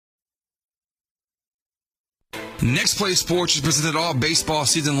Next Play Sports is presented all baseball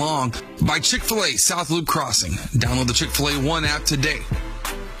season long by Chick-fil-A South Loop Crossing. Download the Chick-fil-A One app today.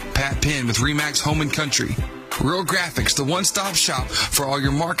 Pat Penn with RE/MAX Home and Country. Real Graphics, the one-stop shop for all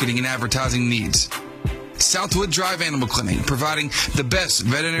your marketing and advertising needs. Southwood Drive Animal Clinic, providing the best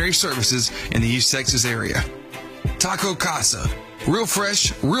veterinary services in the East Texas area. Taco Casa, real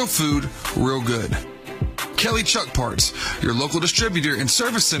fresh, real food, real good. Kelly Truck Parts, your local distributor and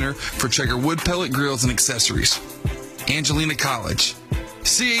service center for Traeger wood pellet grills and accessories. Angelina College.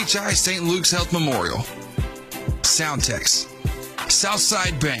 CHI St. Luke's Health Memorial. Soundtex.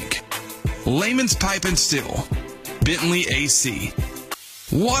 Southside Bank. Layman's Pipe and Steel. Bentley AC.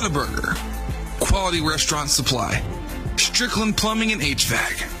 Whataburger. Quality Restaurant Supply. Strickland Plumbing and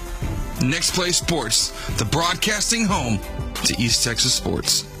HVAC. Next Play Sports, the broadcasting home to East Texas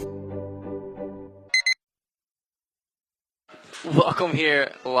sports. Welcome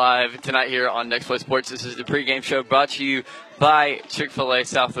here live tonight here on Next Play Sports. This is the pregame show brought to you by Chick-fil-A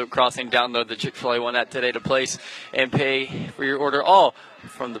South Loop Crossing. Download the Chick-fil-A One app today to place and pay for your order all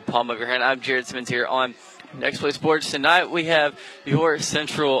from the palm of your hand. I'm Jared Simmons here on Next Play Sports. Tonight we have your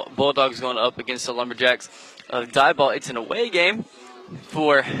Central Bulldogs going up against the Lumberjacks of Diboll. It's an away game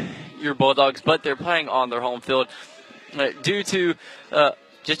for your Bulldogs, but they're playing on their home field due to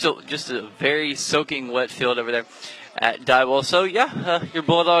just a very soaking wet field over there at Diboll. So, your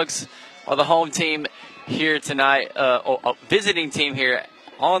Bulldogs are the home team here tonight, visiting team here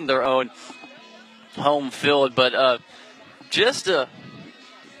on their own home field. But just in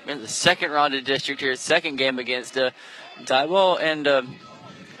the second round of district here, second game against Diboll, and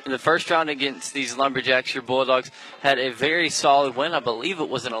in the first round against these Lumberjacks, your Bulldogs had a very solid win. I believe it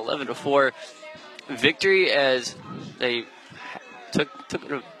was an 11-4 victory as they took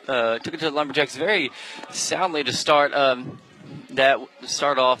it to the Lumberjacks very soundly to start off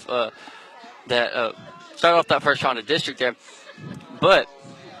that first round of district there. But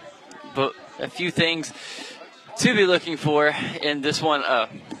a few things to be looking for in this one.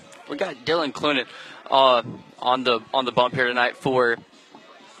 We got Dylan Clunan on the bump here tonight for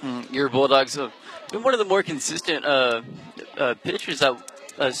your Bulldogs. Been one of the more consistent pitchers that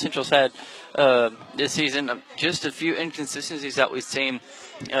Central's had this season. Just a few inconsistencies that we've seen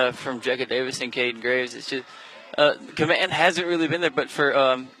from Jacob Davis and Caden Graves. It's just command hasn't really been there. But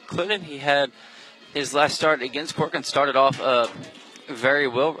for Clinton, he had his last start against Corcoran, started off very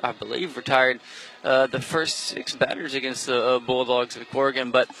well. I believe retired the first 6 batters against the Bulldogs of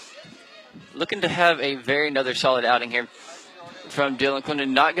Corcoran, but looking to have another solid outing here from Dylan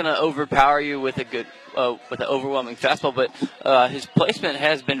Clinton. Not going to overpower you with with an overwhelming fastball, but his placement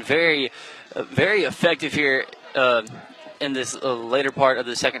has been very effective here in this later part of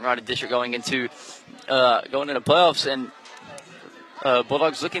the second round of district going into playoffs. And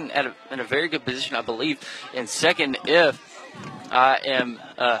Bulldogs looking in a very good position, I believe, in second if I am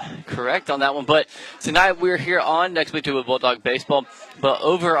correct on that one. But tonight we're here on Next Play 2 with Bulldog Baseball. But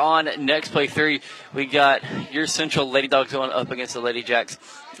over on Next Play 3, we got your Central Lady Dogs going up against the Lady Jacks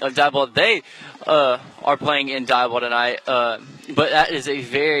of Diboll. They are playing in Diboll tonight. But that is a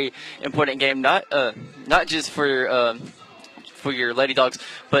very important game, not just for your Lady Dogs,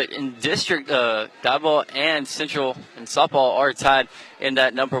 but in district, Diboll and Central and softball are tied in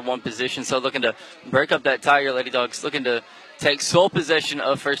that number 1 position. So looking to break up that tie, your Lady Dogs looking to take sole possession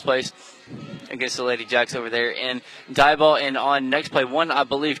of first place against the Lady Jacks over there in Diboll. And on Next Play 1, I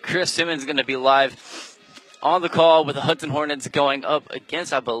believe Chris Simmons is going to be live on the call with the Hudson Hornets going up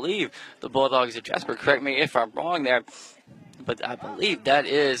against, I believe, the Bulldogs of Jasper. Correct me if I'm wrong there, but I believe that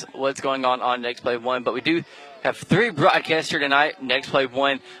is what's going on Next Play 1. But we do have 3 broadcasts here tonight. Next Play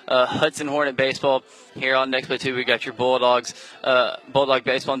 1, Hudson Hornet Baseball. Here on Next Play 2, we got your Bulldogs, Bulldog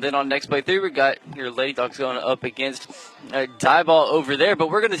Baseball. And then on Next Play 3, we got your Lady Dogs going up against Diboll over there.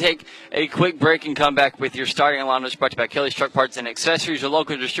 But we're going to take a quick break and come back with your starting lineup brought to you by Kelly's Truck Parts and Accessories, your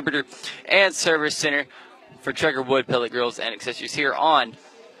local distributor and service center for Traeger wood pellet grills and accessories here on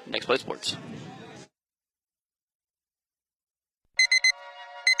Next Play Sports.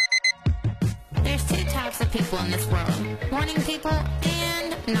 There's 2 types of people in this world, morning people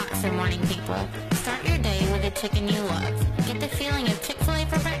and not so morning people. Start your day with a chicken you love. Get the feeling of Chick-fil-A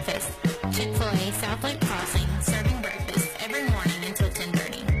for breakfast. Chick-fil-A South Lake Crossing, serving breakfast every morning until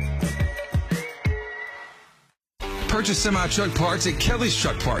 10:30. Purchase semi-truck parts at Kelly's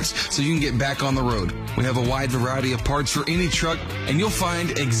Truck Parts so you can get back on the road. We have a wide variety of parts for any truck, and you'll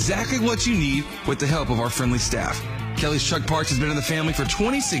find exactly what you need with the help of our friendly staff. Kelly's Truck Parts has been in the family for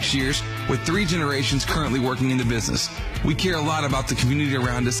 26 years with 3 generations currently working in the business. We care a lot about the community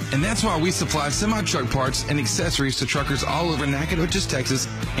around us, and that's why we supply semi-truck parts and accessories to truckers all over Nacogdoches, Texas,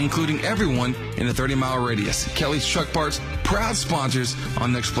 including everyone in a 30-mile radius. Kelly's Truck Parts, proud sponsors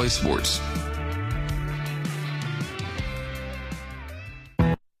on Next Play Sports.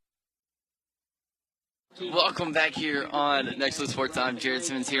 Welcome back here on Next Play Sports. I'm Jared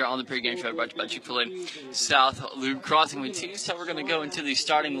Simmons here on the pregame show brought to you by Chick-fil-A South Loop Crossing. We tease how we're going to go into the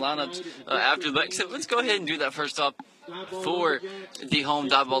starting lineups after the break. So let's go ahead and do that first off. For the home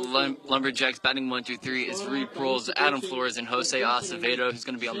Diboll Lumberjacks, batting 1, 2, 3 is Reed Proles, Adam Flores, and Jose Acevedo, who's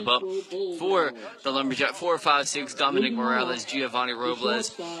going to be on the bump. For the Lumberjack, 4, 5, 6, Dominic Morales, Giovanni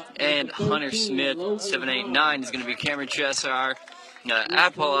Robles, and Hunter Smith. 7, 8, 9 is going to be Cameron Cheshire.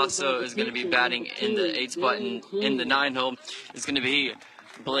 Apalasso is going to be batting in the 8 spot, and in the 9 hole is going to be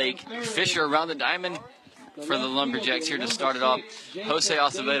Blake Fisher around the diamond for the Lumberjacks here to start it off. Jose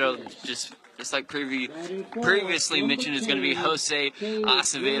Acevedo, just like previously mentioned, is going to be Jose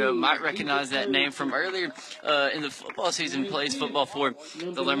Acevedo. Might recognize that name from earlier in the football season. Plays football for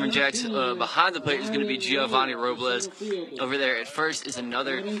the Lumberjacks. Behind the plate is going to be Giovanni Robles. Over there at first is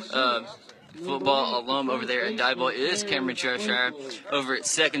another football alum over there at Diboll. It is Cameron Cheshire. Over at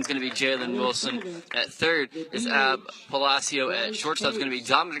second is going to be Jalen Wilson. At third is Ab Palacio. At shortstop is going to be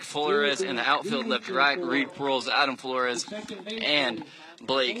Dominic Flores. In the outfield, left to right, Reed Proles, Adam Flores, and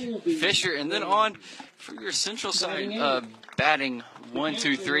Blake Fisher. And then on for your central side, batting 1,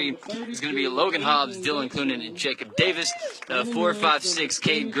 2, 3 is going to be Logan Hobbs, Dylan Clunan, and Jacob Davis. 4, 5, 6,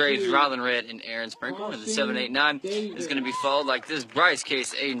 Cade Graves, Rylan Red, and Aaron Sprinkle. And the 7, 8, 9 is going to be followed like this: Bryce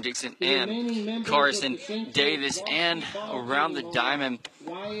Case, Aiden Dixon, and Carson Davis. And around the diamond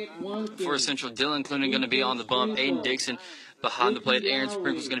for Central, Dylan Clunan going to be on the bump, Aiden Dixon behind the plate. Aaron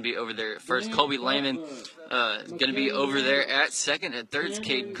Sprinkle is going to be over there at first. Colby Lehman going to be over there at second. At third is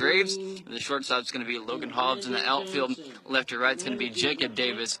Cade Graves. And the shortstop is going to be Logan Hobbs. In the outfield, left to right, is going to be Jacob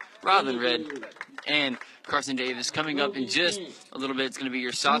Davis, Rylan Red, and Carson Davis. Coming up in just a little bit, it's going to be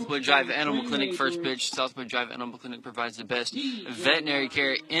your Southwood Drive Animal Clinic first pitch. Southwood Drive Animal Clinic provides the best veterinary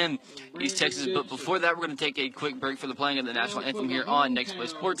care in East Texas. But before that, we're going to take a quick break for the playing of the national anthem here on Next Play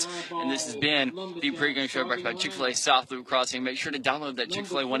Sports. And this has been the pregame show brought by Chick-fil-A South Loop Crossing. Make sure to download that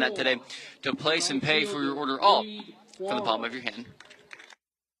Chick-fil-A One app today to place and pay for your order all from the palm of your hand.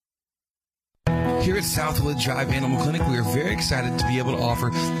 Here at Southwood Drive Animal Clinic, we are very excited to be able to offer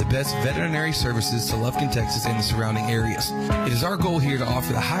the best veterinary services to Lufkin, Texas, and the surrounding areas. It is our goal here to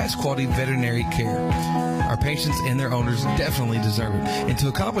offer the highest quality veterinary care. Our patients and their owners definitely deserve it. And to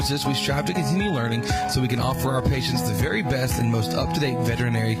accomplish this, we strive to continue learning so we can offer our patients the very best and most up-to-date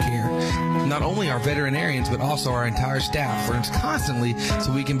veterinary care. Not only our veterinarians, but also our entire staff learns constantly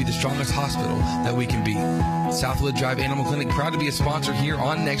so we can be the strongest hospital that we can be. Southwood Drive Animal Clinic, proud to be a sponsor here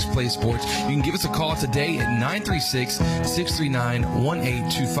on Next Play Sports. You can give us a call today at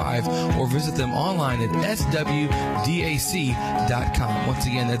 936-639-1825 or visit them online at swdac.com. Once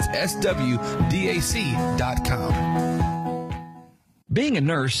again, that's swdac.com. Being a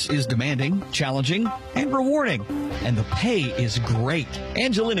nurse is demanding, challenging, and rewarding, and the pay is great.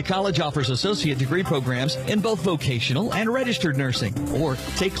 Angelina College offers associate degree programs in both vocational and registered nursing, or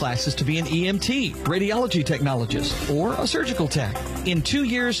take classes to be an EMT, radiology technologist, or a surgical tech. In 2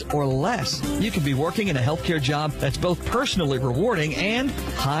 years or less, you can be working in a healthcare job that's both personally rewarding and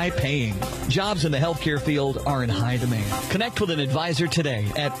high-paying. Jobs in the healthcare field are in high demand. Connect with an advisor today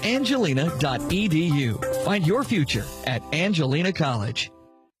at angelina.edu. Find your future at Angelina College.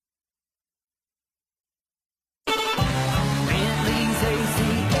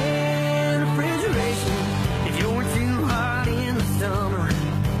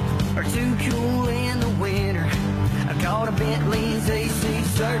 Bentley's AC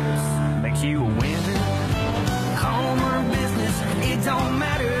service makes you a winner. Home or business, it don't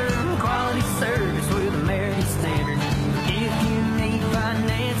matter. Quality service with American Standard. If you need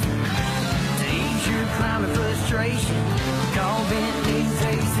finance to ease your climate frustration, call Bentley's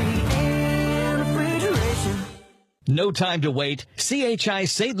AC and Refrigeration. No time to wait. CHI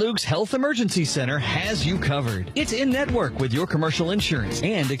St. Luke's Health Emergency Center has you covered. It's in-network with your commercial insurance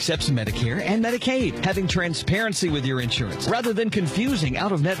and accepts Medicare and Medicaid, having transparency with your insurance rather than confusing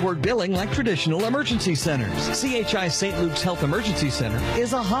out-of-network billing like traditional emergency centers. CHI St. Luke's Health Emergency Center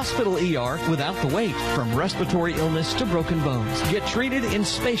is a hospital ER without the wait, from respiratory illness to broken bones. Get treated in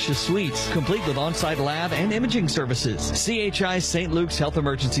spacious suites, complete with on-site lab and imaging services. CHI St. Luke's Health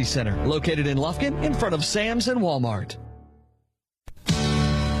Emergency Center, located in Lufkin in front of Sam's and Walmart.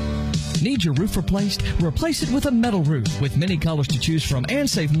 Need your roof replaced? Replace it with a metal roof with many colors to choose from and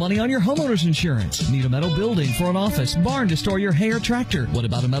save money on your homeowner's insurance. Need a metal building for an office, barn to store your hay or tractor? What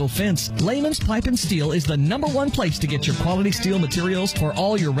about a metal fence? Lehman's Pipe and Steel is the #1 place to get your quality steel materials for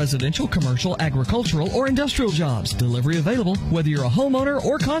all your residential, commercial, agricultural, or industrial jobs. Delivery available whether you're a homeowner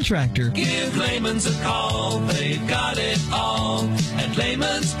or contractor. Give Lehman's a call. They've got it all at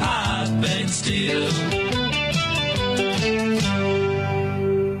Lehman's Pipe and Steel.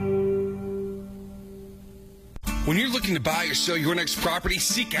 When you're looking to buy or sell your next property,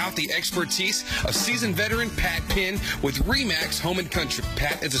 seek out the expertise of seasoned veteran Pat Penn with RE/MAX Home and Country.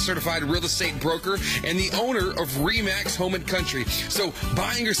 Pat is a certified real estate broker and the owner of RE/MAX Home and Country. So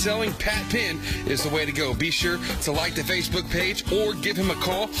buying or selling, Pat Penn is the way to go. Be sure to like the Facebook page or give him a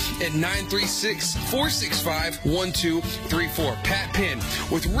call at 936-465-1234. Pat Penn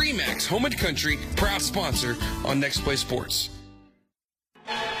with RE/MAX Home and Country, proud sponsor on Next Play Sports.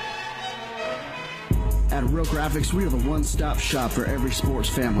 At Real Graphics, we are the one-stop shop for every sports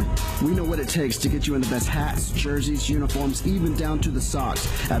family. We know what it takes to get you in the best hats, jerseys, uniforms, even down to the socks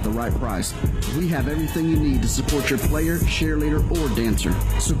at the right price. We have everything you need to support your player, cheerleader, or dancer.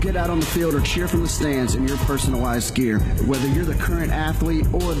 So get out on the field or cheer from the stands in your personalized gear. Whether you're the current athlete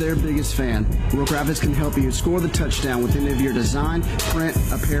or their biggest fan, Real Graphics can help you score the touchdown with any of your design, print,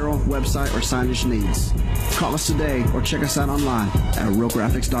 apparel, website, or signage needs. Call us today or check us out online at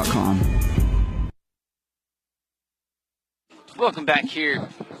realgraphics.com. Welcome back here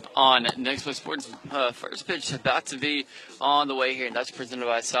on Next Play Sports. First pitch about to be on the way here, and that's presented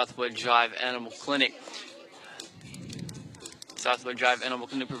by Southwood Drive Animal Clinic. Southwood Drive Animal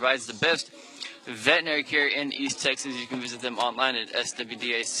Clinic provides the best veterinary care in East Texas. You can visit them online at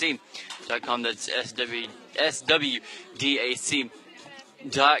swdac.com. That's swdac.com.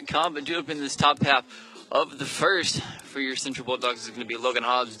 But do open this top half of the first for your Central Bulldogs is going to be Logan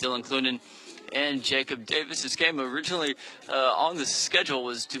Hobbs, Dylan Clunan, and Jacob Davis. This game originally on the schedule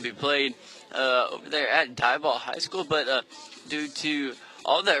was to be played over there at Diboll High School, but due to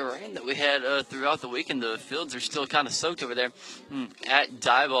all that rain that we had throughout the weekend, the fields are still kind of soaked over there at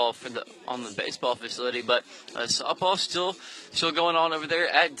Diboll on the baseball facility. But softball still going on over there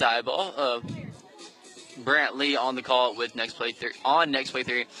at Diboll. Brant Lee on the call with Next Play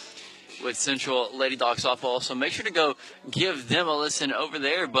 3 with Central Lady Dog Softball. So make sure to go give them a listen over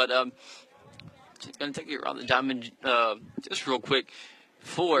there. But going to take you around the diamond just real quick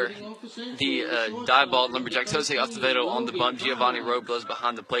for the Diboll Lumberjacks. Jose Acevedo on the bump. Giovanni Robles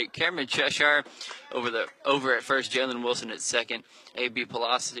behind the plate. Cameron Cheshire over at first. Jalen Wilson at second. A.B.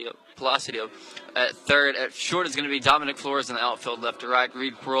 Palacio at third. At short is going to be Dominic Flores in the outfield, left to right.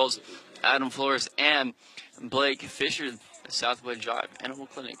 Reed Quarles, Adam Flores, and Blake Fisher. Southwood Drive Animal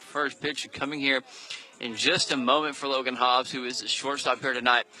Clinic. First pitch coming here in just a moment for Logan Hobbs, who is the shortstop here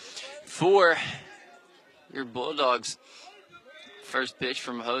tonight for your Bulldogs. First pitch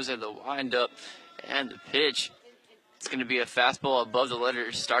from Jose, the windup, and the pitch. It's going to be a fastball above the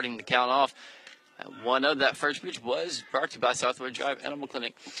letters, starting to count off. 1-0. That first pitch was brought to you by Southwood Drive Animal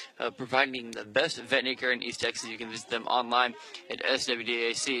Clinic, providing the best veterinary care in East Texas. You can visit them online at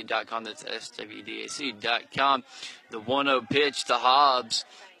swdac.com. That's swdac.com. The 1-0 pitch to Hobbs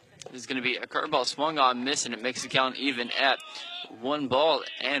is going to be a curveball swung on, missing. It makes the count even at 1 ball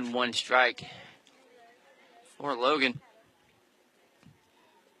and 1 strike for Logan.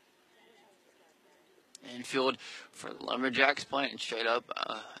 Infield for the Lumberjacks playing straight up.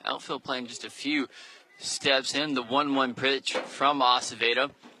 Outfield playing just a few steps in. The 1-1 pitch from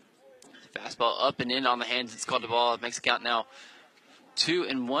Acevedo. Fastball up and in on the hands. It's called the ball. It makes the count now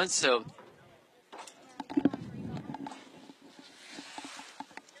 2-1. So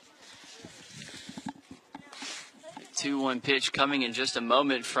 2-1 pitch coming in just a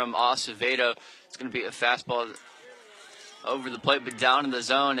moment from Acevedo. It's going to be a fastball over the plate, but down in the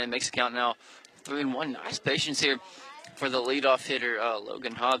zone, and makes the count now 3-1. Nice patience here for the leadoff hitter,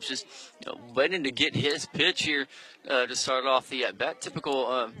 Logan Hobbs, just waiting to get his pitch here to start off the at-bat.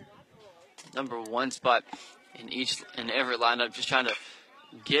 Typical number 1 spot in every lineup, just trying to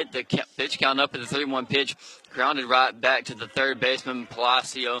get the pitch count up at the 3-1 pitch. Grounded right back to the third baseman,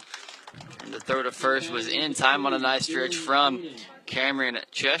 Palacio. And the throw to first was in time on a nice stretch from Cameron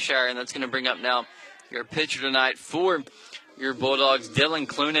Cheshire, and that's going to bring up now your pitcher tonight for your Bulldogs, Dylan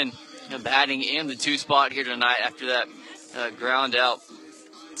Clunan, batting in the 2 spot here tonight after that ground out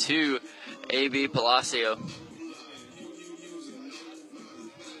to A.B. Palacio.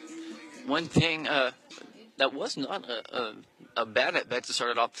 One thing that was not a bad at bat to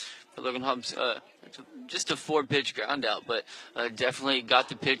start it off for Logan Hobbs, just a 4-pitch ground out, but definitely got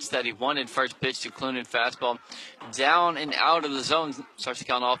the pitch that he wanted. First pitch to Clunan, fastball down and out of the zone, starts to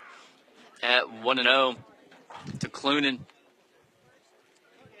count off at 1-0 to Clunan.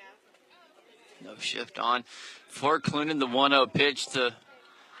 No shift on for Clunan. The 1-0 pitch to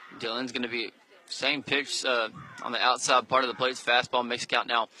Dillon's going to be same pitch on the outside part of the plate. Fastball makes count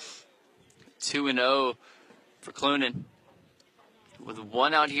now 2-0 for Clunan. With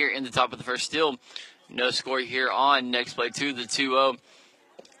one out here in the top of the first, still no score here on next play two. The 2-0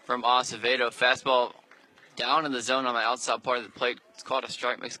 from Acevedo. Fastball down in the zone on the outside part of the plate. It's called a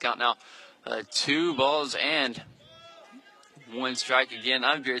strike. Makes count now 2 balls and 1 strike again.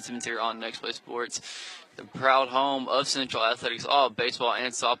 I'm Jared Simmons here on Next Play Sports, the proud home of Central Athletics, all baseball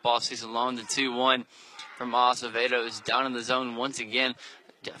and softball season long. The 2-1 from Acevedo is down in the zone once again.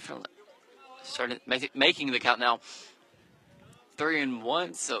 Definitely started making the count now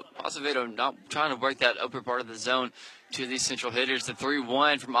 3-1. So Acevedo not trying to work that upper part of the zone to these Central hitters. The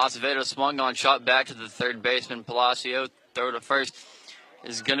 3-1 from Acevedo, swung on, shot back to the third baseman Palacio. Throw to first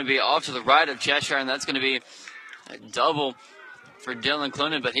is going to be off to the right of Cheshire, and that's going to be a double for Dylan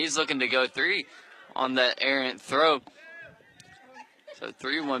Clunan, but he's looking to go 3 on that errant throw. So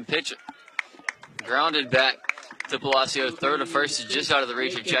 3-1 pitch grounded back to Palacio. Throw to first is just out of the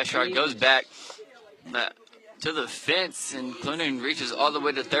reach of Cheshire. Goes back to the fence, and Clunan reaches all the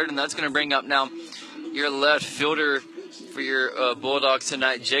way to third, and that's going to bring up now your left fielder for your Bulldogs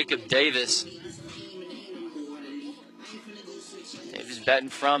tonight, Jacob Davis. Davis batting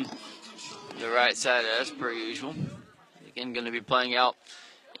from the right side as per usual. Again, going to be playing out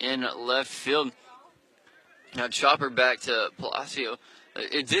in left field. Now chopper back to Palacio.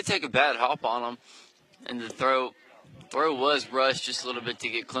 It did take a bad hop on him, and the throw was rushed just a little bit to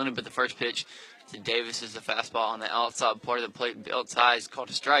get Clunan, but the first pitch to Davis is the fastball on the outside part of the plate. Belts high, is called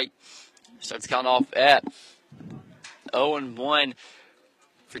a strike. Starts count off at 0-1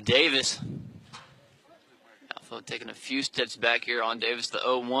 for Davis. Alpha taking a few steps back here on Davis. The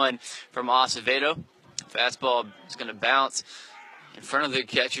 0-1 from Acevedo. Fastball is going to bounce in front of the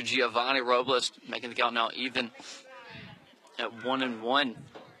catcher, Giovanni Robles, making the count now even at 1-1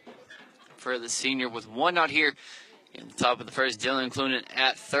 for the senior, with one out here in the top of the first. Dylan Clunan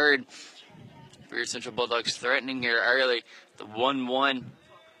at third for your Central Bulldogs, threatening here early. The 1-1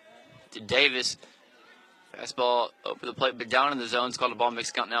 to Davis. Fastball over the plate, but down in the zone. It's called a ball.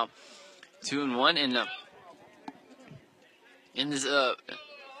 Makes count now 2-1. And in this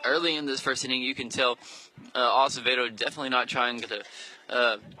early in this first inning, you can tell Acevedo definitely not trying to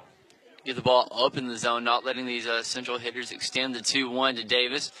get the ball up in the zone, not letting these Central hitters extend. The 2-1 to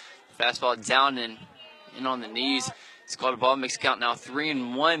Davis. Fastball down and in on the knees. It's called a ball. Makes count now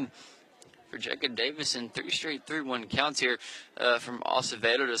 3-1 for Jacob Davis, and 3 straight 3-1 counts here from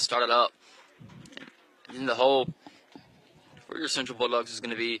Acevedo to start it up. In the hole for your Central Bulldogs is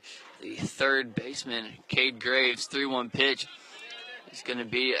going to be the third baseman, Cade Graves. 3-1 pitch. It's going to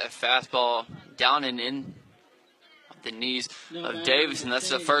be a fastball down and in the knees of Davis, and that's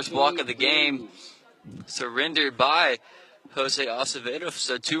the first walk of the game, surrendered by Jose Acevedo.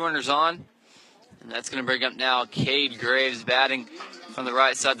 So 2 runners on, and that's going to bring up now Cade Graves batting from the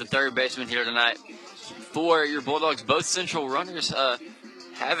right side, the third baseman here tonight. For your Bulldogs, both Central runners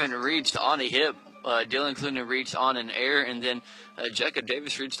haven't reached on a hip. Dylan Clunan reached on an error, and then Jacob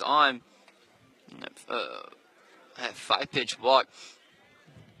Davis reached on a 5-pitch walk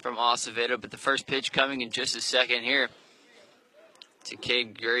from Acevedo, but the first pitch coming in just a second here to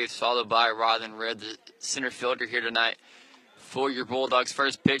Cade Graves, followed by Rylan Red, the center fielder here tonight. For your Bulldogs,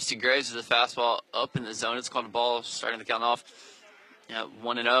 first pitch to Graves is a fastball up in the zone. It's called a ball, starting the count off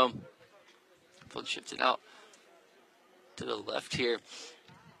 1-0. Full shifted out to the left here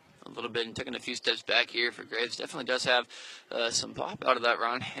a little bit and taking a few steps back here for Graves. Definitely does have some pop out of that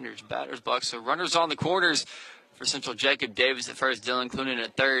right-hander's batter's box. So runners on the corners for Central. Jacob Davis at first, Dylan Clunan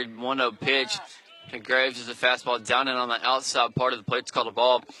at third. 1-0 pitch to Graves is a fastball down and on the outside part of the plate. It's called a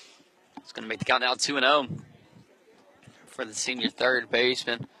ball. It's going to make the count now 2-0 for the senior third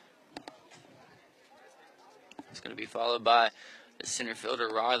baseman. It's going to be followed by the center fielder,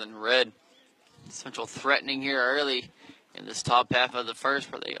 Rylan Red. Central threatening here early in this top half of the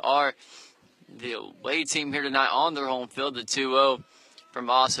first, where they are the away team here tonight on their home field. The 2-0 from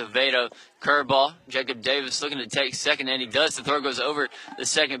Acevedo. Curveball. Jacob Davis looking to take second, and he does. The throw goes over the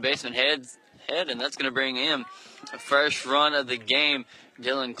second baseman head, and that's going to bring him a first run of the game.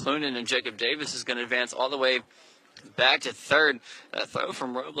 Dylan Clunan and Jacob Davis is going to advance all the way back to third. That throw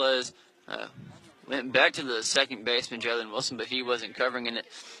from Robles went back to the second baseman, Jalen Wilson, but he wasn't covering in it.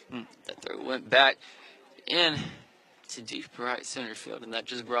 That throw went back in to deep right center field, and that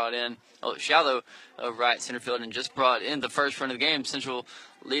just brought in shallow right center field, and just brought in the first run of the game. Central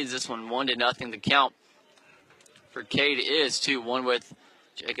leads this one 1-0. The count for Cade is 2-1 with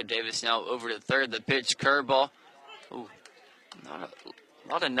Jacob Davis now over to third. The pitch, curveball. Ooh, not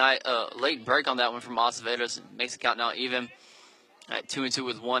a late break on that one from Acevedo. Makes the count now even at 2-2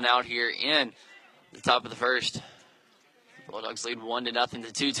 with one out here in the top of the first. Bulldogs lead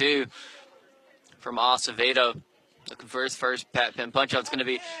 1-0 to 2-2 from Acevedo. Looking for his first Pat Penn punch out. It's going to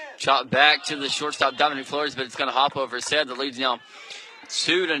be chopped back to the shortstop Dominic Flores, but it's going to hop over his head. The lead's now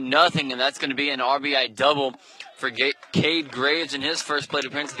 2-0, and that's going to be an RBI double for Cade Graves in his first plate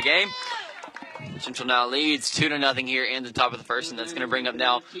appearance of the game. Central now leads 2-0 here in the top of the first, and that's going to bring up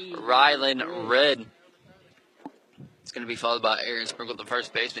now Rylan Red. It's going to be followed by Aaron Sprinkle, the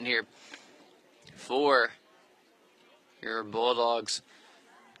first baseman here for your Bulldogs.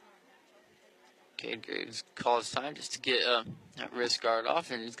 Cade Graves calls time just to get that wrist guard off,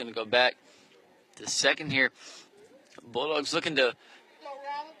 and he's going to go back to second here. Bulldogs looking to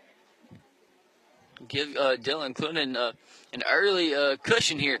give Dylan Clunan an early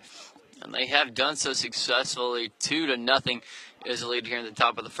cushion here, and they have done so successfully. 2-0 is the lead here in the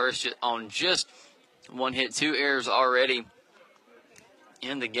top of the first on just one hit, 2 errors already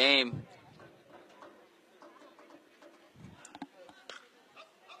in the game.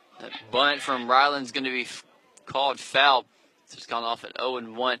 That bunt from Ryland's going to be called foul. It's just gone off at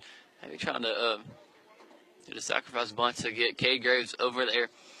 0-1. Maybe trying to do a sacrifice bunt to get Cade Graves over there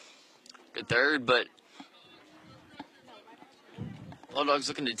to third, but Bulldogs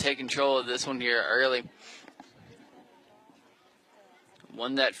looking to take control of this one here early.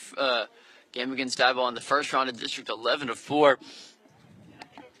 Won that game against Diboll in the first round of District 11-4.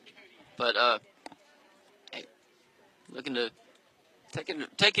 But hey, looking to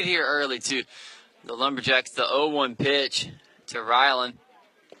take it here early to the Lumberjacks. The 0-1 pitch to Ryland.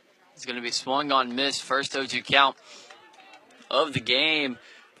 It's going to be swung on, missed. First 0-2 count of the game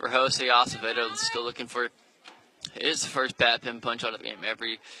for Jose Acevedo. Still looking for his first Pat Penn punch out of the game.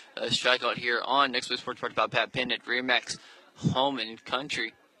 Every strikeout here on Next Week Sports Party by Pat Penn at Remax Home and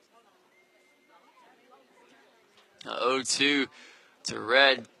Country. 0-2 to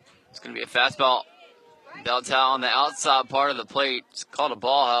Red. It's going to be a fastball. Beltow on the outside part of the plate. It's called a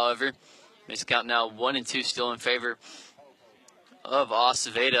ball, however. Makes the count now 1-2, still in favor of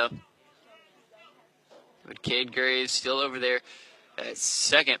Acevedo. But Cade Graves still over there at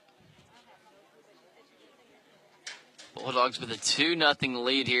second. Bulldogs with a 2-0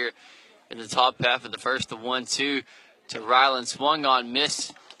 lead here in the top half of the first. The 1-2 to Ryland. Swung on,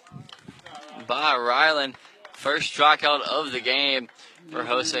 missed by Ryland. First strikeout of the game for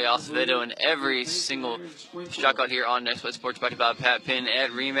Jose Acevedo, and every single strikeout here on Next Play Sports brought to you by Pat Penn at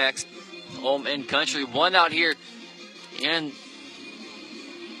Remax Home and Country. One out here in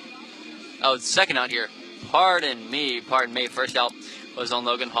second out here. Pardon me. First out was on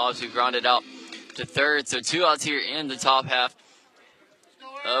Logan Hobbs, who grounded out to third. So 2 outs here in the top half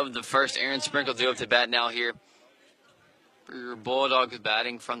of the first. Aaron Sprinkle due up to bat now here for your Bulldogs,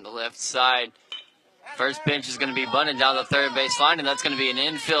 batting from the left side. First pitch is going to be bunted down the third base line, and that's going to be an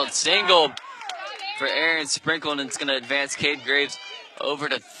infield single for Aaron Sprinkle, and it's going to advance Cade Graves over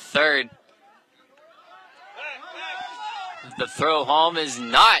to third. The throw home is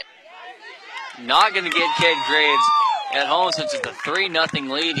not going to get Cade Graves at home, since it's a 3-0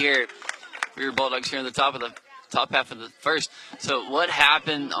 lead here for your Bulldogs here in the top half of the first. So what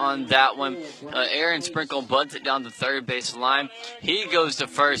happened on that one? Aaron Sprinkle bunts it down the third base line. He goes to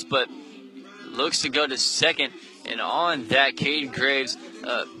first, but looks to go to second, and on that, Cade Graves,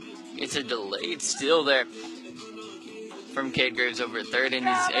 it's a delayed steal there from Cade Graves over at third, and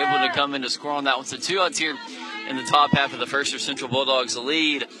he's able to come in to score on that one. So 2 outs here in the top half of the first. Your Central Bulldogs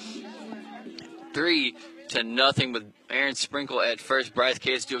lead 3-0 with Aaron Sprinkle at first. Bryce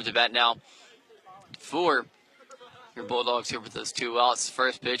Case due up to bat now for your Bulldogs here with those 2 outs.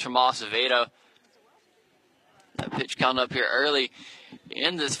 First pitch from Acevedo. That pitch count up here early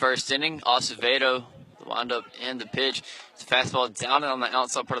in this first inning. Acevedo wound up in the pitch. It's a fastball down and on the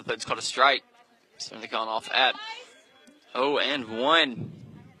outside part of the plate. It's called a strike. Starting the count off at 0-1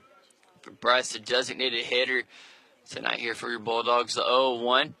 for Bryce, the designated hitter tonight here for your Bulldogs. The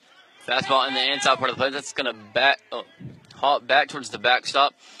 0-1. Fastball in the inside part of the plate. That's going to hop back towards the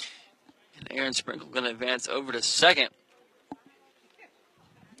backstop. And Aaron Sprinkle going to advance over to second.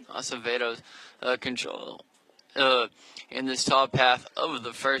 Acevedo's control in this top half of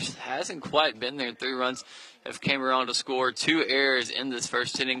the first hasn't quite been there. 3 runs have came around to score. 2 errors in this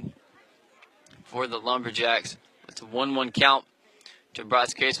first inning for the Lumberjacks. It's a 1-1 count to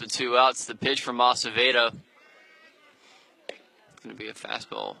Bryce Case with 2 outs. The pitch from Acevedo. It's going to be a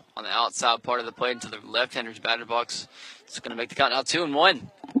fastball on the outside part of the plate into the left-hander's batter box. It's going to make the count now 2-1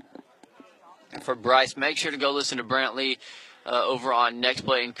 for Bryce. Make sure to go listen to Brantley over on Next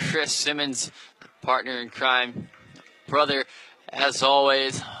Play. And Chris Simmons, partner in crime, brother, as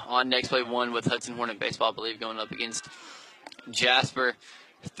always, on Next Play 1 with Hudson Hornet Baseball, I believe, going up against Jasper.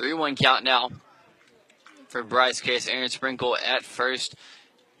 3-1 count now for Bryce Case. Aaron Sprinkle at first,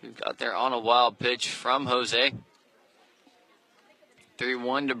 who got there on a wild pitch from Jose.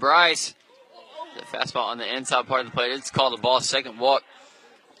 3-1 to Bryce. The fastball on the inside part of the plate. It's called a ball. Second walk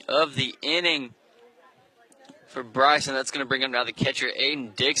of the inning for Bryce, and that's going to bring him now the catcher,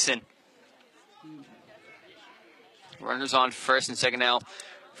 Aiden Dixon. Runners on first and second now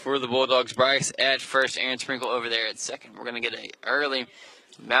for the Bulldogs. Bryce at first, Aaron Sprinkle over there at second. We're going to get an early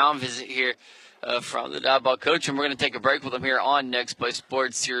mound visit here from the Dive-Ball coach, and we're going to take a break with him here on Next Play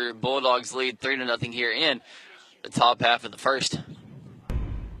Sports. Your Bulldogs lead 3-0 here in the top half of the first.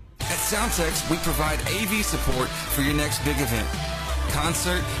 At Soundtex, we provide AV support for your next big event.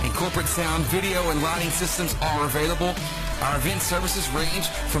 Concert and corporate sound, video, and lighting systems are available. Our event services range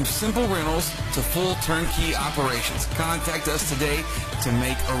from simple rentals to full turnkey operations. Contact us today to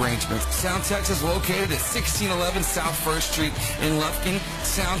make arrangements. Soundtex is located at 1611 South 1st Street in Lufkin.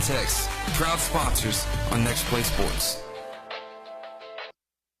 Soundtex, proud sponsors on Next Play Sports.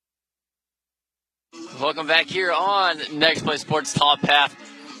 Welcome back here on Next Play Sports, top half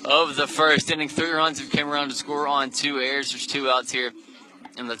of the first inning. 3 runs have came around to score on 2 errors. There's 2 outs here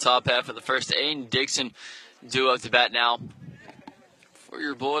in the top half of the first. Aiden Dixon due up to bat now for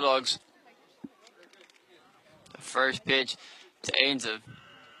your Bulldogs. The first pitch to Aiden's a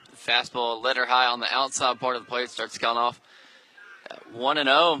fastball, letter high on the outside part of the plate. Starts counting off at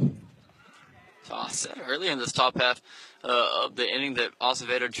 1-0. So I said earlier in this top half of the inning that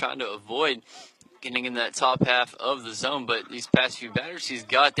Acevedo trying to avoid getting in that top half of the zone, but these past few batters he's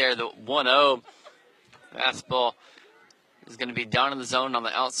got there, the 1-0 fastball is going to be down in the zone on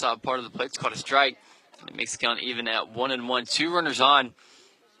the outside part of the plate. It's called a strike. And it makes the count even at 1-1. 2 runners on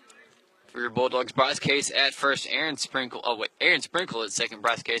for your Bulldogs. Bryce Case at first. Aaron Sprinkle at second.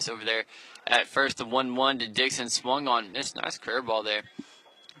 Bryce Case over there at first. The 1-1 to Dixon. Swung on. Missed. Nice curveball there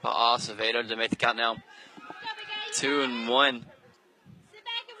by Acevedo to make the count now 2-1.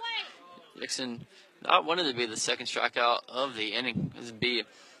 Dixon not wanted to be the second strikeout of the inning. This would be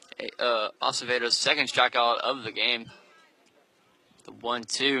Acevedo's second strikeout of the game. The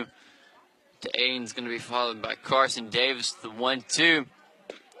 1-2 to Aiden's going to be followed by Carson Davis. The 1-2.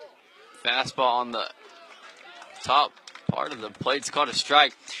 Fastball on the top part of the plate. It's called a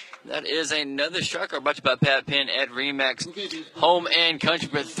strike. That is another strikeout brought to you by Pat Penn at RE/MAX Home and Country.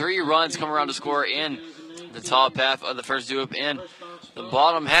 But 3 runs come around to score in the top half of the first due up in the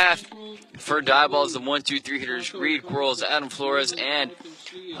bottom half. For Dive-Balls, the 1-2-3 hitters, Reed Quarles, Adam Flores, and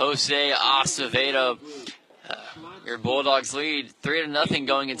Jose Acevedo. Your Bulldogs lead 3-0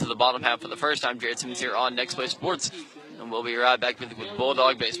 going into the bottom half of the first. I'm Jared Simmons here on Next Play Sports, and we'll be right back with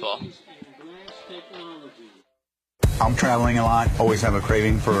Bulldog Baseball. I'm traveling a lot, always have a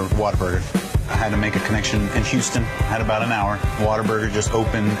craving for Whataburger. I had to make a connection in Houston, had about an hour. Whataburger just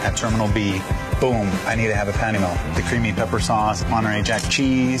opened at Terminal B. Boom, I need to have a patty melt. The creamy pepper sauce, Monterey Jack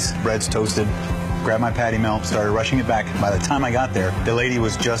cheese, bread's toasted. Grabbed my patty melt, started rushing it back. By the time I got there, the lady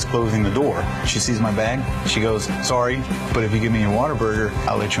was just closing the door. She sees my bag. She goes, "Sorry, but if you give me a Whataburger,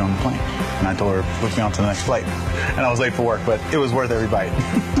 I'll let you on the plane." And I told her, "Put me on to the next flight." And I was late for work, but it was worth every bite.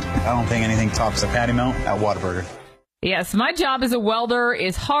 I don't think anything tops a patty melt at Whataburger. Yes, my job as a welder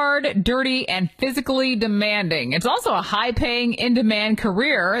is hard, dirty, and physically demanding. It's also a high-paying, in-demand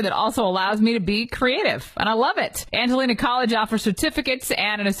career that also allows me to be creative, and I love it. Angelina College offers certificates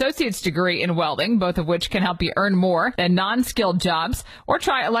and an associate's degree in welding, both of which can help you earn more than non-skilled jobs, or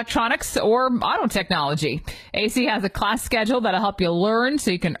try electronics or auto technology. AC has a class schedule that'll help you learn so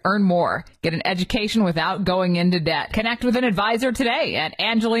you can earn more. Get an education without going into debt. Connect with an advisor today at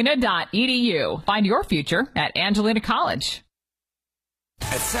angelina.edu. Find your future at Angelina College.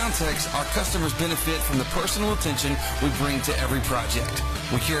 At Soundtex, our customers benefit from the personal attention we bring to every project.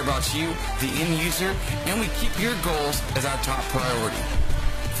 We care about you, the end user, and we keep your goals as our top priority.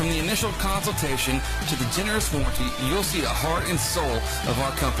 From the initial consultation to the generous warranty, you'll see the heart and soul of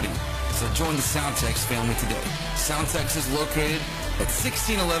our company. So join the Soundtex family today. Soundtex is located at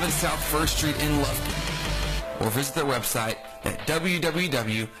 1611 South 1st Street in Lufkin. Or visit their website at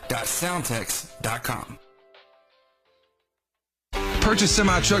www.soundtex.com. Purchase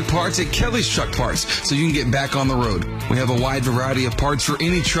semi-truck parts at Kelly's Truck Parts so you can get back on the road. We have a wide variety of parts for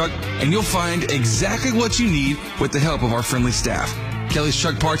any truck, and you'll find exactly what you need with the help of our friendly staff. Kelly's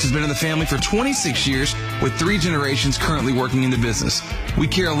Truck Parts has been in the family for 26 years with 3 generations currently working in the business. We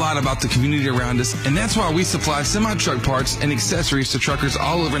care a lot about the community around us, and that's why we supply semi-truck parts and accessories to truckers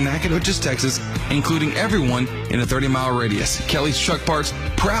all over Nacogdoches, Texas, including everyone in a 30-mile radius. Kelly's Truck Parts,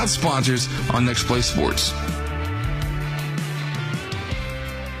 proud sponsors on Next Play Sports.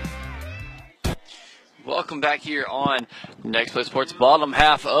 Welcome back here on Next Play Sports. Bottom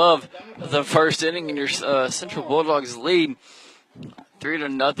half of the first inning, and your Central Bulldogs lead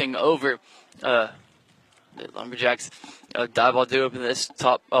 3-0 over the Lumberjacks. Dive ball do up in this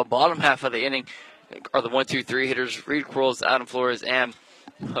bottom half of the inning are the 1-2-3 hitters: Reed Quarles, Adam Flores, and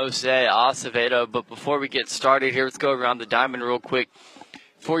Jose Acevedo. But before we get started here, let's go around the diamond real quick.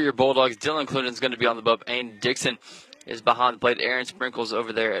 For your Bulldogs, Dylan Clunan is going to be on the bump. Aiden Dixon is behind the plate. Aaron Sprinkles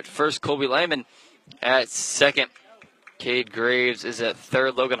over there at first. Colby Lehman at second. Cade Graves is at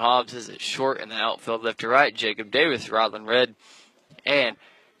third. Logan Hobbs is at short in the outfield, left to right. Jacob Davis, Rodland Red, and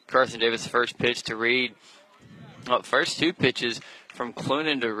Carson Davis. First pitch to Reed. First 2 pitches from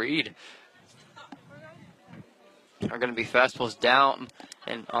Clunan to Reed are going to be fastballs down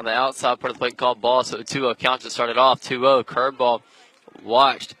and on the outside part of the plate, called ball. So 2-0 count to start it off. 2-0 curveball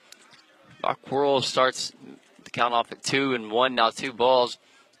watched. Quarles starts the count off at 2-1. Now 2 balls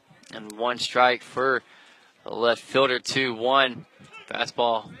and 1 strike for the left fielder. 2-1.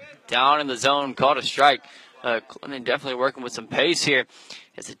 Fastball down in the zone, called a strike. Clunan definitely working with some pace here.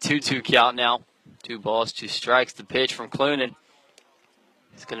 It's a 2-2 count now. 2 balls, 2 strikes. The pitch from Clunan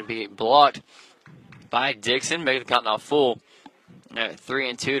is going to be blocked by Dixon. Make the count now full.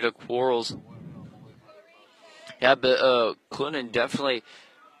 3-2 to Quarles. Yeah, but Clunan definitely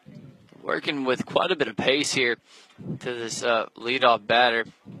working with quite a bit of pace here to this leadoff batter.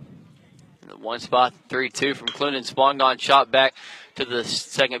 The one spot, 3-2 from Clunan. Swung on, shot back to the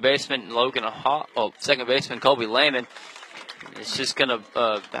second baseman, second baseman Colby Lehman. It's just going to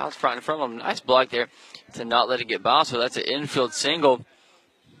bounce right in front of him. Nice block there to not let it get bounced. So that's an infield single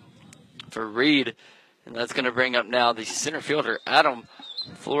for Reed. And that's going to bring up now the center fielder, Adam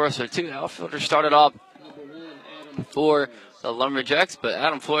Flores. So 2 outfielders started off for the Lumberjacks, but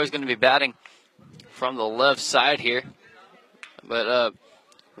Adam Flores is going to be batting from the left side here. But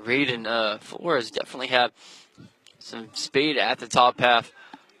Reed and Flores definitely have some speed at the top half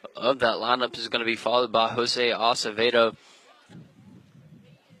of that lineup. Is going to be followed by Jose Acevedo.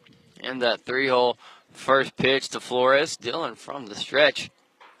 And that 3-hole first pitch to Flores. Dylan from the stretch.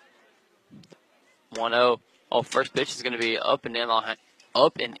 1-0. First pitch is going to be up and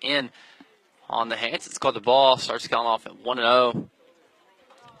in on the hands. It's called the ball. Starts counting off at 1-0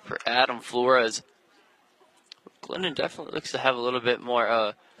 for Adam Flores. Clunan definitely looks to have a little bit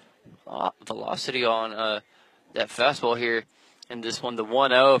more velocity on that fastball here in this one. The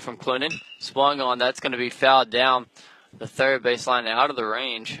 1-0 from Clunan. Swung on. That's going to be fouled down the third baseline, out of the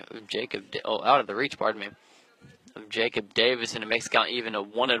range of out of the reach, of Jacob Davis, and it makes the count even a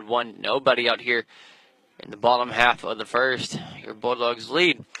 1-1. Nobody out here in the bottom half of the first. Your Bulldogs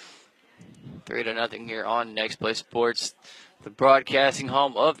lead 3-0 here on Next Play Sports, the broadcasting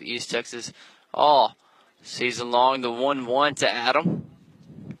home of East Texas all season long. The 1-1 to Adam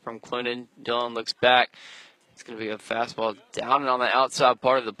from Clunan. Dylan looks back. It's going to be a fastball down and on the outside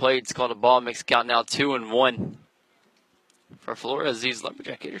part of the plate. It's called a ball. Makes the count now 2-1. For Flores, these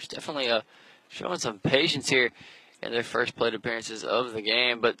Lumberjack hitters definitely showing some patience here in their first plate appearances of the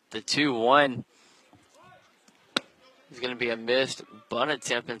game. But the 2-1 is going to be a missed bunt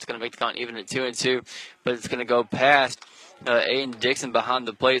attempt, and it's going to make the count even at 2-2. But it's going to go past Aiden Dixon behind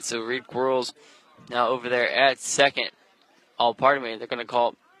the plate. So Reed Quarles now over there at second. They're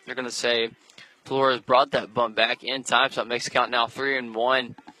going to say Flores brought that bunt back in time, so it makes the count now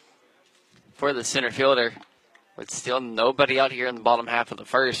 3-1 for the center fielder. But still nobody out here in the bottom half of the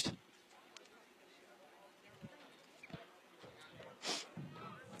first.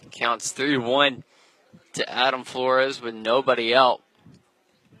 Counts 3-1 to Adam Flores with nobody out.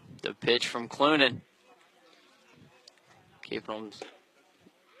 The pitch from Clunan. Keeping them.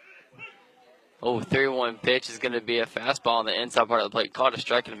 3-1 pitch is going to be a fastball on the inside part of the plate. Caught a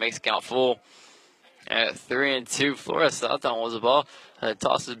strike and it makes the count full. At 3-2, Flores thought that one was a ball.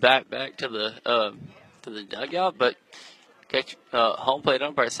 Tosses back to the dugout, but home plate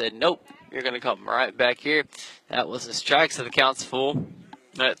umpire said, nope, you're going to come right back here. That was a strike, so the count's full.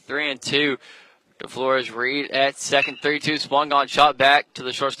 At 3-2 to Flores. Reed at second. 3-2, swung on, shot back to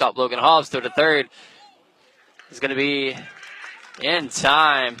the shortstop, Logan Hobbs. Throw to third. It's going to be in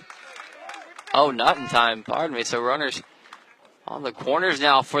time. Not in time, pardon me. So runners on the corners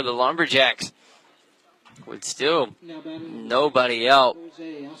now for the Lumberjacks. With still nobody out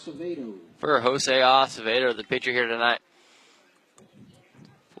for Jose Acevedo, the pitcher here tonight.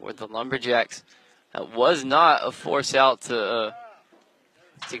 for the Lumberjacks. That was not a force out to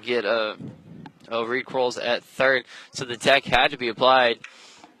get Reed Quarles at third, so the tag had to be applied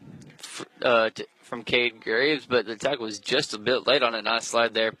from Cade Graves, but the tag was just a bit late on a nice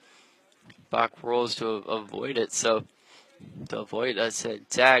slide there by Quarles to avoid it. So to avoid, I said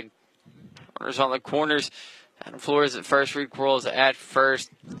tag. Runners on the corners. Adam Flores at first, Reed Quarles at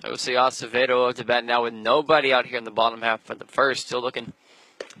first. Jose Acevedo up to bat now with nobody out here in the bottom half for the first. Still looking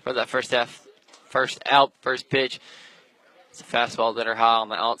for that first pitch. It's a fastball that are high on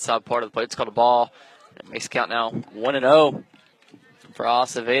the outside part of the plate. It's called a ball. It makes count now 1-0 for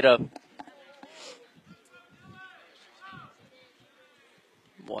Acevedo.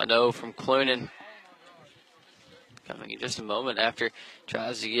 1-0 from Clunan. Coming in just a moment after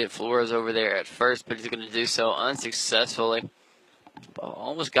tries to get Flores over there at first, but he's going to do so unsuccessfully. Ball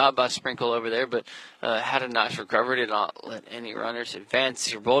almost got by Sprinkle over there, but had a nice recovery. Did not let any runners advance.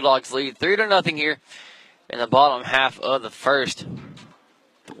 Your Bulldogs lead 3-0 here in the bottom half of the first.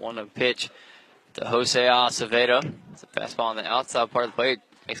 The 1-0 pitch to Jose Acevedo. It's a fastball on the outside part of the plate.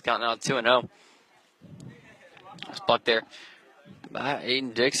 Makes count now 2-0. Nice block there by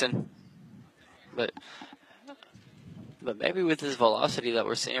Aiden Dixon. But maybe with this velocity that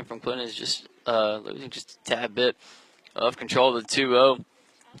we're seeing from Clinton is just losing just a tad bit of control of the 2-0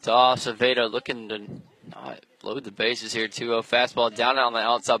 to Acevedo, looking to not load the bases here. 2-0 fastball down on the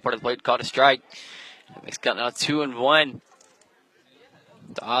outside part of the plate, caught a strike. It makes count now 2-1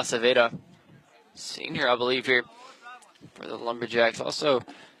 to Acevedo, senior, I believe, here for the Lumberjacks. Also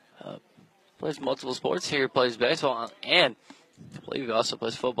plays multiple sports here, plays baseball, and I believe he also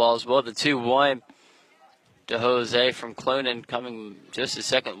plays football as well. The 2-1 to Jose from Clunan, coming just a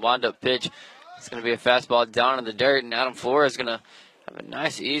second wind-up pitch. It's going to be a fastball down in the dirt, and Adam Flores is going to have a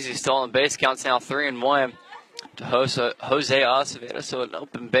nice, easy stolen base. Counts now 3-1 to Jose Acevedo, so an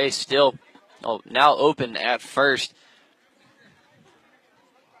open base still. Oh, now open at first.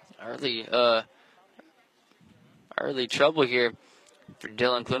 Early trouble here for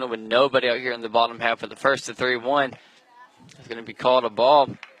Dylan Clunan with nobody out here in the bottom half of the first. The 3-1 is going to be called a ball.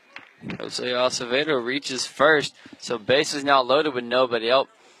 Jose Acevedo reaches first, so base is now loaded with nobody out.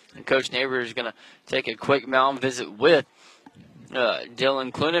 And Coach Neighbors is going to take a quick mound visit with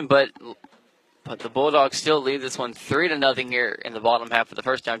Dylan Clunan, but the Bulldogs still lead this one 3-0 here in the bottom half of the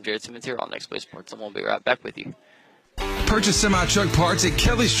first. Time Jared Simmons here on Next Play Sports, and we'll be right back with you. Purchase semi-truck parts at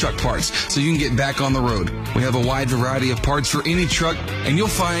Kelly's Truck Parts so you can get back on the road. We have a wide variety of parts for any truck, and you'll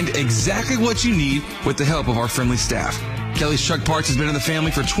find exactly what you need with the help of our friendly staff. Kelly's Truck Parts has been in the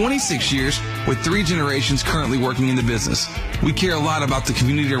family for 26 years with 3 generations currently working in the business. We care a lot about the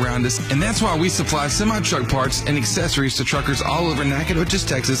community around us, and that's why we supply semi-truck parts and accessories to truckers all over Nacogdoches,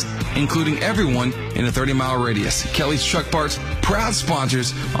 Texas, including everyone in a 30-mile radius. Kelly's Truck Parts, proud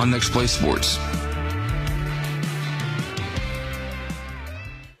sponsors on Next Play Sports.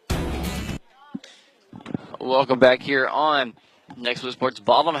 Welcome back here on Next Play Sports.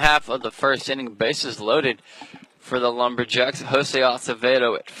 Bottom half of the first inning, bases loaded for the Lumberjacks. Jose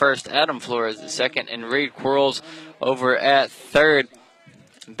Acevedo at first, Adam Flores at second, and Reed Quarles over at third.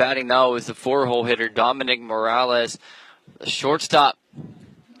 Batting now is the 4-hole hitter Dominic Morales, the shortstop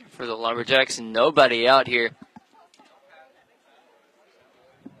for the Lumberjacks, and nobody out here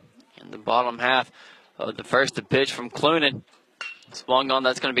in the bottom half of the first. The pitch from Clunan. Swung on,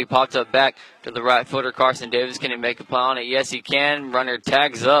 that's going to be popped up back to the right footer. Carson Davis, can he make a play on it? Yes, he can. Runner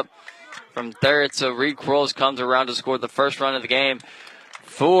tags up from third, so Reed Quarles comes around to score the first run of the game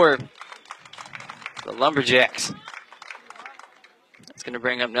for the Lumberjacks. That's going to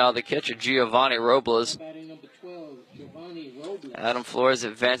bring up now the catcher, Giovanni Robles. Adam Flores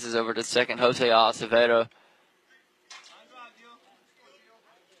advances over to second, Jose Acevedo.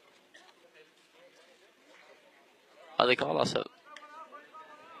 How they call us up?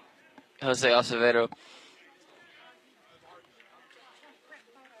 Jose Acevedo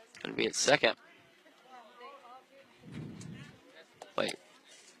going to be at second. Wait.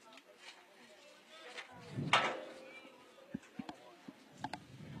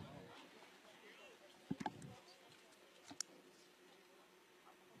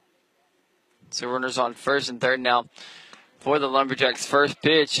 So runners on first and third now for the Lumberjacks. First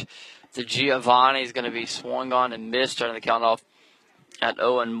pitch to Giovanni is going to be swung on and missed, starting the count off at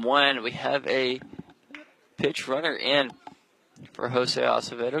 0-1. We have a pitch runner in for Jose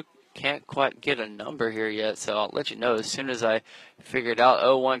Acevedo. Can't quite get a number here yet, so I'll let you know as soon as I figure it out.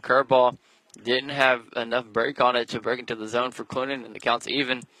 0-1 curveball. Didn't have enough break on it to break into the zone for Clunan, and the count's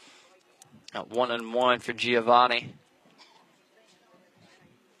even at 1-1 for Giovanni.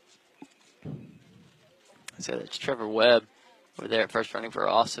 So that's Trevor Webb Over there at first running for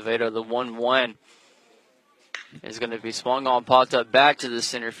Acevedo. The 1-1 is going to be swung on, popped up back to the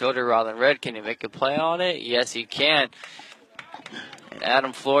center fielder, Rylan Red. Can he make a play on it? Yes, he can. And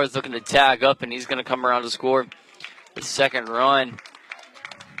Adam Flores looking to tag up, and he's going to come around to score the second run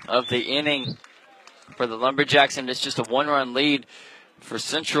of the inning for the Lumberjacks, and it's just a 1-run lead for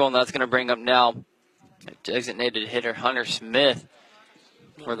Central, and that's going to bring up now a designated hitter, Hunter Smith,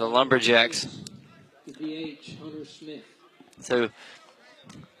 for the Lumberjacks. The DH, Hunter Smith. So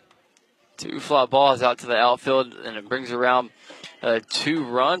 2 fly balls out to the outfield, and it brings around 2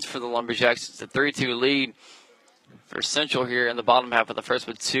 runs for the Lumberjacks. It's a 3-2 lead for Central here in the bottom half of the first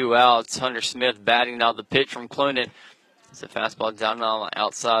with 2 outs. Hunter Smith batting now. The pitch from Clunan. It's a fastball down on the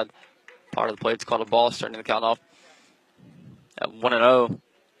outside part of the plate. It's called a ball, starting the count off at 1-0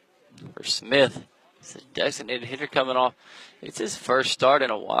 for Smith. It's a designated hitter coming off. It's his first start in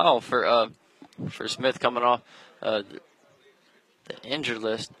a while for Smith, coming off the injured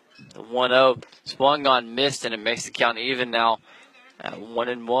list. The 1-0 swung on, missed, and it makes the count even now at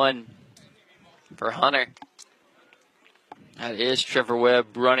 1-1 for Hunter. That is Trevor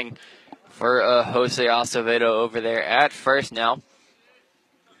Webb running for Jose Acevedo over there at first now.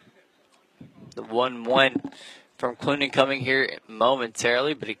 The 1-1 from Clunan coming here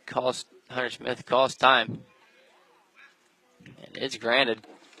momentarily, but Hunter Smith calls time. And it's granted.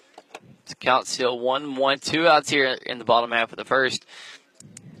 It's count still 1-1, 2 outs here in the bottom half of the first.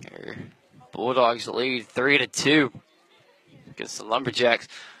 Bulldogs lead 3-2 against the Lumberjacks.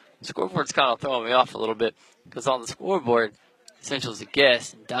 The scoreboard's kind of throwing me off a little bit because on the scoreboard, Central's a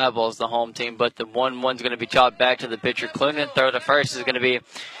guest and Diaball's the home team, but the 1-1's going to be chopped back to the pitcher. Clunan, throw to first is going to be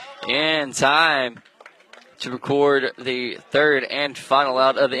in time to record the third and final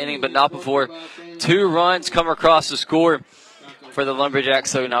out of the inning, but not before 2 runs come across the score for the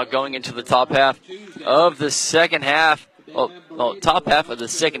Lumberjacks. So now going into the top half of the second half, top half of the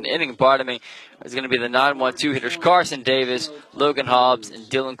second inning, pardon me, is going to be the 9-1-2 hitters Carson Davis, Logan Hobbs, and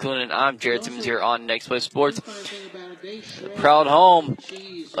Dylan Clunan. I'm Jared Simmons here on Next Play Sports, the proud home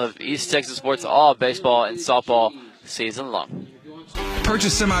of East Texas sports all baseball and softball season long.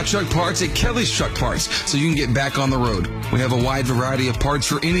 Purchase semi-truck parts at Kelly's Truck Parts so you can get back on the road. We have a wide variety of parts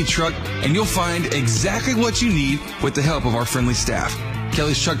for any truck, and you'll find exactly what you need with the help of our friendly staff.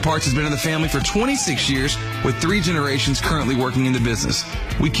 Kelly's Truck Parts has been in the family for 26 years with 3 generations currently working in the business.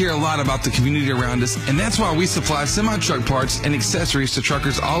 We care a lot about the community around us, and that's why we supply semi-truck parts and accessories to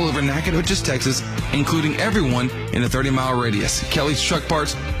truckers all over Nacogdoches, Texas, including everyone in a 30-mile radius. Kelly's Truck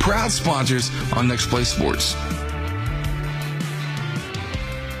Parts, proud sponsors on Next Play Sports.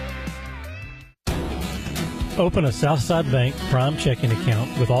 Open a Southside Bank Prime checking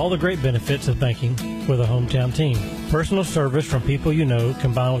account with all the great benefits of banking with a hometown team. Personal service from people you know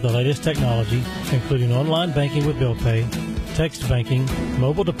combined with the latest technology, including online banking with bill pay, text banking,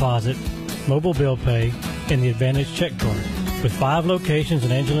 mobile deposit, mobile bill pay, and the Advantage check card. With 5 locations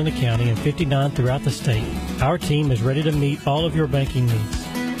in Angelina County and 59 throughout the state, our team is ready to meet all of your banking needs.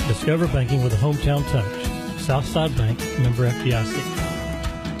 Discover banking with a hometown touch. Southside Bank, member FDIC.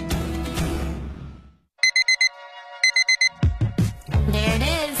 There it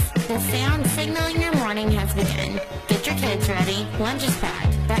is. The sound signaling your morning has begun. Get your kids ready. Lunch is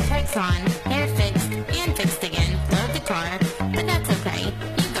packed. Backpack's on. Hair fixed and fixed again. Load the car. But that's okay.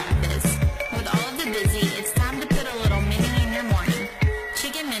 You got this. With all of the busy, it's time to put a little mini in your morning.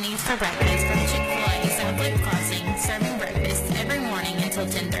 Chicken minis for breakfast from Chick-fil-A South Loop Crossing. Serving breakfast every morning until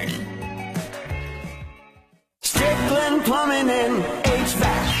 10:30. Strickland Plumbing and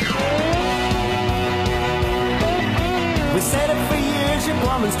HVAC. We said it for years, your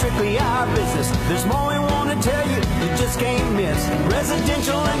plumbing's strictly our business. There's more we want to tell you, you just can't miss.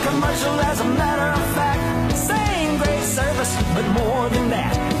 Residential and commercial, as a matter of fact. Same great service, but more than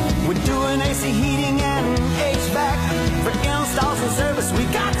that. We're doing AC heating and HVAC. For installs and service, we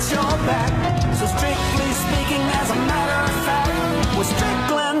got your back. So strictly speaking, as a matter of fact, we're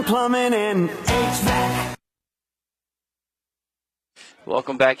Strickland Plumbing and HVAC.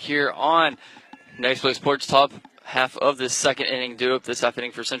 Welcome back here on Next Play Sports. Top half of this second inning. Due up this half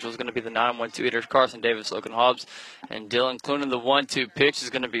inning for Central is going to be the 9-1-2 hitters Carson Davis, Logan Hobbs, and Dylan Clunan. The 1-2 pitch is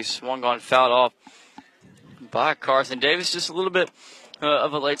going to be swung on, fouled off by Carson Davis. Just a little bit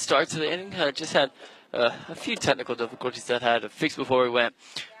of a late start to the inning. Just had a few technical difficulties that I had to fix before we went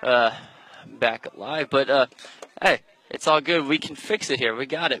back live. But hey, it's all good. We can fix it here. We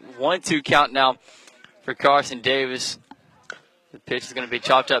got it. 1-2 count now for Carson Davis. The pitch is going to be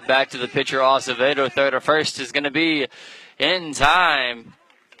chopped up back to the pitcher, Acevedo. Third or first is going to be in time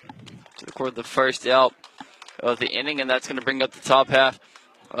to record the first out of the inning, and that's going to bring up the top half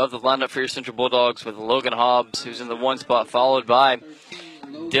of the lineup for your Central Bulldogs with Logan Hobbs, who's in the 1 spot, followed by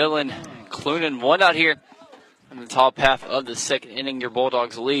Dylan Clunan. 1 out here in the top half of the second inning. Your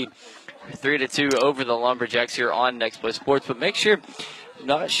Bulldogs lead 3-2 over the Lumberjacks here on Next Play Sports. But make sure,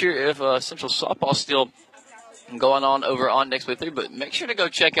 not sure if Central Softball still going on over on Next Play 3, but make sure to go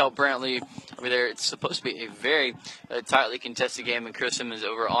check out Brantley over there. It's supposed to be a very tightly contested game, and Chris Simmons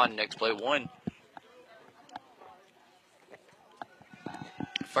over on Next Play 1.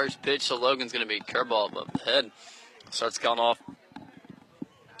 First pitch to Logan's going to be curveball above the head. Starts counting off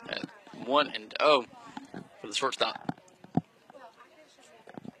at 1-0 for the shortstop.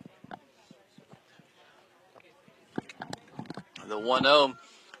 The 1-0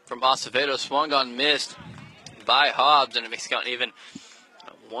 from Acevedo swung on, missed by Hobbs, and it makes it count even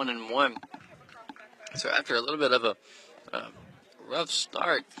 1-1. So after a little bit of a rough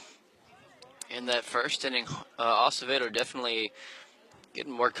start in that first inning, Acevedo definitely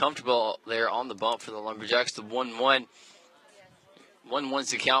getting more comfortable there on the bump for the Lumberjacks. The 1-1.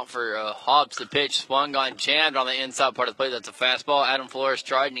 1-1's the count for Hobbs. The pitch swung on, jammed on the inside part of the plate. That's a fastball. Adam Flores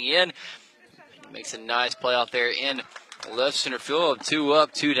striding in. He makes a nice play out there in left center field. 2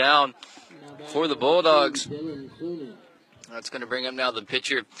 up, 2 down for the Bulldogs. That's going to bring up now the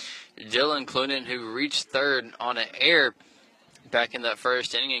pitcher, Dylan Clunan, who reached third on an error back in that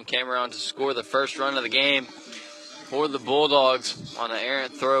first inning and came around to score the first run of the game for the Bulldogs on an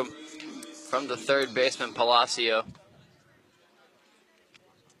errant throw from the third baseman, Palacio.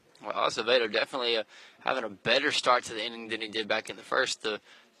 Well, Acevedo definitely having a better start to the inning than he did back in the first. The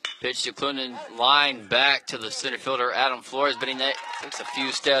pitch to Clunan, line back to the center fielder, Adam Flores, but he takes a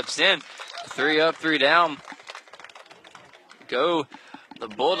few steps in. 3 up, 3 down. Go. The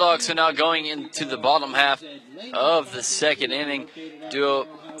Bulldogs are now going into the bottom half of the second inning. Duo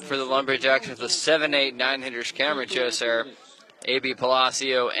for the Lumberjacks with the 7-8, 9-hitters, Cameron Chaucer, A.B.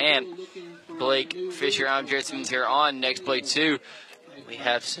 Palacio, and Blake Fisher. I'm Jared Simmons here on Next Play 2. We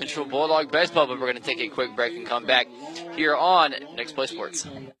have Central Bulldog Baseball, but we're going to take a quick break and come back here on Next Play Sports.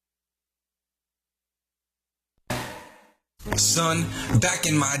 Son, back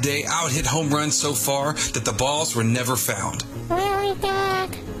in my day, I would hit home runs so far that the balls were never found. Really,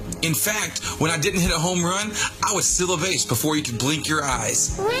 Dad? In fact, when I didn't hit a home run, I would steal a base before you could blink your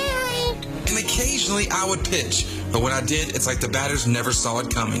eyes. Really? And occasionally I would pitch, but when I did, it's like the batters never saw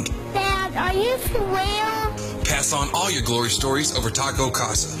it coming. Dad, are you for real? Pass on all your glory stories over Taco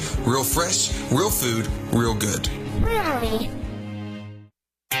Casa. Real fresh, real food, real good. Really?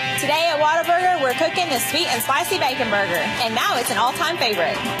 Today at Whataburger, we're cooking the sweet and spicy bacon burger, and now it's an all-time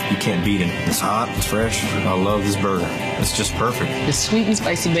favorite. You can't beat it. It's hot, it's fresh. I love this burger. It's just perfect. The sweet and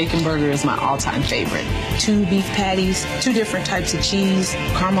spicy bacon burger is my all-time favorite. 2 beef patties, 2 different types of cheese,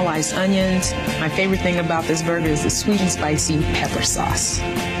 caramelized onions. My favorite thing about this burger is the sweet and spicy pepper sauce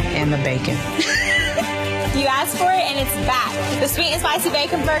and the bacon. You asked for it, and it's back. The sweet and spicy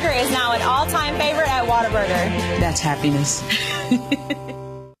bacon burger is now an all-time favorite at Whataburger. That's happiness.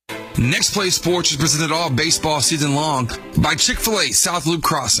 Next Play Sports is presented all baseball season long by Chick-fil-A South Loop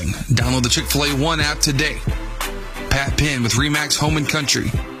Crossing. Download the Chick-fil-A One app today. Pat Penn with RE/MAX Home and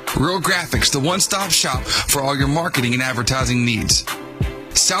Country. Real Graphics, the one-stop shop for all your marketing and advertising needs.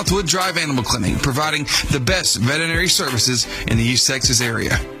 Southwood Drive Animal Clinic, providing the best veterinary services in the East Texas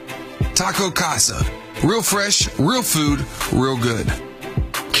area. Taco Casa, real fresh, real food, real good.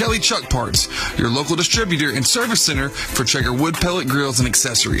 Kelly Chuck Parts, your local distributor and service center for Traeger wood pellet grills and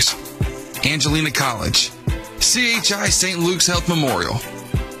accessories. Angelina College, CHI St. Luke's Health Memorial,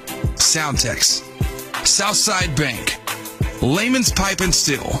 Soundtex, Southside Bank, Layman's Pipe and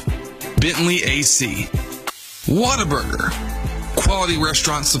Steel, Bentley AC, Whataburger, Quality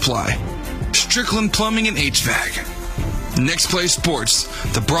Restaurant Supply, Strickland Plumbing and HVAC. Next Play Sports,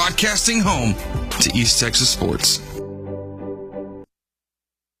 the broadcasting home to East Texas sports.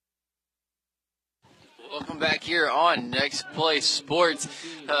 Welcome back here on Next Play Sports.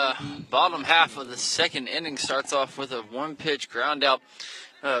 Bottom half of the second inning starts off with a 1-pitch ground out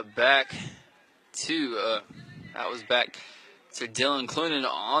back to Dylan Clunan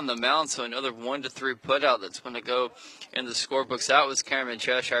on the mound. So another 1-3 putout that's going to go in the scorebooks. That was Cameron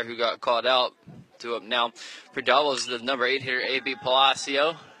Cheshire who got called out. 2 up now. For doubles, the number 8 hitter, A.B.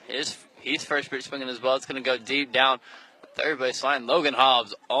 Palacio. He's first pitch swinging as well. It's going to go deep down the third base line. Logan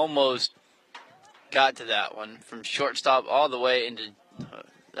Hobbs almost got to that one from shortstop all the way into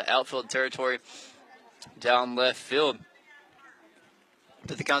the outfield territory down left field.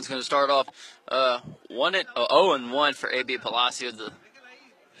 But the count's going to start off 0-1 for A.B. Palacio, the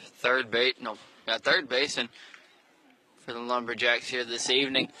third baseman for the Lumberjacks here this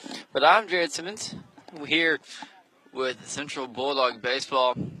evening. But I'm Jared Simmons here with Central Bulldog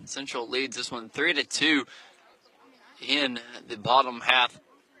baseball. Central leads this one 3-2 in the bottom half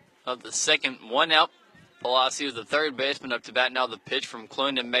of the second. One out. Palacio, the third baseman, up to bat now. The pitch from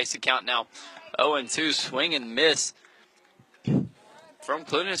Clunan makes the count now 0-2. Swing and miss from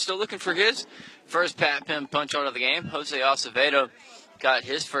Clunan. Still looking for his first Pat Penn punch out of the game. Jose Acevedo got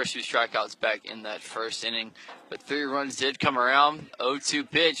his first 2 strikeouts back in that first inning, but 3 runs did come around. 0-2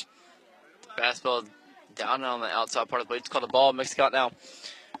 pitch. Fastball down on the outside part of the plate. It's called a ball. Makes the count now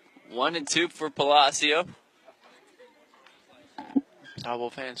 1-2 for Palacio. Cowboy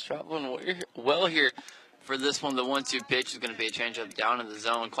fans traveling well here for this one. The 1-2 pitch is going to be a changeup down in the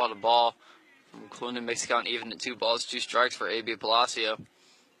zone. Called a ball from Clunan. Makes the count even at 2 balls, 2 strikes for A.B. Palacio.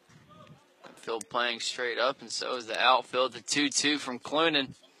 Field playing straight up, and so is the outfield. The 2-2 from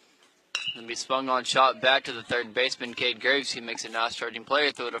Clunan. Going to be swung on, shot back to the third baseman, Cade Graves. He makes a nice charging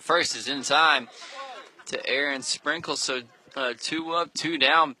play. Throw to first is in time to Aaron Sprinkle. So 2 up, 2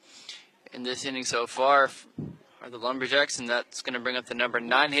 down in this inning so far are the Lumberjacks, and that's going to bring up the number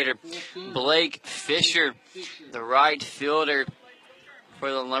 9 hitter, Blake Fisher, the right fielder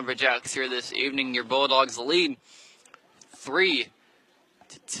for the Lumberjacks here this evening. Your Bulldogs lead 3-2.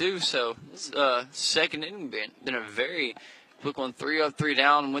 So this second inning been a very quick one. 3 up, 3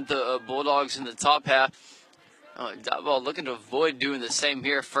 down with the Bulldogs in the top half. Diboll looking to avoid doing the same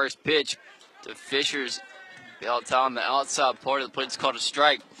here. First pitch to Fisher's belt on the outside part of the plate. It's called a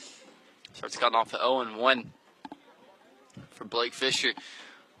strike. Starts counting off at 0-1 for Blake Fisher.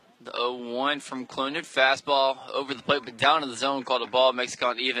 The 0-1 from Clunan. Fastball over the plate, but down in the zone. Called a ball. Makes the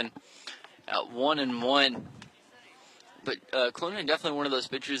count even at 1-1. But Clunan definitely one of those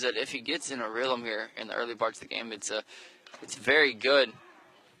pitchers that if he gets in a rhythm here in the early parts of the game, it's very good.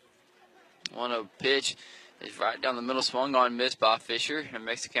 1-0 pitch is right down the middle, swung on, missed by Fisher, and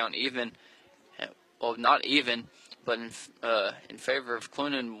makes the count even. Well, not even, but in favor of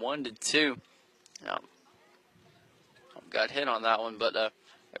Clunan, 1-2. Now, got hit on that one, but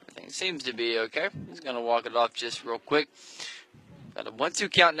everything seems to be okay. He's going to walk it off just real quick. Got a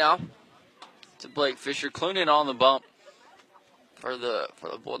 1-2 count now to Blake Fisher. Clunan on the bump for the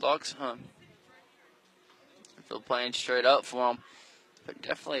Bulldogs. Still playing straight up for him, but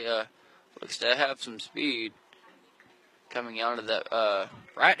definitely looks to have some speed coming out of that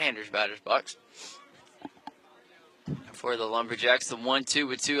right-hander's batter's box. For the Lumberjacks, the 1-2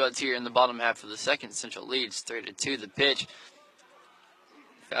 with 2 outs here in the bottom half of the second. Central leads 3-2. The pitch.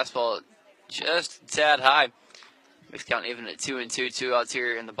 Fastball just a tad high. Makes count even at 2-2. 2 outs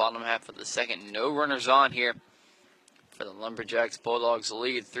here in the bottom half of the second. No runners on here for the Lumberjacks. Bulldogs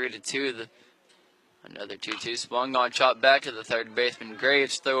lead 3-2. Another 2-2 swung on, chop back to the third baseman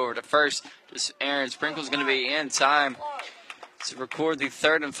Graves. Throw over to first. Just Aaron Sprinkle's going to be in time to record the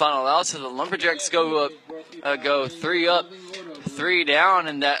third and final out. So the Lumberjacks go 3 up, 3 down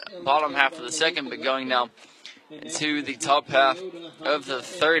in that bottom half of the second, but going now into the top half of the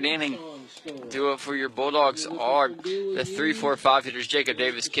third inning. Duo for your Bulldogs are the 3-4-5 hitters Jacob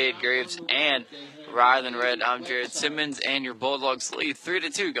Davis, Cade Graves, and Rylan Red. I'm Jared Simmons, and your Bulldogs lead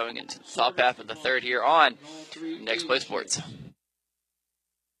 3-2 going into the top half of the third here on Next Play Sports.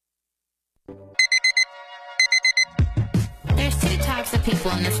 There's 2 types of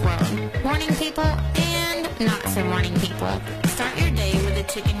people in this world. Morning people and not so morning people. Start your day with the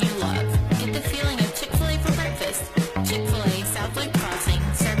chicken you love. Get the feeling of Chick-fil-A for breakfast. Chick-fil-A, South Loop Crossing,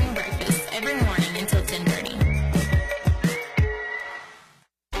 serving breakfast every morning until 10:30.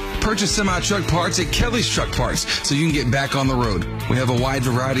 Purchase semi-truck parts at Kelly's Truck Parts so you can get back on the road. We have a wide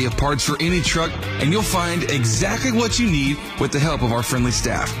variety of parts for any truck, and you'll find exactly what you need with the help of our friendly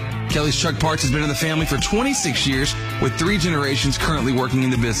staff. Kelly's Truck Parts has been in the family for 26 years with 3 generations currently working in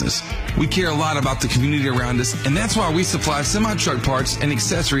the business. We care a lot about the community around us, and that's why we supply semi-truck parts and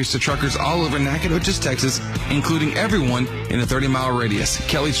accessories to truckers all over Nacogdoches, Texas, including everyone in a 30-mile radius.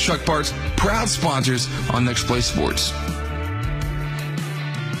 Kelly's Truck Parts, proud sponsors on Next Play Sports.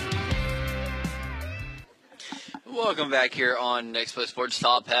 Welcome back here on Next Play Sports,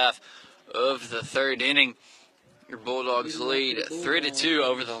 top half of the third inning. Your Bulldogs lead 3-2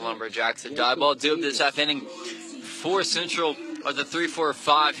 over the Lumberjacks. The Diboll do up this half inning for Central are the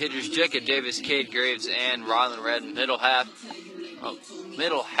 3-4-5 hitters Jacob Davis, Cade Graves, and Rylan Red. Middle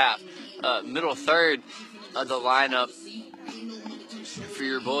third of the lineup for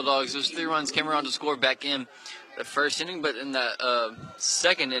your Bulldogs. Those 3 runs came around to score back in the first inning, but in that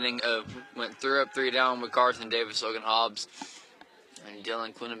second inning went 3 up, 3 down with Carson Davis, Logan Hobbs, and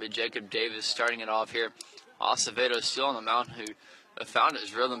Dylan Clunan. But Jacob Davis starting it off here. Acevedo still on the mound, who found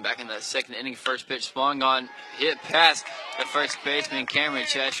his rhythm back in that second inning. First pitch swung on, hit past the first baseman Cameron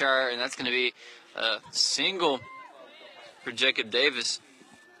Cheshire, and that's going to be a single for Jacob Davis.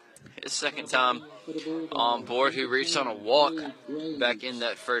 His second time on board, who reached on a walk back in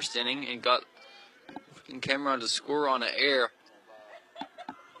that first inning and got Cameron to score on an error.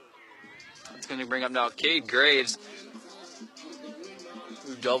 It's going to bring up now Cade Graves,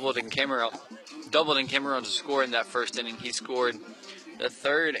 who doubled in Cameron to score in that first inning. He scored the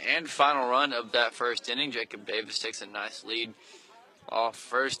third and final run of that first inning. Jacob Davis takes a nice lead off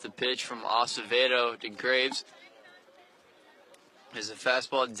first. The pitch from Acevedo to Graves is a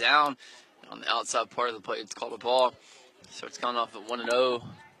fastball down on the outside part of the plate. It's called a ball. So it's gone off at 1-0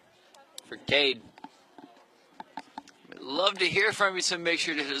 for Cade. We'd love to hear from you, so make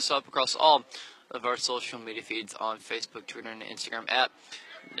sure to hit us up across all of our social media feeds on Facebook, Twitter, and Instagram at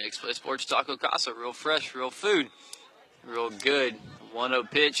Next Play Sports Taco Casa. Real fresh, real food, real good.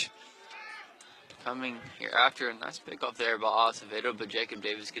 1-0 pitch coming here after. A nice pickoff there by Acevedo, but Jacob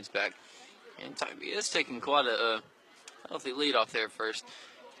Davis gets back in time. He is taking quite a healthy lead off there first.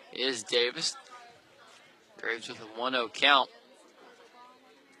 Is Davis. Graves with a 1-0 count.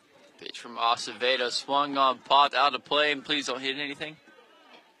 Pitch from Acevedo, swung on, popped out of play, and please don't hit anything,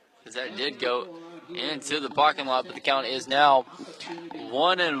 because that did go into the parking lot, but the count is now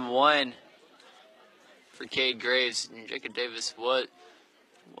 1-1 for Cade Graves. And Jacob Davis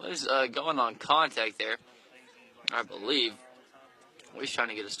was going on contact there, I believe. He's trying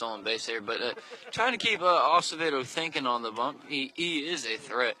to get a stolen base there, but trying to keep Acevedo thinking on the bump. He is a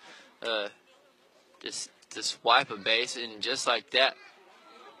threat just to swipe a base, and just like that,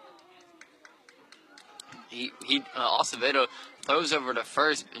 Acevedo throws over to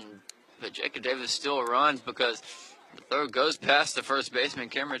first, but Jacob Davis still runs because the throw goes past the first baseman,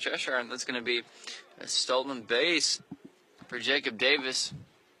 Cameron Cheshire, and that's going to be a stolen base for Jacob Davis.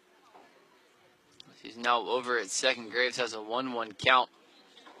 He's now over at second. Graves has a 1-1 count.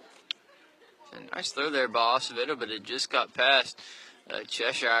 A nice throw there by Acevedo, but it just got past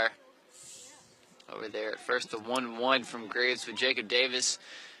Cheshire over there at first. The 1-1 from Graves with Jacob Davis.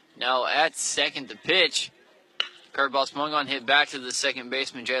 Now at second, the pitch. Curveball swung on, hit back to the second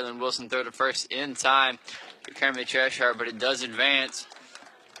baseman, Jalen Wilson. Throw to first in time for Cameron Cheshire, but it does advance.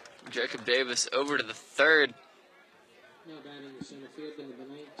 Jacob Davis over to the third. Now batting the center field, number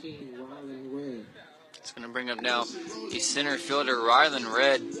 19, Rylan Red. It's going to bring up now the center fielder, Rylan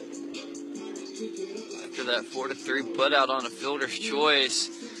Red. After that 4-3 putout on a fielder's choice,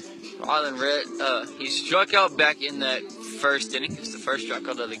 Rylan Red, he struck out back in that first inning. It's the first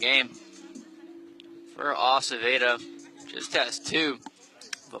strikeout of the game for Acevedo. Just has two,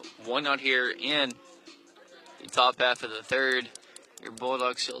 but one out here in the top half of the third. Your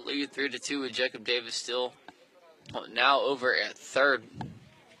Bulldogs still lead 3-2 with Jacob Davis still now over at third.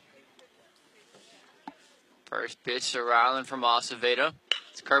 First pitch to Rylan from Acevedo.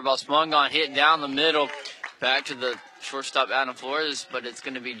 It's a curveball swung on, hit down the middle, back to the shortstop Adam Flores, but it's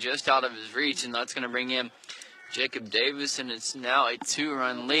going to be just out of his reach, and that's going to bring in Jacob Davis, and it's now a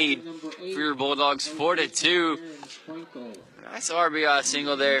 2-run lead for your Bulldogs, 4-2. Nice RBI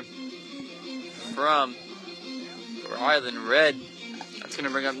single there from Rylan Red. That's going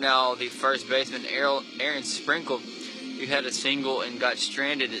to bring up now the first baseman, Aaron Sprinkle, who had a single and got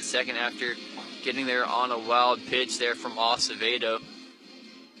stranded at second after getting there on a wild pitch there from Acevedo.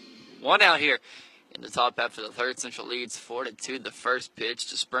 One out here in the top half of the third. Central leads 4-2. The first pitch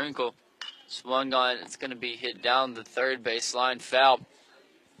to Sprinkle. Swung on. It's going to be hit down the third baseline. Foul.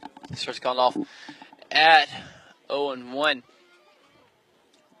 Starts going off at 0-1.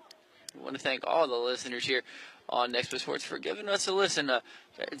 I want to thank all the listeners here on Next Play Sports for giving us a listen.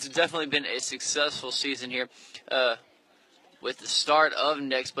 It's definitely been a successful season here with the start of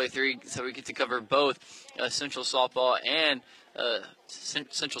Next Play 3, so we get to cover both Central softball and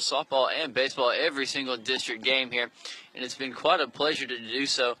baseball every single district game here, and it's been quite a pleasure to do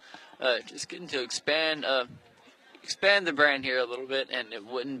so. Just getting to expand the brand here a little bit, and it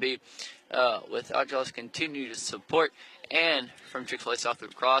wouldn't be without y'all's continued support. And from Chick-fil-A South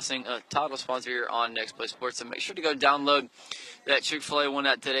Loop Crossing, a title sponsor here on Next Play Sports. So make sure to go download that Chick-fil-A one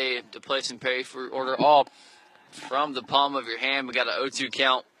app today to place and pay for order all from the palm of your hand. We got an 0-2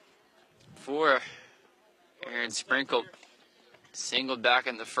 count for Aaron Sprinkle. Singled back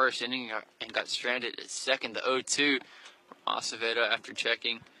in the first inning and got stranded at second. The 0-2 from Acevedo after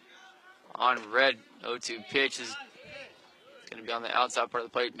checking on Red. 0-2 pitch is going to be on the outside part of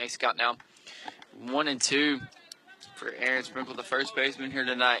the plate. Makes the count now 1-2 for Aaron Sprinkle, the first baseman here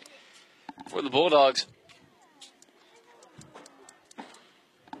tonight for the Bulldogs.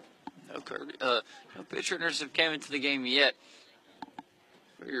 No pitch runners have come into the game yet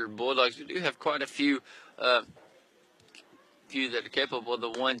for your Bulldogs. We do have quite a few that are capable of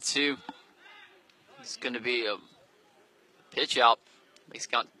the 1-2. It's going to be a pitch out. Makes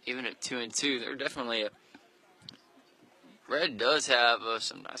count even at 2-2. They're definitely Red does have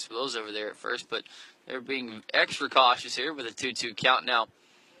some nice blows over there at first, but they're being extra cautious here with a 2-2 count now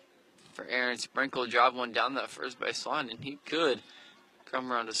for Aaron Sprinkle. Drive one down that first base line, and he could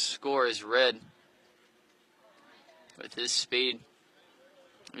come around to score as Red with his speed.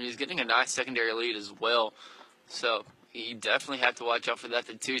 And he's getting a nice secondary lead as well, so you definitely have to watch out for that.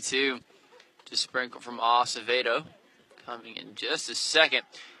 The 2-2 to Sprinkle from Acevedo coming in just a second,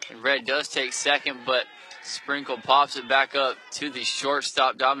 and Red does take second, but Sprinkle pops it back up to the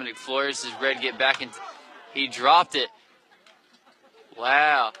shortstop, Dominic Flores. Does Red get back in? He dropped it.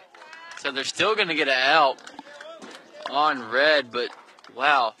 Wow. So they're still going to get an out on Red, but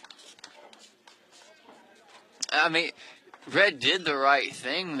wow. I mean, Red did the right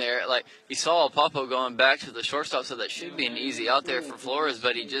thing there. Like, you saw Papo going back to the shortstop, so that should be an easy out there for Flores,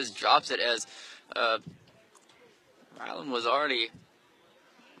 but he just drops it as Ryland was already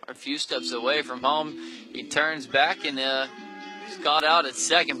a few steps away from home. He turns back and got out at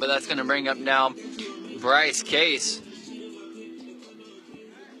second, but that's going to bring up now Bryce Case.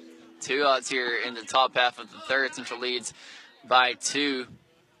 2 outs here in the top half of the third. Central leads by 2.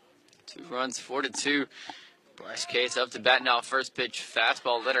 2 runs, 4-2. Bryce Case up to bat now. First pitch,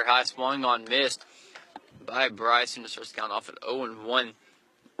 fastball, letter high, swung on, missed by Bryce, and the starts count off at 0-1.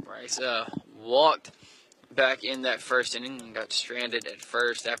 Bryce walked back in that first inning and got stranded at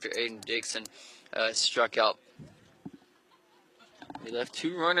first after Aiden Dixon struck out. We left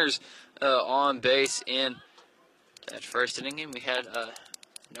 2 runners on base in that first inning, and we had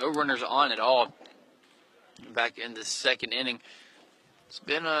no runners on at all back in the second inning. It's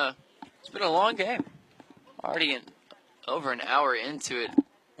been a long game. Already over an hour into it.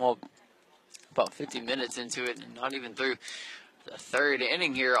 Well, about 50 minutes into it, and not even through the third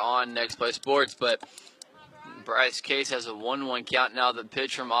inning here on Next Play Sports, but Bryce Case has a 1-1 count now. The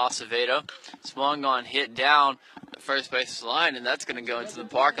pitch from Acevedo swung on, hit down the first base line, and that's going to go into the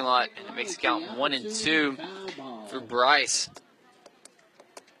parking lot, and it makes it count 1-2 for Bryce.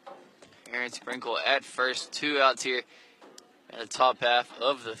 Aaron Sprinkle at first, 2 outs here in the top half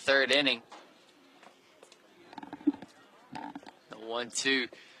of the third inning. The 1-2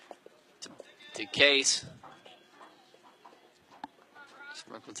 to Case.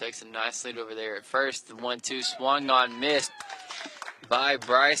 Sprinkle takes a nice lead over there at first. The 1-2 swung on, missed by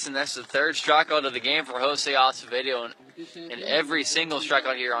Bryce, and that's the third strikeout of the game for Jose Acevedo. And every single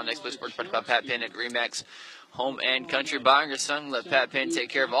strikeout here on Next Play Sports, brought by Pat Penn at RE/MAX Home and Country. Buying your son, let Pat Penn take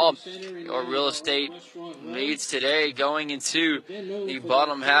care of all your real estate needs today. Going into the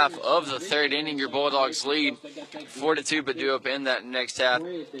bottom half of the third inning, your Bulldogs lead 4-2, but do up in that next half.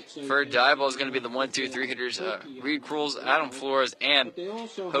 For Diboll is going to be the 1-2-3 hitters, Reed Cruels, Adam Flores, and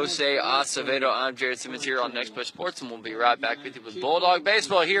Jose Acevedo. I'm Jared Simmons here on Next Play Sports, and we'll be right back with you with Bulldog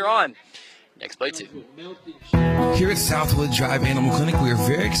Baseball here on Next Play 2. Here at Southwood Drive Animal Clinic, we are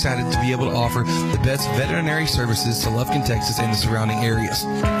very excited to be able to offer the best veterinary services to Lufkin, Texas, and the surrounding areas.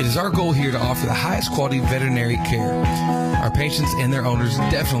 It is our goal here to offer the highest quality veterinary care. Our patients and their owners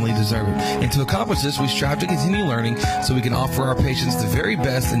definitely deserve it. And to accomplish this, we strive to continue learning so we can offer our patients the very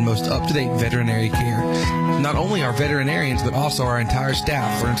best and most up-to-date veterinary care. Not only our veterinarians, but also our entire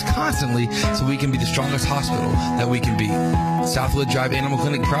staff learns constantly so we can be the strongest hospital that we can be. Southwood Drive Animal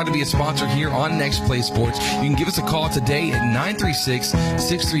Clinic, proud to be a sponsor here on Next Play Sports. You can give us a call today at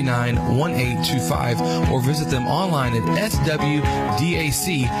 936-639-1825 or visit them online at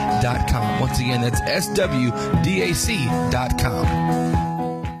swdac.com. Once again, that's swdac.com.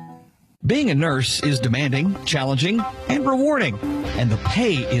 Being a nurse is demanding, challenging, and rewarding, and the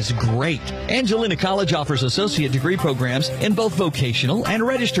pay is great. Angelina College offers associate degree programs in both vocational and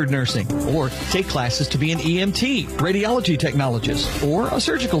registered nursing, or take classes to be an EMT, radiology technologist, or a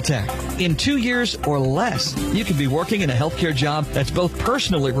surgical tech. In 2 years or less, you can be working in a healthcare job that's both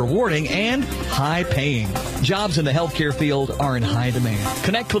personally rewarding and high paying. Jobs in the healthcare field are in high demand.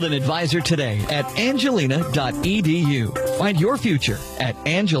 Connect with an advisor today at angelina.edu. Find your future at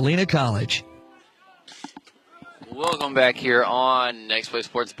Angelina College. Welcome back here on Next Play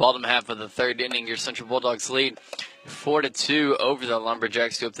Sports. Bottom half of the third inning, your Central Bulldogs lead 4-2 over the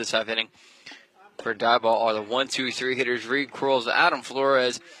Lumberjacks to up this half inning. For Diboll are the 1-2-3 hitters, Reed Cruels, Adam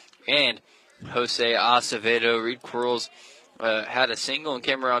Flores, and Jose Acevedo. Reed Cruels had a single and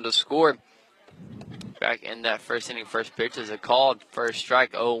came around to score back in that first inning. First pitch is a called first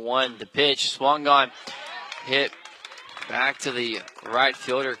strike, 0-1. The pitch swung on, hit back to the right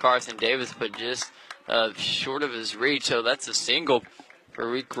fielder, Carson Davis, but just short of his reach. So that's a single for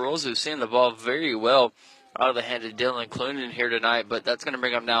Reed Cruels, who's seeing the ball very well out of the hand of Dylan Clunan here tonight, but that's going to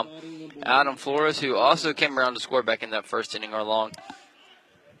bring up now Adam Flores, who also came around to score back in that first inning along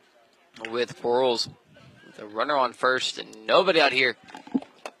with Quarles. With a runner on first and nobody out here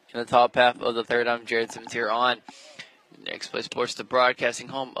in the top half of the third. I'm Jared Simmons here on Next Play Sports, the broadcasting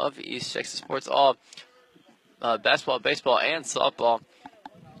home of East Texas Sports, all basketball, baseball, and softball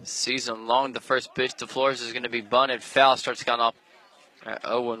season long. The first pitch to Flores is going to be bunted. Foul, starts count off at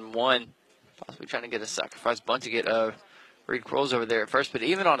 0-1. Possibly trying to get a sacrifice bunt to get Reed Quarles over there at first. But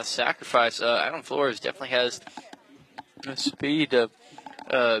even on a sacrifice, Adam Flores definitely has the speed to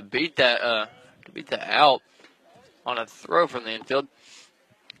beat that out on a throw from the infield.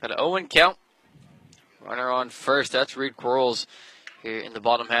 Got an 0-1 count. Runner on first. That's Reed Quarles here in the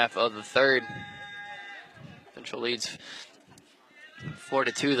bottom half of the third. Central leads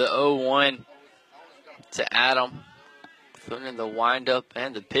 4-2. The 0-1 to Adam. Putting the windup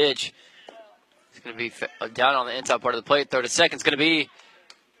and the pitch. It's going to be down on the inside part of the plate. Throw to second. It's going to be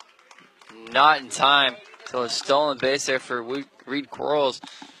not in time. So a stolen base there for Reed Quarles.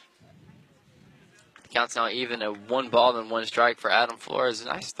 The count's now even at 1 ball and 1 strike for Adam Flores. A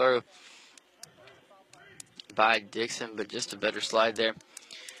nice throw by Dixon, but just a better slide there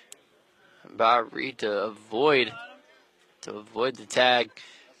by Reed to avoid the tag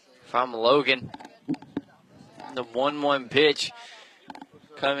from Logan. The 1-1 pitch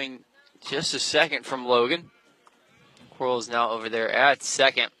coming just a second from Logan. Quarles now over there at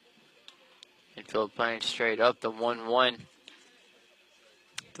second. Infield playing straight up. The 1-1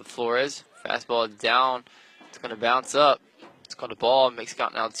 to Flores. Fastball down. It's going to bounce up. It's called a ball. Makes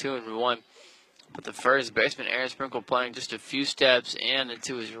count now 2-1. But the first baseman, Aaron Sprinkle, playing just a few steps in and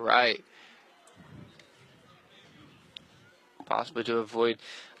to his right. Possibly to avoid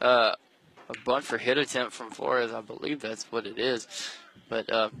a bunt for hit attempt from Flores. I believe that's what it is. But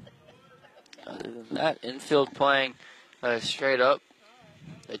other than that, infield playing straight up.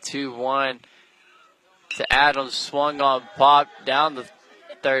 The 2-1 to Adams. Swung on, pop down the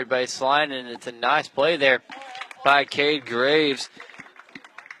third base line, and it's a nice play there by Cade Graves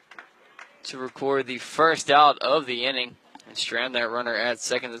to record the first out of the inning and strand that runner at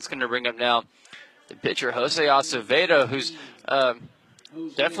second. That's going to bring up now the pitcher, Jose Acevedo, who's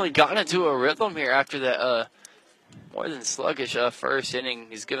definitely gotten into a rhythm here after that more than sluggish first inning.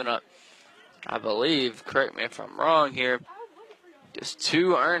 He's given up, I believe, correct me if I'm wrong here, just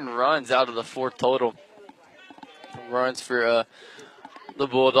 2 earned runs out of the 4 total runs for the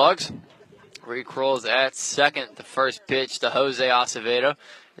Bulldogs. Reed Quarles at second. The first pitch to Jose Acevedo.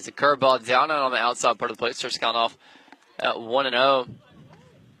 It's a curveball down and on the outside part of the plate. Starts count off at 1-0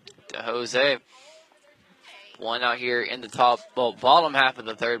 to Jose. 1 out here in the bottom half of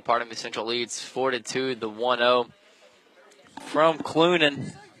the third. Pardon me, Central leads 4-2. The 1-0 from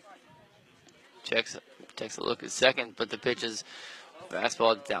Clunan. Takes a look at second, but the pitch is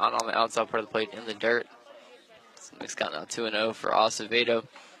fastball down on the outside part of the plate in the dirt. It's got now 2-0 for Acevedo.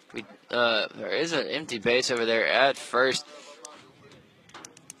 There is an empty base over there at first.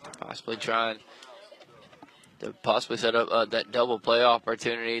 Possibly trying to set up that double play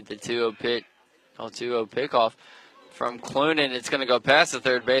opportunity. The 2-0 pickoff from Clunan. It's going to go past the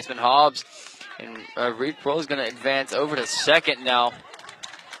third baseman, Hobbs. And Reed Quarles is going to advance over to second now.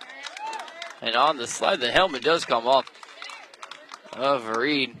 And on the slide, the helmet does come off of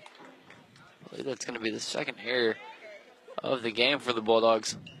Reed. I believe that's going to be the second error of the game for the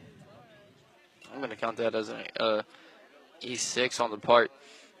Bulldogs. I'm going to count that as an E6 on the part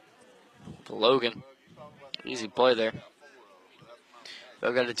of Logan. Easy play there.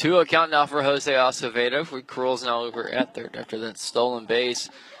 We've got a 2-0 count now for Jose Acevedo. Reed Quarles now over at third after that stolen base.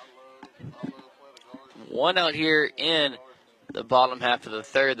 1 out here in the bottom half of the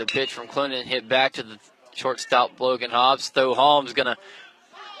third. The pitch from Clunan hit back to the shortstop, Logan Hobbs. Throw Holmes going to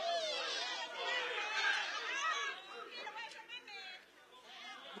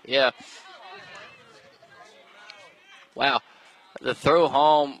wow. The throw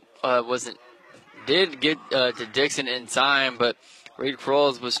home did get to Dixon in time, but Reed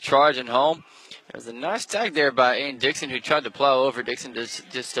Quarles was charging home. There was a nice tag there by Aiden Dixon, who tried to plow over Dixon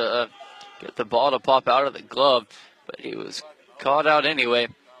just to get the ball to pop out of the glove, but he was caught out anyway.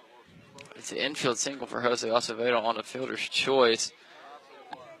 It's an infield single for Jose Acevedo on a fielder's choice.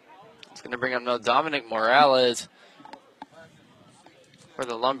 It's going to bring up now Dominic Morales for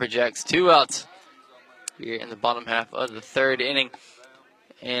the Lumberjacks. 2 outs here in the bottom half of the third inning.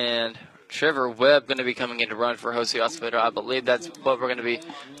 And Trevor Webb going to be coming in to run for Jose Acevedo. I believe that's what we're going to be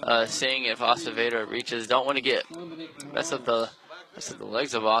seeing if Acevedo reaches. Don't want to mess up the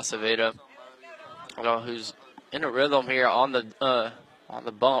legs of Acevedo, who's in a rhythm here on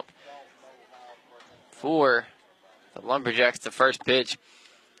the bump for the Lumberjacks. The first pitch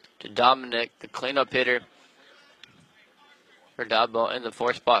to Dominic, the cleanup hitter for Diboll in the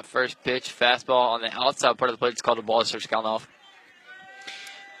 4th spot. First pitch, fastball on the outside part of the plate. It's called a ball. Starts count off.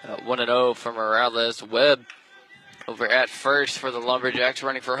 1-0 from Morales. Webb over at first for the Lumberjacks,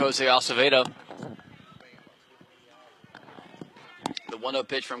 running for Jose Acevedo. The 1-0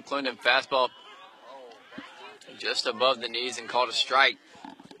 pitch from Clunan, fastball just above the knees and called a strike.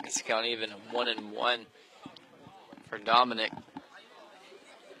 It's count even 1-1 for Dominic.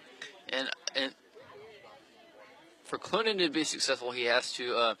 And for Clunan to be successful, he has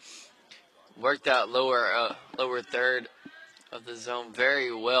to work that lower third of the zone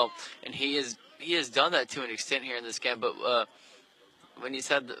very well, and he has done that to an extent here in this game. But when he's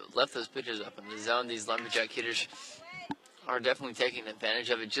left those pitches up in the zone, these Lumberjack hitters are definitely taking advantage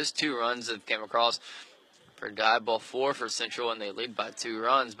of it. Just 2 runs have came across for Diboll, 4 for Central, and they lead by 2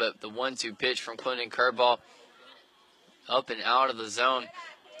 runs. But the 1-2 pitch from Clinton, curveball up and out of the zone.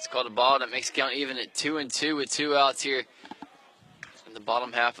 It's called a ball that makes count even at 2-2 with 2 outs here in the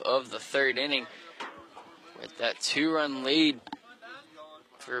bottom half of the 3rd inning. With that 2-run lead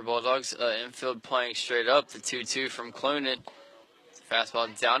for Bulldogs, infield playing straight up. The 2-2 from Clunan.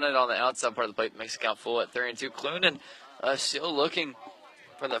 Fastball down it on the outside part of the plate, makes it count full at 3-2. Clunan still looking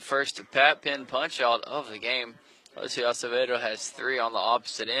for the first Pat Penn punch out of the game. Jose Acevedo has 3 on the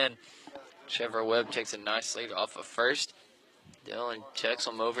opposite end. Trevor Webb takes a nice lead off of first. Dylan checks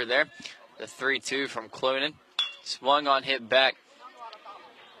him over there. The 3-2 from Clunan. Swung on, hit back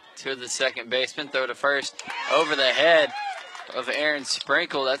to the second baseman. Throw to first over the head of Aaron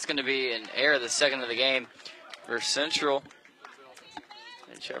Sprinkle. That's going to be an error, the second of the game for Central.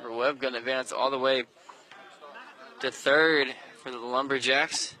 And Trevor Webb going to advance all the way to third for the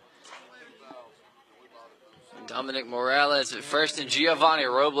Lumberjacks. Dominic Morales at first, and Giovanni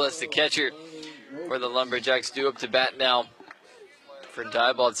Robles, the catcher for the Lumberjacks, due up to bat now for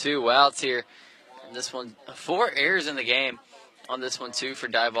Diboll. 2 outs here. And this one, 4 errors in the game on this one, 2 for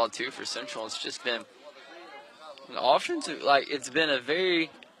Diboll, 2 for Central. It's just been an offensive, it's been a very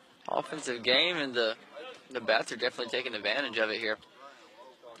offensive game, and the bats are definitely taking advantage of it here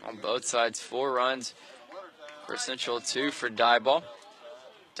on both sides. 4 runs for Central, 2 for Diboll.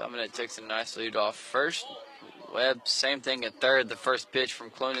 Dominic takes a nice lead off first. Webb, same thing at third. The first pitch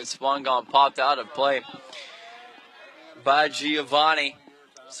from Clunan swung on, popped out of play by Giovanni.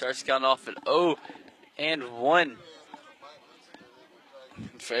 Starts counting off at 0-1 in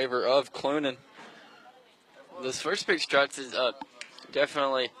favor of Clunan. This first pitch strikes is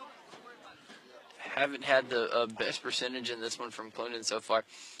definitely haven't had the best percentage in this one from Clunan so far,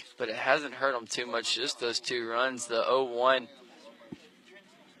 but it hasn't hurt them too much. Just those 2 runs. The 0-1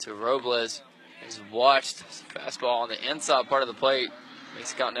 to Robles is watched. Fastball on the inside part of the plate.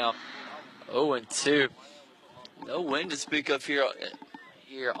 Makes it count now 0-2. No wind to speak of here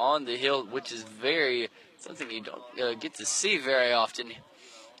on the hill, which is something you don't get to see very often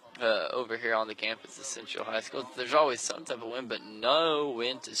over here on the campus of Central High School. There's always some type of wind, but no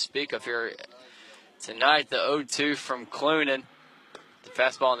wind to speak of here tonight. The 0-2 from Clunan. The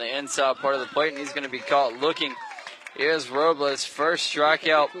fastball on the inside part of the plate, and he's going to be caught looking. Here's Robles' first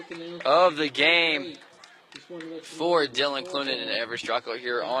strikeout of the game for Dylan Clunan, and every strikeout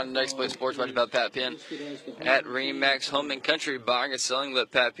here on Next Play Sports, right about Pat Penn at RE/MAX Home and Country. Buying and selling,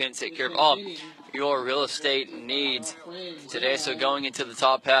 let Pat Penn take care of all your real estate needs today. So going into the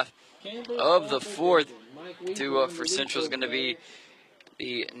top half of the 4th, for Central is going to be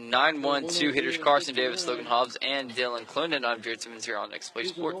the 9-1-2 hitters Carson Davis, Logan Hobbs, and Dylan Clunan. I'm Jared Simmons here on Next Play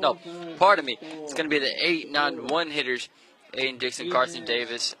Sports. No, pardon me. It's going to be the 8-9-1 hitters, Aiden Dixon, Carson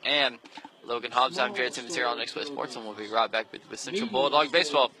Davis, and Logan Hobbs. I'm Jared Simmons here on Next Play Sports, and we'll be right back with Central Bulldog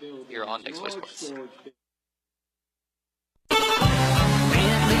Baseball here on Next Play Sports.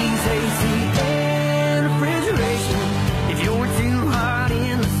 Bentley's AC and refrigeration. If you're too hot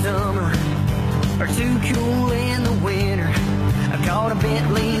in the summer or too cool in the winter, I've got a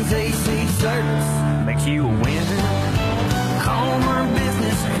Bentley's AC service. Makes you a winner. Home or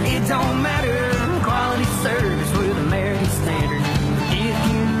business, it don't matter. Quality service with American Standard. If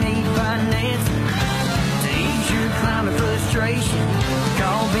you need finance to ease your climate frustration,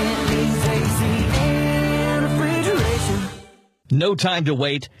 call Bentley's AC and refrigeration. No time to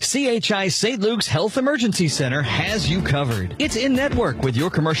wait. CHI St. Luke's Health Emergency Center has you covered. It's in network with your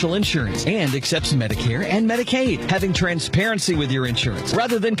commercial insurance and accepts Medicare and Medicaid, having transparency with your insurance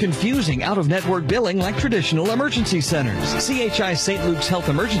rather than confusing out-of-network billing like traditional emergency centers. CHI St. Luke's Health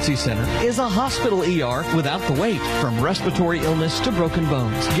Emergency Center is a hospital ER without the wait, from respiratory illness to broken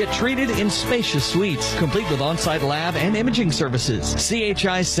bones. Get treated in spacious suites, complete with on-site lab and imaging services.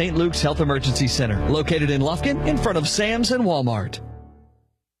 CHI St. Luke's Health Emergency Center, located in Lufkin in front of Sam's and Walmart.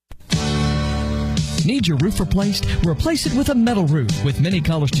 Need your roof replaced? Replace it with a metal roof with many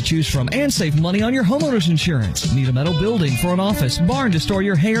colors to choose from and save money on your homeowner's insurance. Need a metal building for an office, barn to store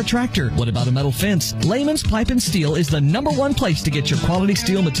your hay or tractor? What about a metal fence? Lehman's Pipe and Steel is the #1 place to get your quality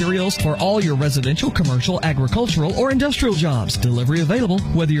steel materials for all your residential, commercial, agricultural, or industrial jobs. Delivery available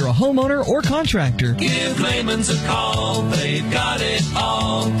whether you're a homeowner or contractor. Give Lehman's a call. They've got it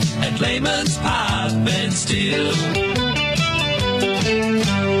all at Lehman's Pipe and Steel.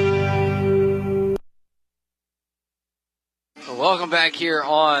 Welcome back here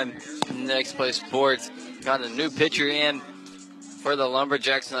on Next Play Sports. Got a new pitcher in for the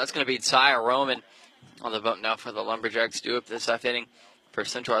Lumberjacks, and that's going to be Ty Roman on the bump now for the Lumberjacks. Due up this half inning for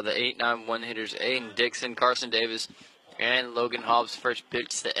Central are the 8-9-1 hitters Aiden Dixon, Carson Davis, and Logan Hobbs. First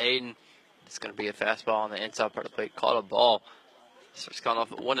pitch to Aiden. It's going to be a fastball on the inside part of the plate. Caught a ball. Starts going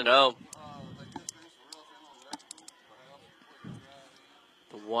off at 1-0.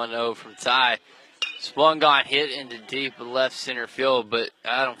 The 1-0 from Ty. Swung on, hit into deep left center field, but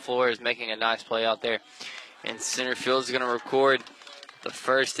Adam Flores making a nice play out there. And center field is going to record the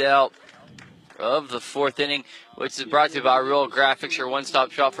first out of the fourth inning, which is brought to you by Real Graphics, your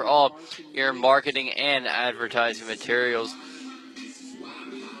one-stop shop for all your marketing and advertising materials.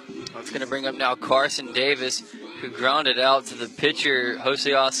 It's going to bring up now Carson Davis, who grounded out to the pitcher, Jose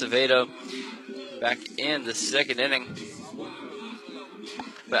Acevedo, back in the second inning.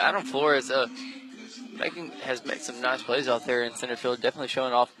 But Adam Flores has made some nice plays out there in center field, definitely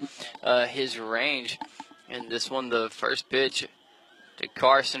showing off his range. And this one, the first pitch to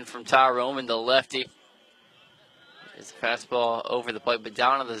Carson from Ty Roman, the lefty. It's a fastball over the plate, but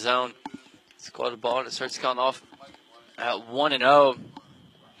down in the zone. It's caught a ball, and it starts coming off at 1-0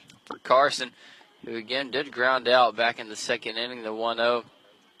 for Carson, who again did ground out back in the second inning, the 1-0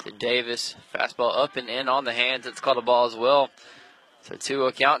 to Davis. Fastball up and in on the hands. It's caught a ball as well. So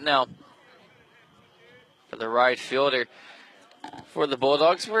 2-0 count now for the right fielder for the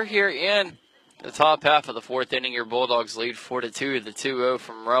Bulldogs. We're here in the top half of the fourth inning. Your Bulldogs lead 4-2. The 2-0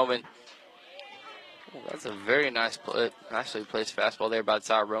 from Roman. Well, that's a very nice play. Nicely placed fastball there by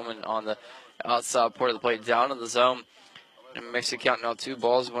Ty Roman on the outside part of the plate, down in the zone. And makes it count now 2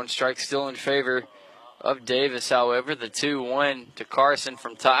 balls, 1 strike, still in favor of Davis. However, the 2-1 to Carson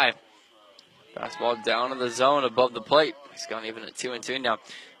from Ty. Fastball down in the zone above the plate. He's gone even at 2-2 now.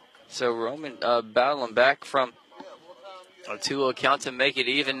 So Roman battling back from a 2-0 count to make it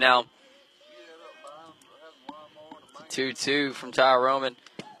even now. 2-2 from Ty Roman.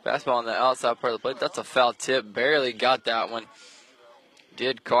 Fastball on the outside part of the plate. That's a foul tip. Barely got that one.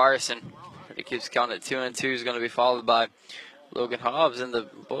 Did Carson. But he keeps counting at 2-2. Is going to be followed by Logan Hobbs. And the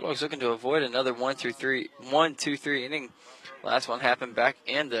Bulldogs looking to avoid another 1-2-3 inning. Last one happened back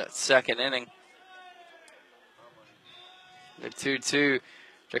in the second inning. The 2-2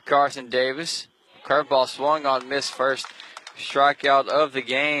 to Carson Davis. Curveball swung on, missed first. Strikeout of the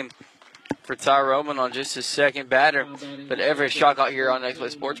game for Ty Roman on just his second batter. But every strikeout here on Next Play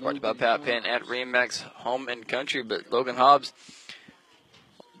Sports brought to you by Pat Penn at Remax Home and Country. But Logan Hobbs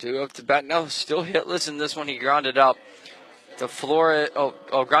due up to bat now, still hitless in this one. He grounded out to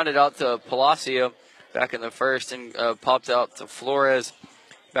grounded out to Palacio back in the first, and popped out to Flores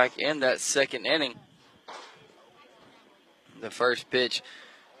back in that second inning. The first pitch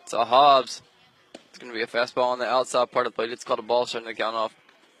to Hobbs. It's going to be a fastball on the outside part of the plate. It's called a ball, starting to count off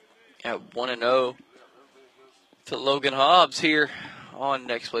at 1-0 to Logan Hobbs here on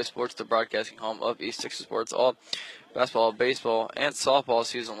Next Play Sports, the broadcasting home of East Texas Sports. All basketball, baseball, and softball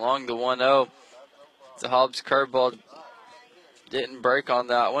season long. The 1-0 to Hobbs. Curveball didn't break on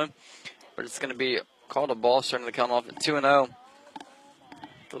that one, but it's going to be called a ball, starting to count off at 2-0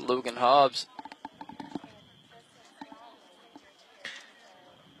 to Logan Hobbs.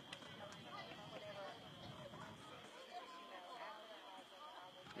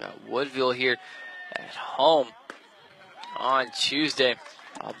 Got Woodville here at home on Tuesday.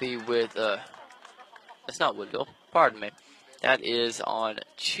 I'll be with, that's not Woodville, pardon me. That is on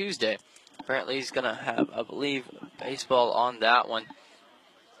Tuesday. Apparently he's going to have, I believe, baseball on that one.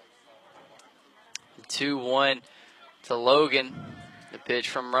 2-1 to Logan. The pitch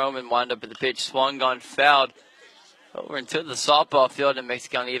from Roman wound up at the pitch, swung on, fouled. over into the softball field and makes it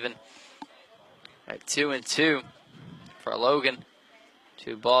count even at 2-2 for Logan.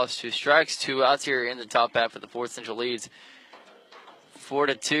 2 balls, 2 strikes, 2 outs here in the top half of the Fort Central leads.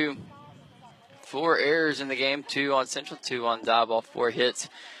 4-2. 4 errors in the game, 2 on Central, 2 on Diboll, 4 hits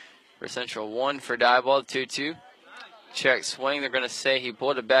for Central, 1 for Diboll, 2-2. Check swing, they're going to say he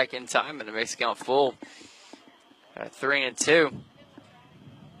pulled it back in time, and it makes it count full at 3-2.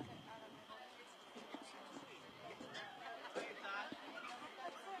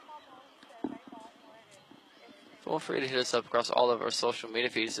 Feel free to hit us up across all of our social media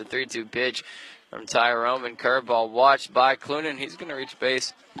feeds. The 3-2 pitch from Ty Roman. Curveball watched by Clunan. He's going to reach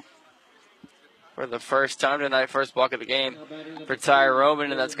base for the first time tonight. First walk of the game for Ty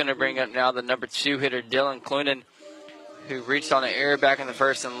Roman. And that's going to bring up now the number 2 hitter, Dylan Clunan, who reached on an error back in the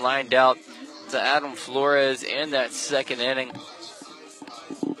first and lined out to Adam Flores in that second inning.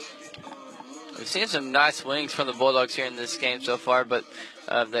 We've seen some nice swings from the Bulldogs here in this game so far, but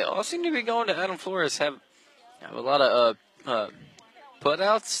they all seem to be going to Adam Flores. Have a lot of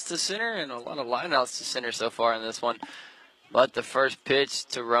put-outs to center and a lot of line-outs to center so far in this one. But the first pitch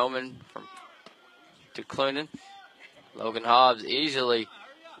to Roman to Clunan. Logan Hobbs easily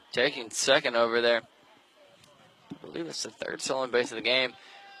taking second over there. I believe it's the third stolen base of the game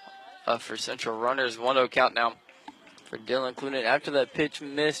for Central runners. 1-0 count now for Dylan Clunan after that pitch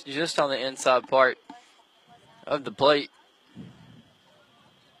missed just on the inside part of the plate.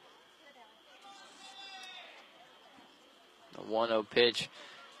 The 1-0 pitch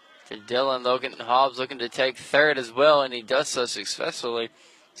to Dylan. Logan Hobbs looking to take third as well, and he does so successfully.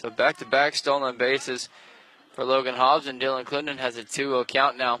 So back-to-back stolen bases for Logan Hobbs, and Dylan Clunan has a 2-0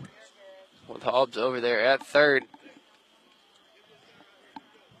 count now with Hobbs over there at third.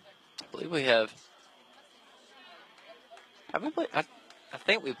 I believe we have we played? I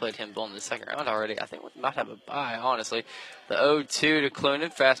think we played him in the second round already. I think we might have a bye, honestly. The 0-2 to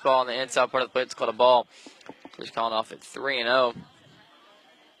Clunan. Fastball on the inside part of the plate. It's called a ball. So he's calling off at 3-0.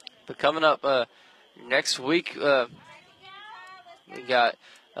 But coming up next week, we got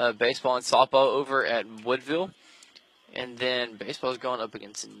baseball and softball over at Woodville. And then baseball is going up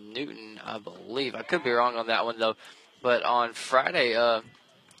against Newton, I believe. I could be wrong on that one, though. But on Friday, your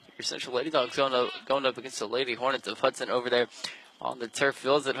Central Lady Dogs going up against the Lady Hornets of Hudson over there on the turf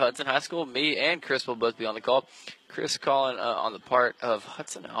fields at Hudson High School. Me and Chris will both be on the call. Chris calling on the part of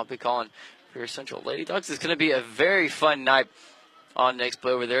Hudson. I'll be calling for your Central Lady Dogs. It's going to be a very fun night on next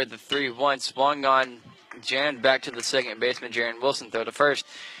play over there. The 3-1 swung on Jaron back to the second baseman. Jaron Wilson throw to first.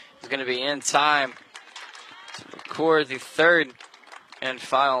 Is going to be in time to record the third and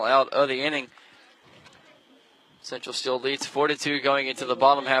final out of the inning. Central still leads 4-2 going into the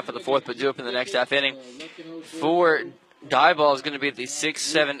bottom half of the fourth, but due up in the next half inning. For Diboll is going to be the 6th,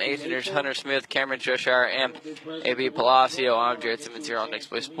 7th, 8th hitters, Hunter Smith, Cameron Cheshire, and A.B. Palacio. I'm Jared Simmons here on Next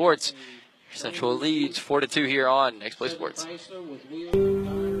Play Sports. Central leads 4-2 here on Next Play Sports.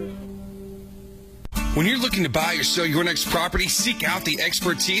 When you're looking to buy or sell your next property, seek out the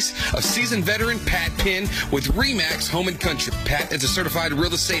expertise of seasoned veteran Pat Penn with RE/MAX Home and Country. Pat is a certified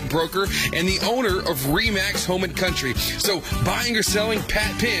real estate broker and the owner of RE/MAX Home and Country. So buying or selling,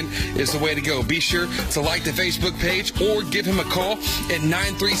 Pat Penn is the way to go. Be sure to like the Facebook page or give him a call at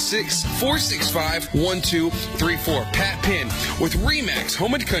 936-465-1234. Pat Penn with RE/MAX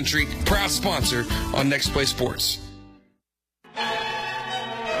Home and Country, proud sponsor on Next Play Sports.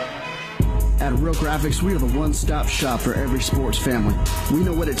 At Real Graphics, we are the one-stop shop for every sports family. We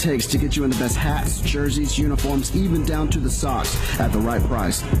know what it takes to get you in the best hats, jerseys, uniforms, even down to the socks at the right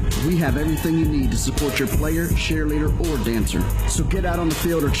price. We have everything you need to support your player, cheerleader, or dancer. So get out on the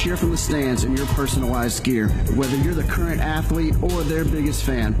field or cheer from the stands in your personalized gear. Whether you're the current athlete or their biggest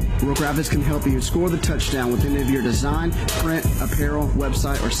fan, Real Graphics can help you score the touchdown with any of your design, print, apparel,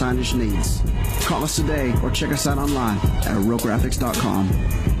 website, or signage needs. Call us today or check us out online at realgraphics.com.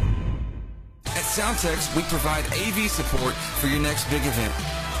 At Soundtex, we provide AV support for your next big event.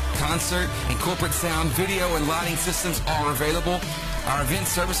 Concert and corporate sound, video, and lighting systems are available. Our event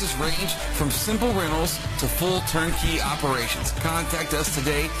services range from simple rentals to full turnkey operations. Contact us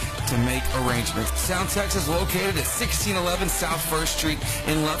today to make arrangements. Soundtex is located at 1611 South 1st Street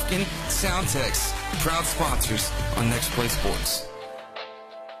in Lufkin. Soundtex, proud sponsors on Next Play Sports.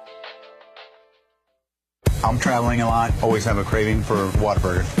 I'm traveling a lot, always have a craving for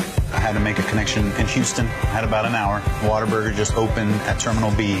Whataburger. I had to make a connection in Houston, had about an hour. Whataburger just opened at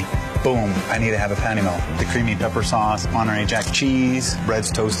Terminal B. Boom, I need to have a patty melt. The creamy pepper sauce, Monterey Jack cheese, bread's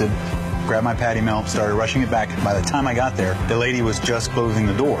toasted, grabbed my patty melt, started rushing it back. By the time I got there, the lady was just closing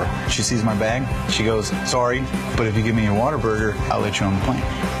the door. She sees my bag. She goes, sorry, but if you give me your Whataburger, I'll let you on the plane.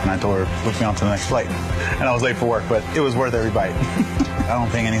 And I told her, book me on to the next flight. And I was late for work, but it was worth every bite. I don't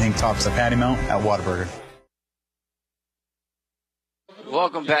think anything tops the patty melt at Whataburger.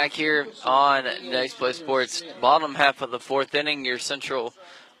 Welcome back here on Next Play Sports. Bottom half of the fourth inning, your Central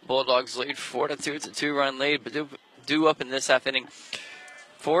Bulldogs lead 4-2. It's a 2-run lead, but due up in this half inning.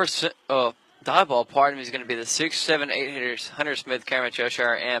 Dieball, pardon me, is going to be the 6, 7, 8 hitters, Hunter Smith, Cameron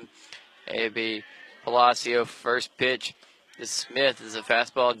Cheshire, and A.B. Palacio. First pitch is Smith. Is a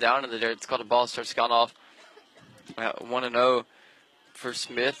fastball down in the dirt. It's called a ball. Starts gone off 1-0 for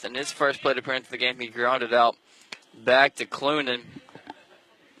Smith. And his first plate appearance in the game, he grounded out back to Clunan.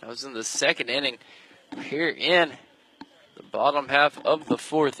 That was in the second inning. Here in the bottom half of the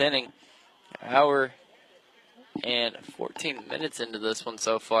fourth inning. Hour and 14 minutes into this one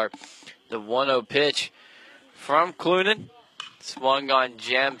so far. The 1-0 pitch from Clunan. Swung on,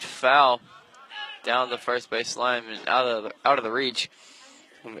 jammed foul down the first base line and out of the reach.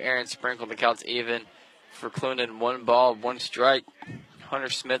 From Aaron Sprinkle, the count's even for Clunan. 1 ball, 1 strike. Hunter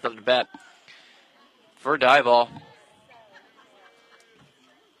Smith up the bat for Dieball.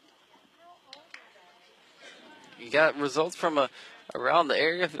 You got results from around the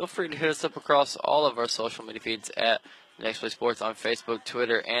area, feel free to hit us up across all of our social media feeds at Next Play Sports on Facebook,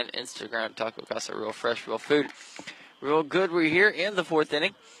 Twitter, and Instagram. Taco Casa, real fresh, real food, real good. We're here in the fourth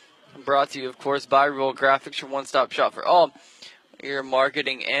inning. Brought to you, of course, by Real Graphics, your one-stop shop for all your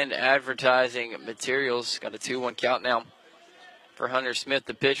marketing and advertising materials. Got a 2-1 count now for Hunter Smith.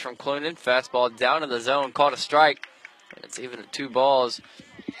 The pitch from Clunan, fastball down in the zone, caught a strike. And it's even at 2 balls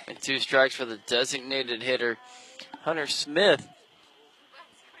and 2 strikes for the designated hitter, Hunter Smith.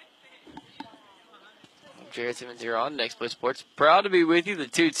 Jared Simmons here on Next Play Sports. Proud to be with you. The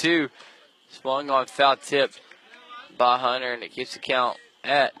 2-2 swung on foul tip by Hunter, and it keeps the count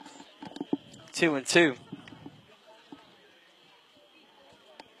at 2-2.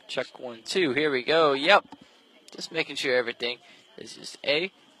 Check 1-2. Here we go. Yep. Just making sure everything is just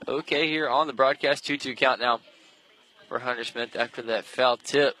okay here on the broadcast. 2-2 count now for Hunter Smith after that foul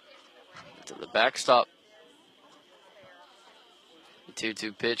tip to the backstop.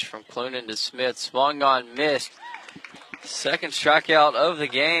 2-2 pitch from Clunan to Smith. Swung on, missed. Second strikeout of the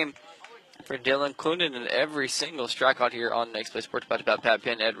game for Dylan Clunan, and every single strikeout here on Next Play Sports. About Pat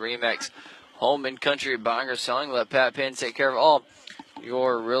Penn, Ed Remax, Home and Country Buying or Selling. Let Pat Penn take care of all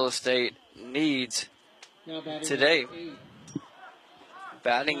your real estate needs today.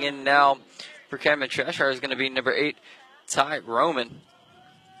 Batting in now for Cameron Cheshire is going to be number 8, Ty Roman.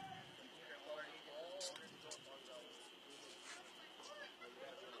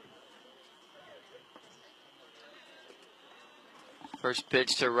 First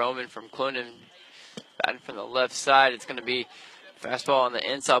pitch to Roman from Clunan. Batting from the left side. It's going to be fastball on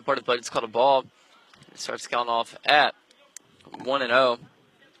the inside part of the plate. It's called a ball. It starts counting off at 1-0.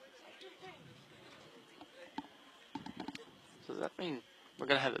 So does that mean we're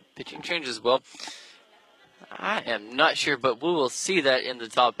going to have a pitching change as well? I am not sure, but we will see that in the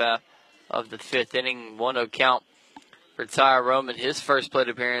top half of the fifth inning. 1-0 count for Ty Roman. His first plate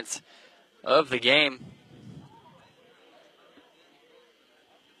appearance of the game.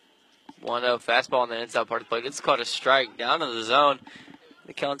 1-0 fastball on the inside part of the plate. It's caught a strike down in the zone.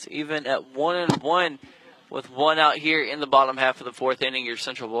 The count's even at 1-1 with 1 out here in the bottom half of the fourth inning. Your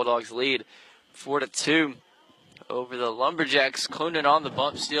Central Bulldogs lead 4-2 over the Lumberjacks. Clunan on the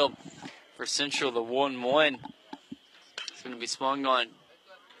bump still for Central. The 1-1. It's going to be swung on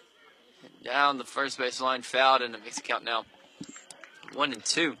down the first base line, fouled, and it makes the count now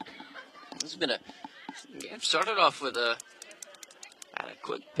 1-2. This has been a game started off with a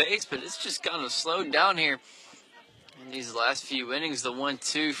quick pace, but it's just kind of slowed down here in these last few innings. The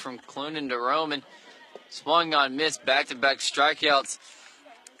 1-2 from Clunan to Roman. Swung on, missed, back-to-back strikeouts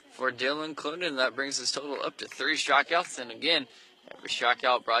for Dylan Clunan. That brings his total up to 3 strikeouts. And again, every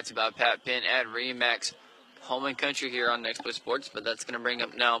strikeout brought to you by Pat Penn at Remax Home and Country here on Next Play Sports. But that's going to bring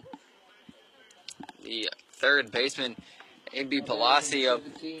up now the third baseman, A.B. Palacio,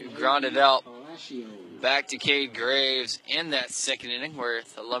 who grounded out back to Cade Graves in that second inning where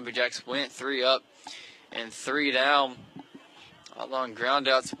the Lumberjacks went 3 up and 3 down. All long ground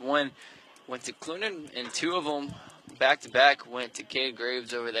outs. 1 went to Clunan, and 2 of them back-to-back went to Cade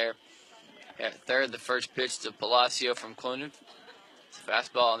Graves over there at third. The first pitch to Palacio from Clunan. It's a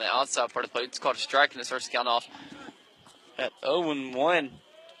fastball on the outside part of the plate. It's called a strike, and it starts to count off at 0-1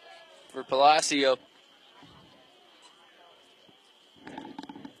 for Palacio.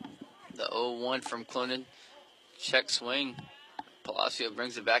 The 0-1 from Clunan. Check swing Palacio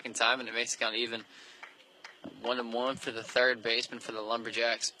brings it back in time, and it makes it count even. 1-1 for the third baseman for the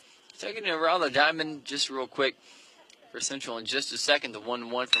Lumberjacks. Taking it around the diamond just real quick for Central in just a second. The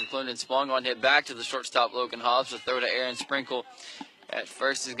 1-1 from Clinton. Swung on, hit back to the shortstop Logan Hobbs. The throw to Aaron Sprinkle at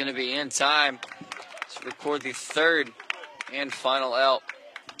first is going to be in time to record the third and final out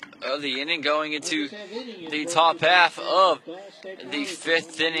of the inning, going into the top half of the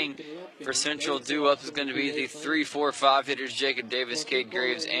fifth inning for Central. Due up is going to be the 3-4-5 hitters Jacob Davis, Cade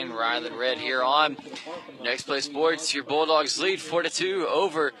Graves, and Rylan Red here on Next Play Sports. Your Bulldogs lead 4-2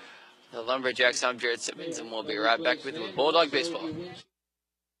 over the Lumberjacks. I'm Jared Simmons, and we'll be right back with you with Bulldog Baseball.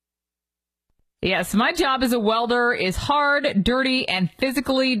 Yes, my job as a welder is hard, dirty, and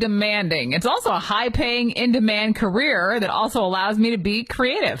physically demanding. It's also a high-paying, in-demand career that also allows me to be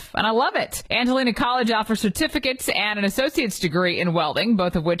creative, and I love it. Angelina College offers certificates and an associate's degree in welding,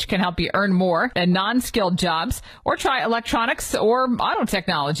 both of which can help you earn more than non-skilled jobs, or try electronics or auto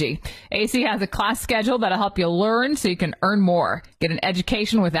technology. AC has a class schedule that'll help you learn so you can earn more. Get an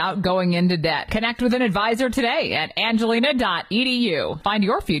education without going into debt. Connect with an advisor today at angelina.edu. Find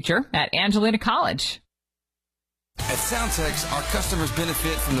your future at Angelina College. At Soundtex, our customers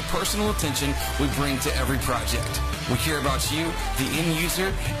benefit from the personal attention we bring to every project. We care about you, the end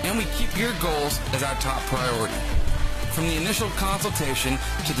user, and we keep your goals as our top priority. From the initial consultation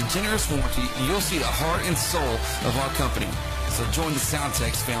to the generous warranty, you'll see the heart and soul of our company. So join the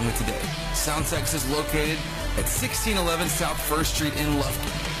Soundtex family today. Soundtex is located at 1611 South 1st Street in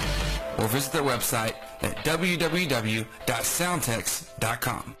Lufkin. Or visit their website at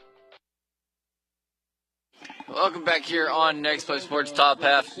www.soundtex.com. Welcome back here on Next Play Sports, top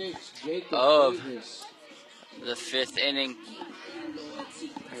half of the fifth inning.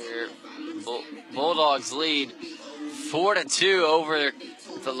 Here, Bulldogs lead 4-2 over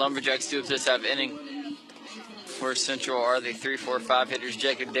the Lumberjacks. Two of this half inning for Central are the 3-4-5 hitters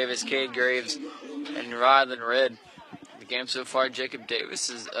Jacob Davis, Cade Graves, and Rylan Red. The game so far, Jacob Davis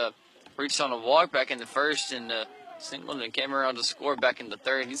has reached on a walk back in the first and singled and came around to score back in the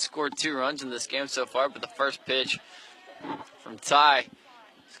third. He's scored 2 runs in this game so far, but the first pitch from Ty is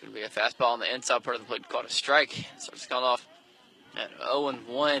going to be a fastball on the inside part of the plate, caught a strike. Starts going off at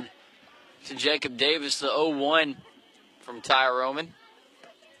 0-1 to Jacob Davis. The 0-1 from Ty Roman.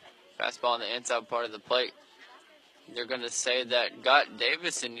 Fastball on the inside part of the plate. They're going to say that got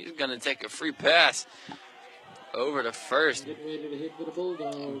Davis, and he's going to take a free pass over to first.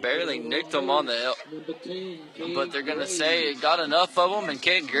 Barely nicked him on the hill. But they're going to say it got enough of him, and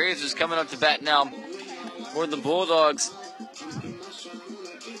Cade Graves is coming up to bat now for the Bulldogs.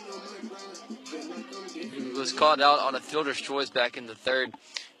 He was caught out on a fielder's choice back in the third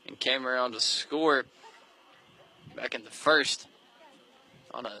and came around to score back in the first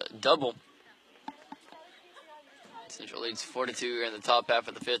on a double. Central leads 4-2 here in the top half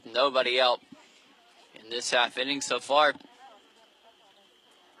of the fifth. Nobody out in this half inning so far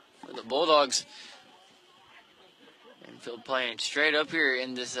for the Bulldogs. Infield playing straight up here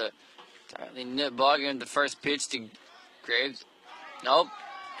in this tightly knit ball game. The first pitch to Graves. Nope.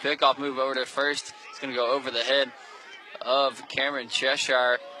 Pickoff move over to first. It's going to go over the head of Cameron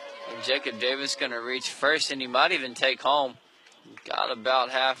Cheshire. And Jacob Davis going to reach first, and he might even take home. Got about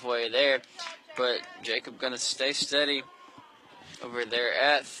halfway there. But Jacob going to stay steady over there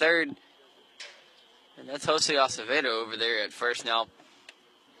at third. And that's Jose Acevedo over there at first now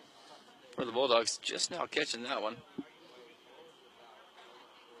for the Bulldogs. Just now catching that one.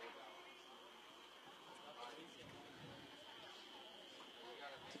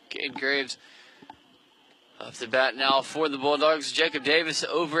 Cade Graves off the bat now for the Bulldogs. Jacob Davis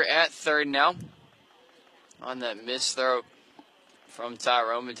over at third now on that missed throw from Ty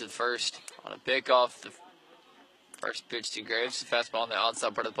Roman to the first on a pickoff. The first pitch to Graves. The fastball on the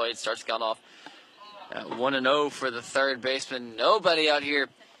outside part of the plate starts going off. 1-0 for the third baseman. Nobody out here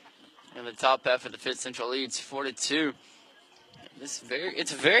in the top half of the fifth. Central leads 4-2. It's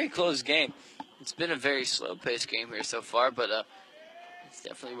a very close game. It's been a very slow-paced game here so far, but it's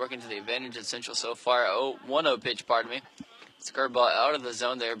definitely working to the advantage of Central so far. 1-0 pitch, pardon me. It's a curveball out of the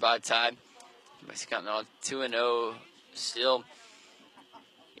zone there by Ty. He's counting on 2-0 still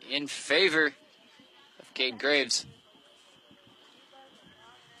in favor of Cade Graves.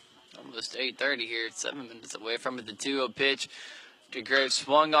 Almost 8:30 here. It's 7 minutes away from it. The 2-0 pitch to Graves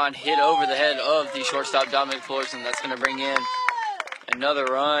swung on, hit over the head of the shortstop Dominic Florson. That's going to bring in another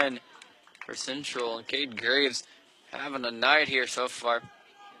run for Central. And Cade Graves having a night here so far.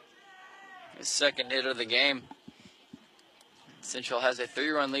 His second hit of the game. Central has a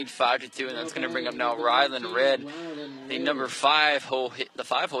 3-run lead, 5-2, and that's going to bring up now Rylan Red, the number 5 hole hit, the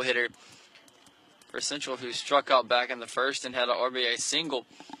 5-hole hitter for Central, who struck out back in the first and had an RBI single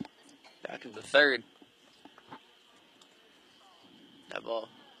back in the third. That ball,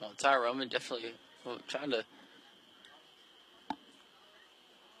 Ty Roman definitely trying to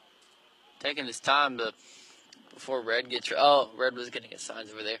taking his time before Red gets. Red was getting his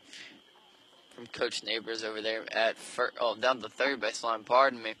signs over there from Coach Neighbors over there at down the third baseline.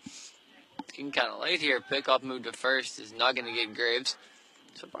 Pardon me. It's getting kind of late here. Pickoff move to first is not going to get Graves.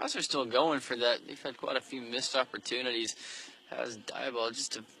 So Prosser's still going for that. They've had quite a few missed opportunities. Has Diablo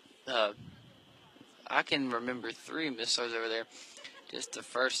just I can remember 3 missed throws over there, just the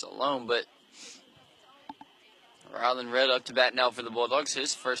first alone. But Ryland Red up to bat now for the Bulldogs.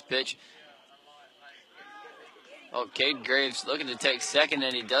 His first pitch. Cade Graves looking to take second,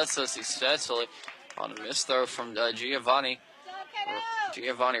 and he does so successfully on a missed throw from Giovanni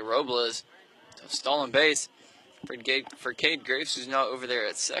Robles. So stolen base for Cade Graves, who's now over there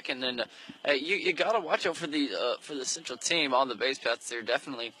at second. And you got to watch out for the Central team on the base paths. They're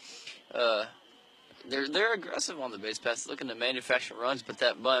definitely they're aggressive on the base paths, looking to manufacture runs, but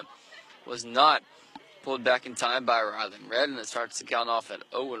that bunt was not pulled back in time by Ryland Red, and it starts to count off at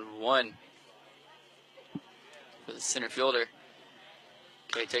 0-1. For the center fielder.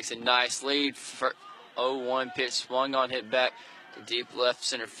 Takes a nice lead. For 0-1 pitch swung on, hit back to deep left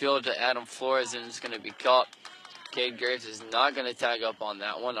center field to Adam Flores, and it's going to be caught. Cade Graves is not going to tag up on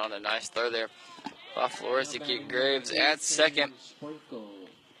that one on a nice throw there by Flores to get Graves at second.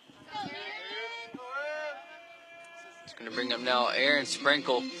 It's going to bring up now Aaron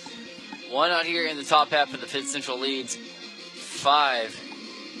Sprinkle. 1 out here in the top half of the fifth. Central leads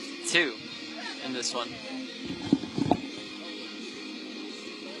 5-2 in this one.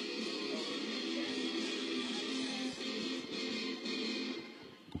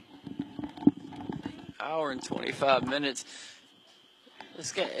 Hour and 25 minutes.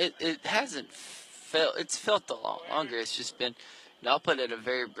 This game, it hasn't felt. It's felt a lot longer. It's just been output at a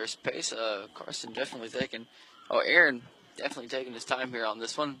very brisk pace. Carson definitely taking. Aaron definitely taking his time here on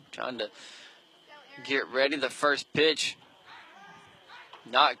this one, trying to get ready. The first pitch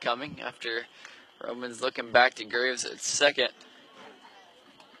not coming after Roman's looking back to Graves at second.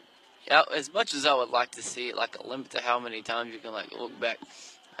 Yeah, as much as I would like to see like a limit to how many times you can look back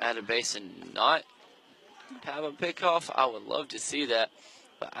at a base and not have a pickoff, I would love to see that,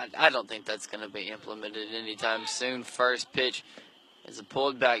 but I don't think that's going to be implemented anytime soon. First pitch is a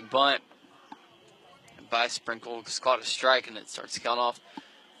pulled back bunt by Sprinkle. It's caught a strike, and it starts to count off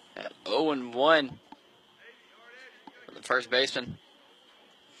at 0-1 for the first baseman.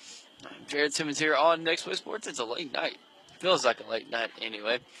 I'm Jared Simmons here on Next Wave Sports. It's a late night. Feels like a late night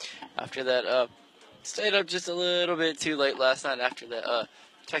anyway. After that, stayed up just a little bit too late last night after that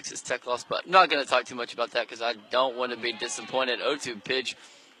Texas Tech loss, but I'm not going to talk too much about that because I don't want to be disappointed. 0-2 pitch.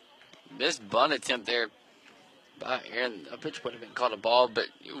 Missed bunt attempt there by Aaron. A pitch would have been called a ball, but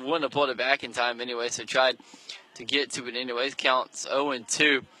you wouldn't have pulled it back in time anyway, so tried to get to it anyways. Counts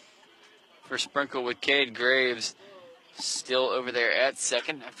 0-2 for Sprinkle with Cade Graves still over there at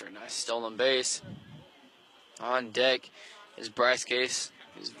second after a nice stolen base. On deck is Bryce Case.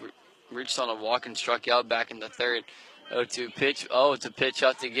 He's reached on a walk and struck out back in the third. 0-2 pitch. It's a pitch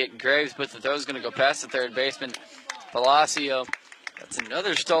out to get Graves, but the throw's going to go past the third baseman, Palacio. That's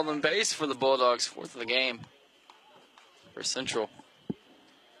another stolen base for the Bulldogs, 4th of the game for Central.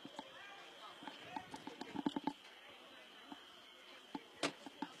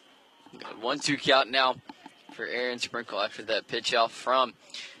 Got a 1-2 count now for Aaron Sprinkle after that pitch out from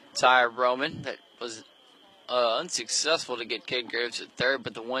Ty Roman. That was unsuccessful to get Cade Graves at third,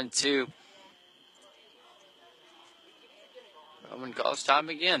 but the 1-2. Roman calls time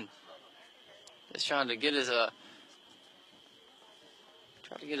again. Just trying to get his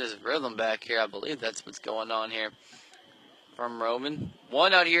rhythm back here. I believe that's what's going on here from Roman.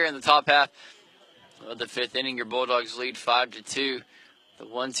 1 out here in the top half of the 5th inning. Your Bulldogs lead 5-2. The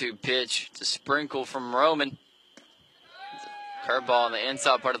 1-2 pitch to Sprinkle from Roman. Curveball on the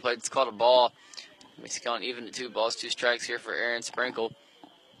inside part of the plate. It's called a ball. He's counting even at 2 balls, 2 strikes here for Aaron Sprinkle.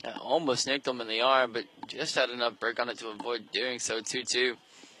 Almost nicked him in the arm, but just had enough break on it to avoid doing so. 2-2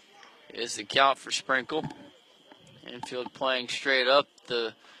 is the count for Sprinkle. Infield playing straight up.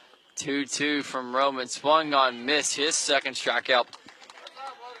 The 2-2 from Roman. Swung on, missed his second strikeout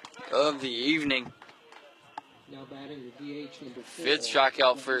of the evening. Now batting the DH number 4. 5th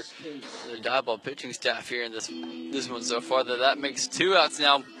strikeout for the Diboll pitching staff here in this one so far. That makes 2 outs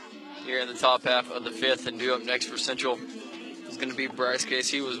now here in the top half of the 5th. And due up next for Central is going to be Bryce Case.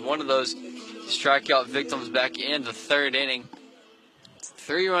 He was one of those strikeout victims back in the 3rd inning. It's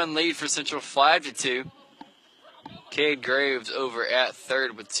a 3-run lead for Central, 5-2. Cade Graves over at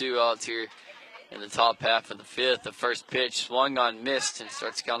third with 2 outs here in the top half of the fifth. The first pitch swung on, missed, and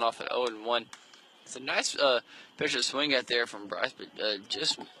starts counting off at 0-1. It's a nice pitch to swing at there from Bryce, but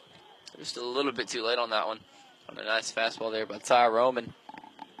just a little bit too late on that one. On a nice fastball there by Ty Roman.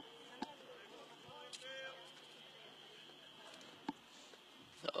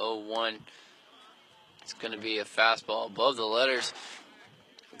 The 0-1. It's going to be a fastball above the letters.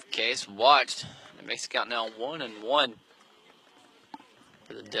 Case watched. It makes the count now 1-1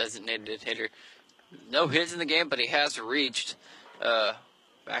 for the designated hitter. No hits in the game, but he has reached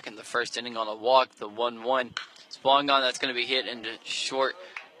back in the first inning on a walk. The 1-1 swung on. That's going to be hit into short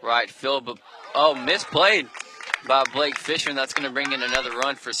right field. But misplayed by Blake Fisher, and that's going to bring in another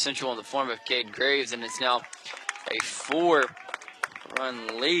run for Central in the form of Cade Graves, and it's now a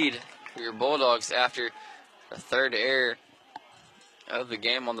 4-run lead for your Bulldogs after the third error of the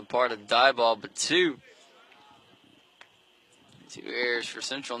game on the part of Diboll, but two errors for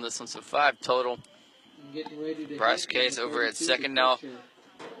Central in this one, so 5 total. Bryce Case over at second now.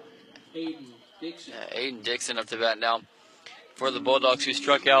 Aiden Dixon up to bat now for the Bulldogs, who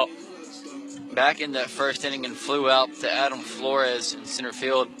struck out back in that first inning and flew out to Adam Flores in center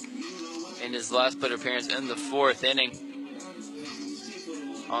field in his last plate appearance in the fourth inning.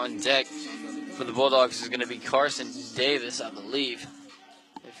 On deck for the Bulldogs is going to be Carson Davis, I believe.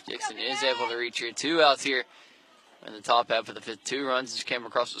 If Dixon is able to reach here. 2 outs here in the top half of the fifth. 2 runs just came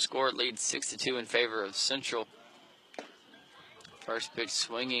across the score. Lead 6-2 in favor of Central. First pitch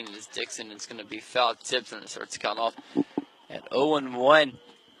swinging is Dixon. It's going to be foul tipped, and it starts to count off at 0-1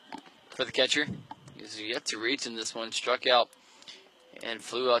 for the catcher. He's yet to reach in this one. Struck out and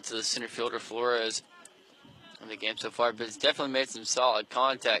flew out to the center fielder Flores in the game so far, but it's definitely made some solid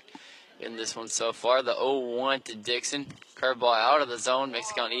contact in this one so far. The 0-1 to Dixon. Curveball out of the zone, makes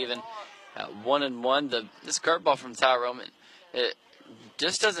the count even at 1-1. This curveball from Ty Roman, it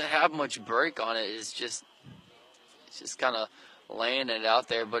just doesn't have much break on it. It's just kind of laying it out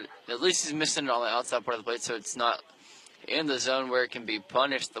there, but at least he's missing it on the outside part of the plate, so it's not in the zone where it can be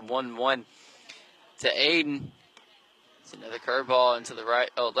punished. The 1-1 to Aiden. It's another curveball into the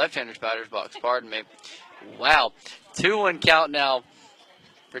left-hander's batter's box, pardon me. Wow, 2-1 count now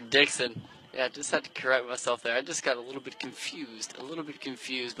for Dixon. Yeah, I just had to correct myself there. I just got a little bit confused,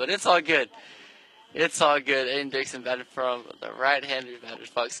 but it's all good. It's all good. Aiden Dixon batted from the right-hander's batter's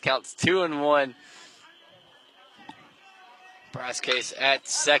box. Counts 2-1. Bryce Case at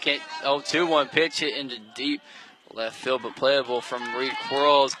second. 2-1 pitch hit into deep left field, but playable from Reed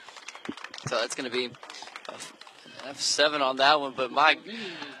Quarles. So that's going to be an F7 on that one, but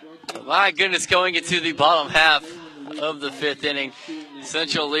my goodness, going into the bottom half of the fifth inning.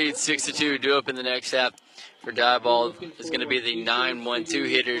 Central leads 6-2, due up in the next half for Diboll. Is going to be the 9-1-2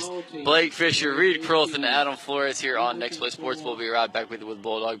 hitters. Blake Fisher, Reed Quarles, and Adam Flores here on Next Play Sports. We'll be right back with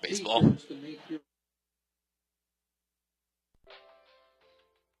Bulldog Baseball.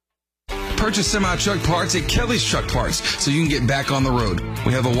 Purchase semi-truck parts at Kelly's Truck Parts so you can get back on the road.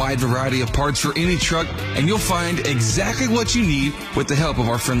 We have a wide variety of parts for any truck, and you'll find exactly what you need with the help of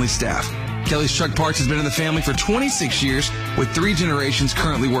our friendly staff. Kelly's Truck Parts has been in the family for 26 years with 3 generations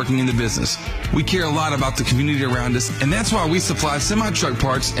currently working in the business. We care a lot about the community around us, and that's why we supply semi-truck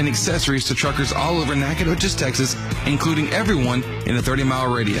parts and accessories to truckers all over Nacogdoches, Texas, including everyone in a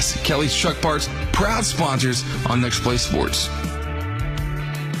 30-mile radius. Kelly's Truck Parts, proud sponsors on Next Play Sports.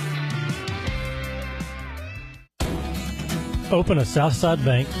 Open a Southside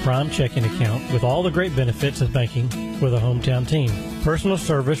Bank Prime checking account with all the great benefits of banking with a hometown team. Personal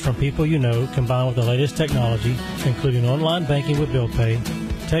service from people you know combined with the latest technology, including online banking with bill pay,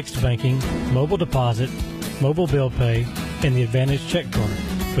 text banking, mobile deposit, mobile bill pay, and the Advantage check card.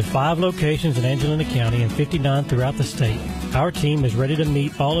 With 5 locations in Angelina County and 59 throughout the state, our team is ready to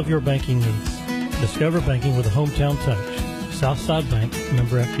meet all of your banking needs. Discover banking with a hometown touch. Southside Bank,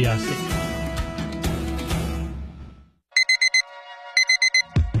 member FDIC.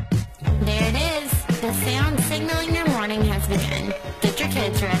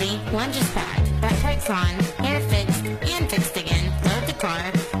 Lunch is packed, backpack's on, hair fixed, and fixed again. Load the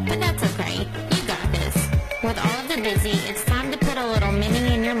car, but that's okay. You got this. With all of the busy, it's time to put a little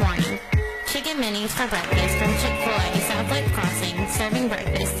mini in your morning. Chicken minis for breakfast from Chick-fil-A South Lake Crossing, serving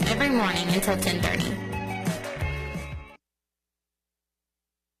breakfast every morning until 10:30.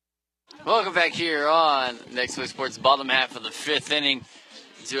 Welcome back here on Next Play Sports, bottom half of the fifth inning.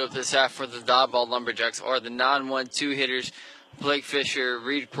 Due up this half for the Diboll Lumberjacks are the 9-1-2 hitters. Blake Fisher,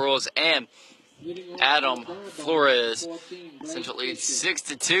 Reed Quarles, and Adam Flores. Central leads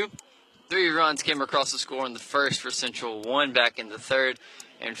 6-2. 3 runs came across the score in the first for Central, 1 back in the third,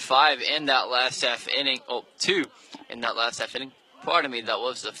 and 5 in that last half inning. 2 in that last half inning. Pardon me, that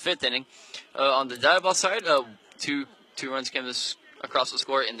was the 5th inning. On the Diaball side, two runs came across the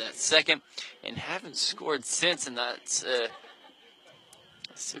score in that second, and haven't scored since, and that's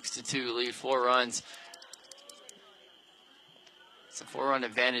 6-2 lead, 4 runs. It's a 4-run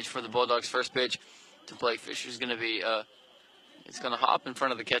advantage for the Bulldogs. First pitch to Blake Fisher is going to be, it's going to hop in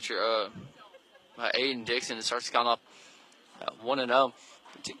front of the catcher, Aiden Dixon. It starts to count off 1-0.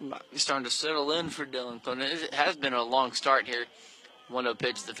 He's starting to settle in for Dylan Clinton. It has been a long start here. 1-0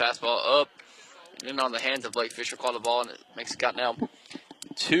 pitch, the fastball up, and then on the hands of Blake Fisher, called the ball, and it makes it count now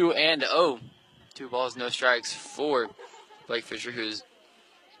 2-0. 2 balls, no strikes for Blake Fisher, who's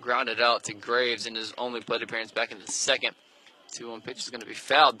grounded out to Graves in his only plate appearance back in the second. 2-1 pitch is going to be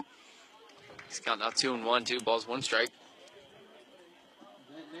fouled. He's counting out 2-1, 2 balls, 1 strike.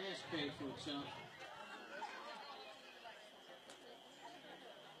 That Nash paid for itself.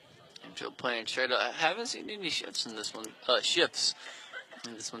 Infield playing straight up. I haven't seen any shifts in this one. Shifts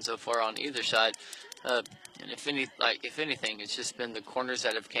in this one so far on either side. And if anything, it's just been the corners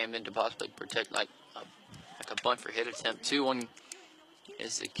that have came in to possibly protect like a bunt for hit attempt. 2-1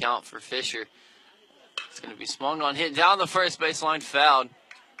 is the count for Fisher. It's going to be swung on, hit down the first baseline, fouled.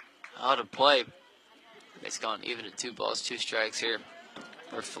 Out of play. It's gone even at 2 balls, 2 strikes here.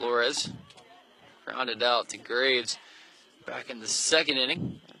 For Flores, grounded out to Graves. Back in the second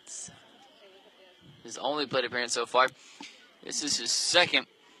inning. That's his only plate appearance so far. This is his second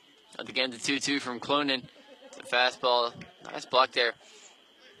of the game. The 2-2 from Cloonan. The fastball, nice block there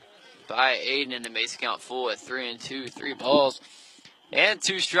by Aiden, and the base count full at 3-2, 3 balls and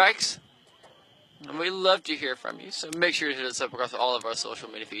 2 strikes. And we love to hear from you, so make sure to hit us up across all of our social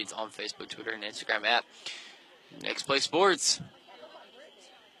media feeds on Facebook, Twitter, and Instagram at Next Play Sports.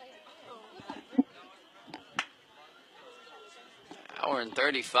 Hour and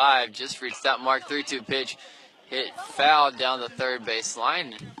 35, just reached that mark. 3-2 pitch, hit foul down the third base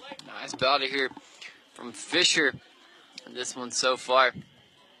line. Nice bounty here from Fisher. And this one so far.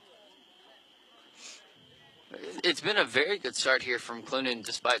 It's been a very good start here from Cloonan,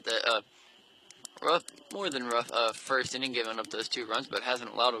 despite the more than rough first inning, giving up those 2 runs, but hasn't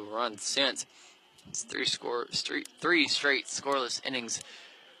allowed a run since. It's 3 straight scoreless innings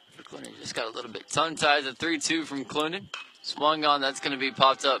for Cloonan. Just got a little bit tongue-tied. The 3-2 from Cloonan. Swung on, that's going to be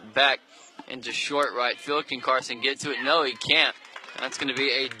popped up back into short right field. Can Carson get to it? No, he can't. That's going to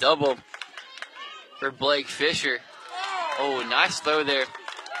be a double for Blake Fisher. Oh, nice throw there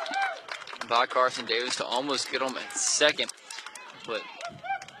by Carson Davis to almost get him at second. But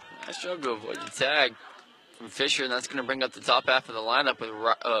nice job to avoid the tag from Fisher, and that's going to bring up the top half of the lineup with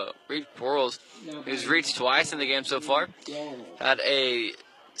Reed Quarles, who's reached twice in the game so far. Had a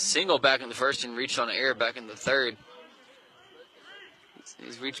single back in the first and reached on an error back in the third.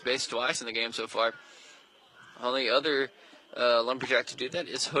 He's reached base twice in the game so far. Only other Lumberjack to do that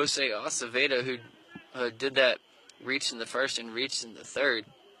is Jose Acevedo, who did that reach in the first and reached in the third.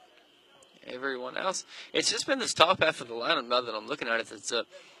 Everyone else, it's just been this top half of the lineup now that I'm looking at it that's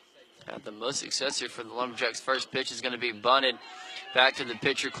had the most success here for the Lumberjacks. First pitch is going to be bunted back to the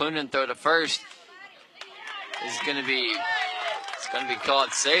pitcher. Cloonan throw to first is going to be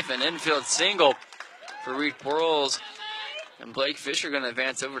caught safe. An infield single for Reed Quarles. And Blake Fisher going to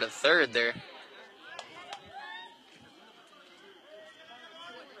advance over to third there.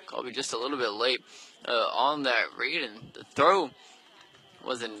 Colby just a little bit late on that read, and the throw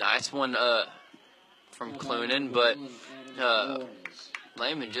was a nice one from Cloonan, but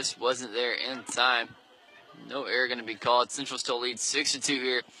Lehman just wasn't there in time. No error going to be called. Central still leads 6-2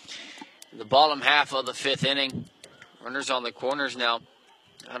 here in the bottom half of the 5th inning. Runners on the corners now.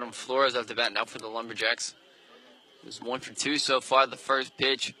 Adam Flores off the bat now for the Lumberjacks. It was 1 for 2 so far. The first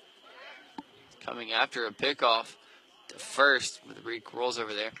pitch coming after a pickoff to first with Reed Quarles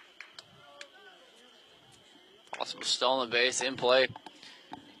over there. Possible stolen base in play.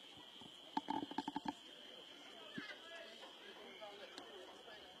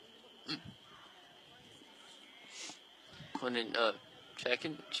 Clinton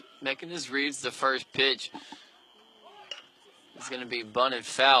making his reads. The first pitch is going to be bunted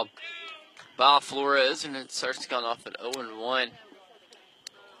foul by Flores, and it starts to come off at 0-1.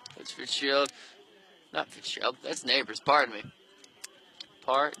 It's Fitzgerald. Not Fitzgerald. That's Neighbors. Pardon me.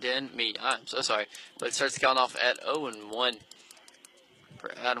 I'm so sorry. But it starts to count off at 0-1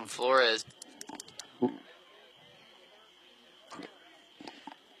 for Adam Flores.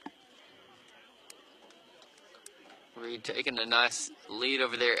 Reed taking a nice lead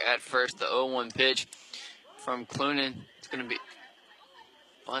over there at first. The 0-1 pitch from Cloonan.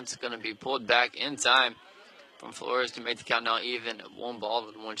 Bunt's going to be pulled back in time from Flores to make the count now even at 1 ball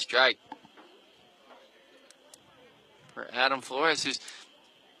with 1 strike. for Adam Flores, who's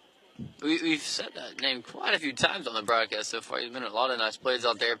we've said that name quite a few times on the broadcast so far. He's been in a lot of nice plays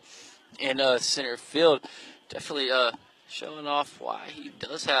out there in center field. Definitely showing off why he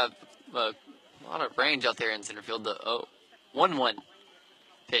does have a lot of range out there in center field. The 1-1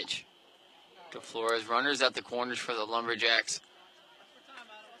 pitch to Flores. Runners at the corners for the Lumberjacks.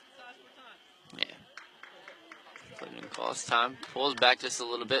 Yeah. Clinton calls time. Pulls back just a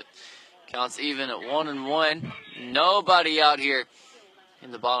little bit. Counts even at 1-1. Nobody out here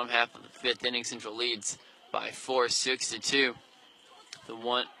in the bottom half of the fifth inning. Central leads by 4, 6-2. The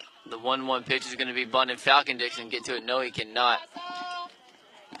 1-1 pitch is going to be bunted. Falcon Dixon get to it. No, he cannot.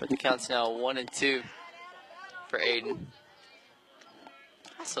 But the count's now 1-2 for Aiden.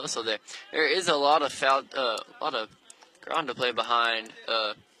 So there. There is a lot of ground to play behind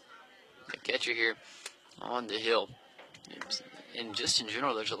the catcher here on the hill. And just in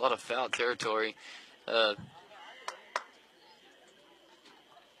general, there's a lot of foul territory. It's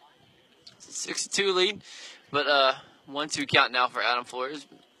a 6-2 lead, but 1-2 count now for Adam Flores.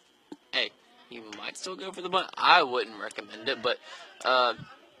 Hey, he might still go for the bunt. I wouldn't recommend it, but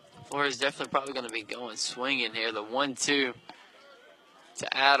Flores definitely probably going to be going swinging here. The 1-2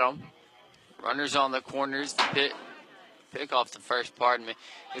 to Adam. Runners on the corners. The pick off the first, pardon me,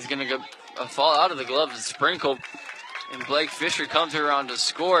 is going to go fall out of the gloves and sprinkle. And Blake Fisher comes around to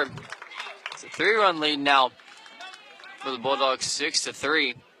score. It's a 3-run lead now for the Bulldogs,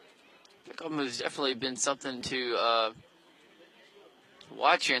 6-3. Pickup has definitely been something to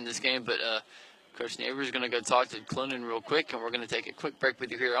watch here in this game, but Coach Neighbors is going to go talk to Clinton real quick, and we're going to take a quick break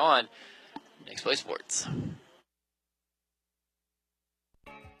with you here on Next Play Sports.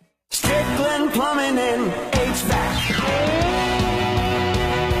 Strickland Plumbing and HVAC.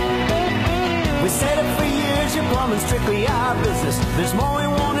 We set it for years, your plumbing's strictly our business. There's more we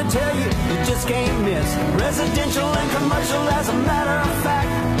want to tell you, you just can't miss. Residential and commercial, as a matter of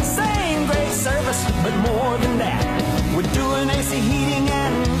fact. Same great service, but more than that. We're doing AC heating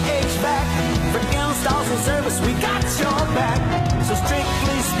and HVAC. For installs and service, we got your back. So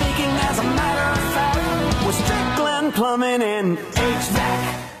strictly speaking, as a matter of fact, we're Strickland Plumbing and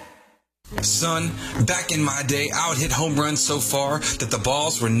HVAC. Son, back in my day, I would hit home runs so far that the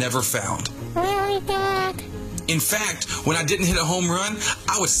balls were never found. Really, Dad? In fact, when I didn't hit a home run,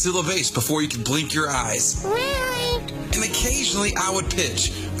 I would steal a base before you could blink your eyes. Really? And occasionally I would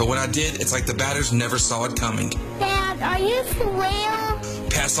pitch, but when I did, it's like the batters never saw it coming. Dad, are you for real?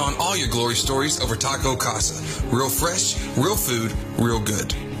 Pass on all your glory stories over Taco Casa. Real fresh, real food, real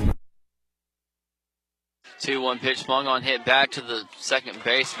good. 2-1 pitch swung on, hit back to the second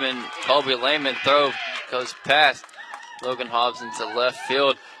baseman. Colby Lehman throw goes past Logan Hobbs into left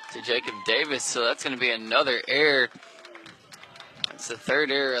field to Jacob Davis. So that's going to be another error. That's the third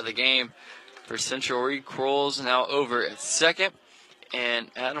error of the game for Central. Reed Crowell's now over at second,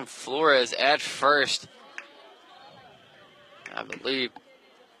 and Adam Flores at first. I believe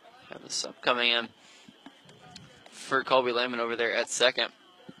have the sub coming in for Colby Lehman over there at second.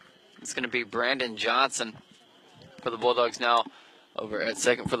 It's going to be Brandon Johnson for the Bulldogs now over at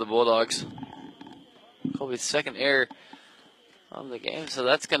second for the Bulldogs. Colby's second error of the game, so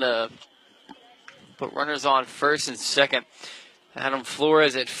that's going to put runners on first and second. Adam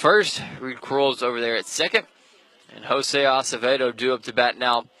Flores at first, Reed Crowell's over there at second, and Jose Acevedo due up to bat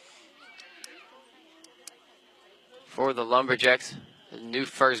now for the Lumberjacks, the new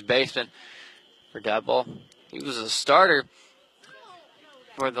first baseman for Diboll. He was a starter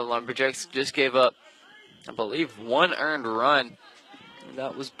for the Lumberjacks, just gave up, I believe, one earned run. And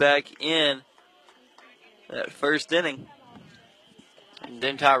that was back in that first inning. And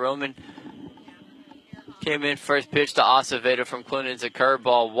then Ty Roman came in, first pitch to Acevedo from Clinton's a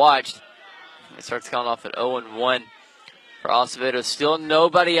curveball, watched. It starts counting off at 0-1 for Acevedo. Still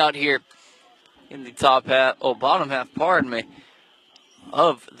nobody out here in the top half, bottom half, pardon me,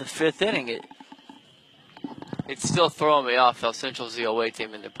 of the fifth inning. It's still throwing me off how Central's the away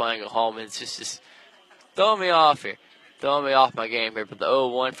team and they're playing at home. It's just throwing me off here. Throwing me off my game here. But the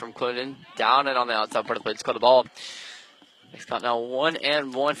 0-1 from Clinton, down and on the outside part of the plate. It's called the ball. Next count now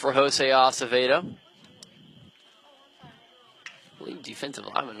 1-1 for Jose Acevedo. I believe defensive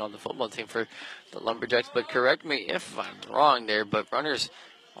lineman on the football team for the Lumberjacks. But correct me if I'm wrong there. But runners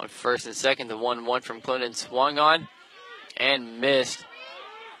on first and second. The 1-1 from Clinton swung on and missed.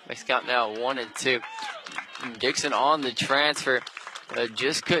 Next count now 1-2. Dixon on the transfer.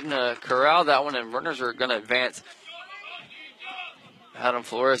 Just couldn't corral that one, and runners are going to advance. Adam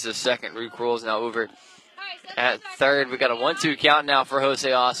Flores is second. Reed Crowell's now over at third. We got a 1-2 count now for Jose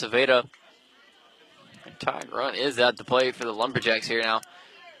Acevedo. Tied run is at the plate for the Lumberjacks here now.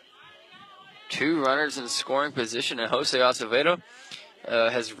 2 runners in scoring position, and Jose Acevedo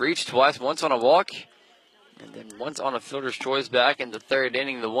has reached twice, once on a walk and then once on a fielder's choice back in the 3rd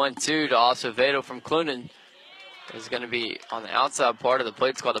inning. The 1-2 to Acevedo from Clunan is going to be on the outside part of the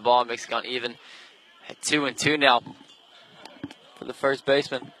plate. Squad the ball, makes it count even at 2-2 now for the first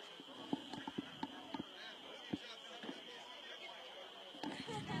baseman.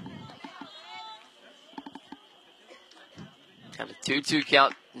 Got a 2-2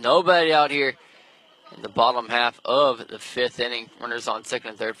 count. Nobody out here in the bottom half of the 5th inning. Runners on 2nd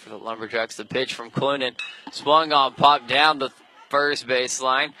and 3rd for the Lumberjacks. The pitch from Clunan swung on, popped down the first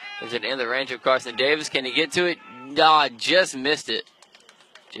baseline. Is it in the range of Carson Davis? Can he get to it? Nah, just missed it.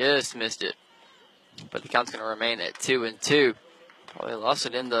 Just missed it. But the count's going to remain at 2-2. Probably lost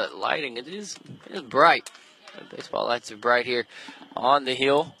it in the lighting. It is bright. The baseball lights are bright here on the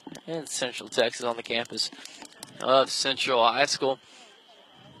hill in Central Texas on the campus of Central High School.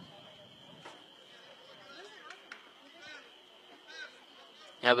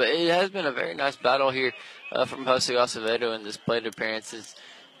 Yeah, but it has been a very nice battle here from Jose Acevedo in this plate appearances.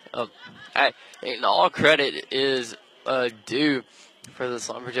 And all credit is due for this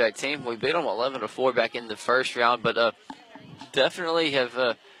Lumberjack team. We beat them 11-4 back in the first round, but definitely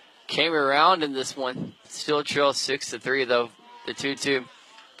have came around in this one. Still trail 6-3 though. The 2-2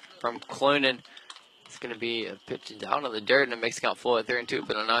 from Clunan. It's going to be a pitch down on the dirt, and it makes the count full at 3-2.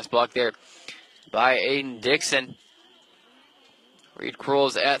 But a nice block there by Aiden Dixon. Reed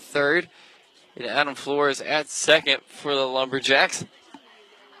Kroll's at 3rd, and Adam Flores at 2nd for the Lumberjacks.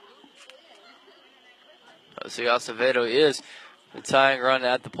 Jose Acevedo is the tying run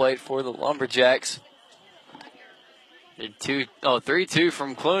at the plate for the Lumberjacks. 3-2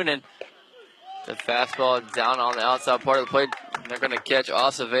 from Clunan. The fastball down on the outside part of the plate. They're going to catch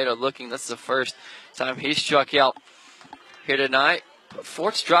Acevedo looking. That's the first time he struck out here tonight.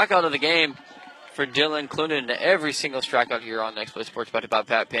 4th strikeout of the game for Dylan Clunan. Every single strikeout here on Next Play Sports, brought to you by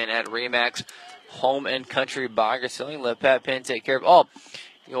Pat Penn at RE/MAX Home and Country Buying or Selling. Let Pat Penn take care of all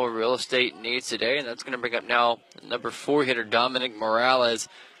your real estate needs today. And that's going to bring up now number 4 hitter Dominic Morales,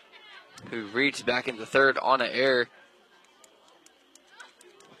 who reached back in the 3rd on an error,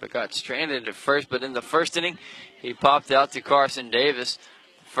 but got stranded at first. But in the 1st inning, he popped out to Carson Davis.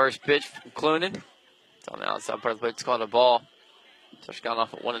 First pitch from Clunan. It's on the outside part of the plate. It's called a ball. So it's gone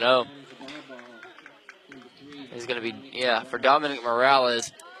off at 1-0. It's going to be, for Dominic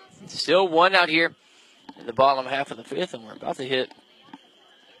Morales. Still 1 out here in the bottom half of the 5th, and we're about to hit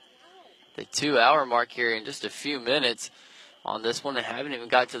the 2-hour mark here in just a few minutes on this one. They haven't even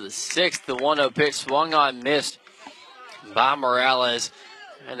got to the 6th. The 1-0 pitch swung on, missed by Morales,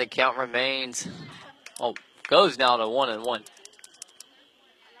 and the count remains, goes now to 1-1.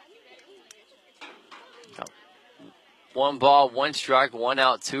 1 ball, 1 strike, 1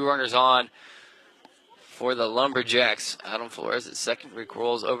 out, 2 runners on for the Lumberjacks. Adam Flores at 2nd. Rick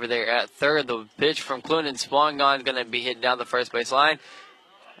rolls over there at 3rd. The pitch from Clunan swung on, going to be hit down the first base line.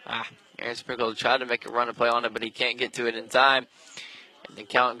 Aaron Sprinkle tried to make a run and play on it, but he can't get to it in time. And the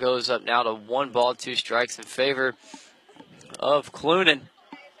count goes up now to 1 ball, 2 strikes in favor of Clunan.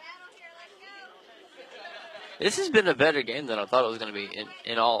 This has been a better game than I thought it was going to be,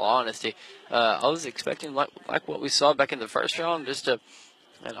 in all honesty. I was expecting, like what we saw back in the first round, just a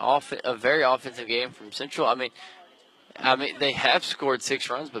very offensive game from Central. I mean, they have scored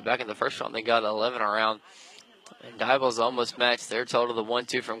 6 runs, but back in the first round, they got 11 around. And Dibal's almost matched their total. The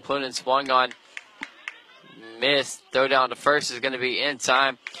 1-2 from Clunan swung on, missed. Throw down to first is going to be in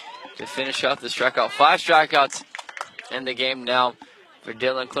time to finish off the strikeout. 5 strikeouts in the game now for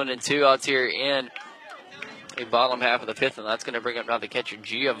Dylan Clunan. 2 outs here in the bottom half of the 5th, and that's going to bring up now the catcher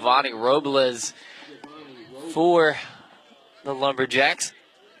Giovanni Robles for the Lumberjacks.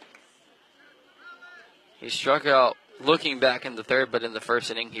 He struck out looking back in the 3rd, but in the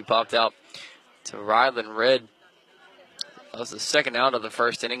 1st inning he popped out to Ryland Red. That was the 2nd out of the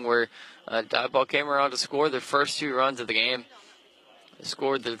 1st inning, where Dieball came around to score their first 2 runs of the game. They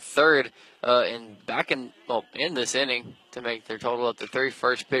scored the 3rd in this inning to make their total up to 3.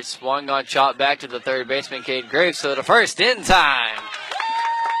 First pitch swung on, chopped back to the 3rd baseman, Cade Graves, so the first in time.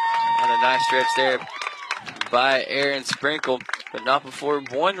 And a nice stretch there by Aaron Sprinkle, but not before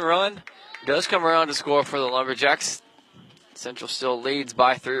 1 run does come around to score for the Lumberjacks. Central still leads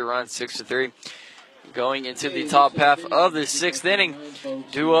by 3 runs, 6-3. Going into the top half of the 6th inning,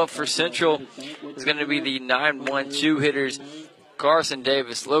 due up for Central is going to be the 9-1-2 hitters Carson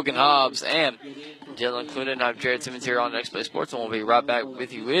Davis, Logan Hobbs, and Dylan Clunan. I'm Jared Simmons here on Next Play Sports, and we'll be right back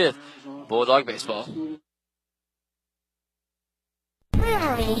with you with Bulldog Baseball.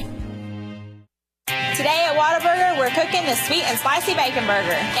 Today at Whataburger, we're cooking the sweet and spicy bacon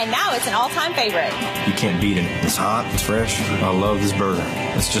burger, and now it's an all-time favorite. You can't beat it. It's hot, it's fresh. I love this burger.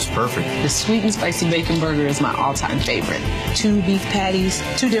 It's just perfect. The sweet and spicy bacon burger is my all-time favorite. 2 beef patties,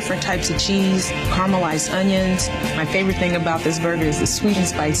 2 different types of cheese, caramelized onions. My favorite thing about this burger is the sweet and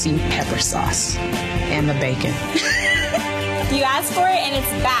spicy pepper sauce and the bacon. You asked for it, and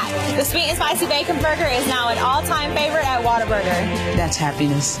it's back. The sweet and spicy bacon burger is now an all-time favorite at Whataburger. That's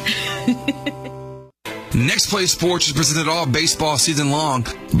happiness. Next Play Sports is presented all baseball season long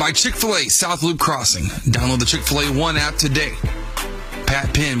by Chick-fil-A South Loop Crossing. Download the Chick-fil-A One app today.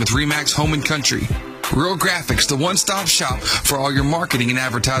 Pat Penn with RE/MAX Home and Country. Real Graphics, the one-stop shop for all your marketing and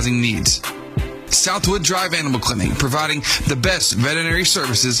advertising needs. Southwood Drive Animal Clinic, providing the best veterinary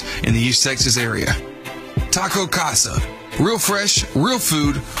services in the East Texas area. Taco Casa, real fresh, real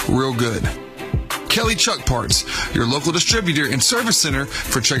food, real good. Kelly Chuck Parts, your local distributor and service center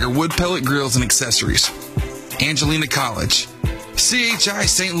for Traeger wood pellet grills and accessories. Angelina College. CHI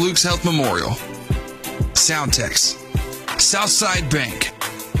St. Luke's Health Memorial. Soundtex. Southside Bank.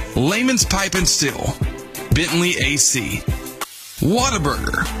 Layman's Pipe and Steel. Bentley AC.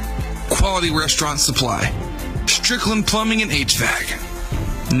 Whataburger. Quality Restaurant Supply. Strickland Plumbing and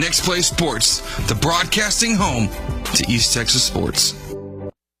HVAC. Next Play Sports, the broadcasting home to East Texas sports.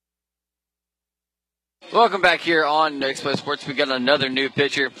 Welcome back here on Next Play Sports. We got another new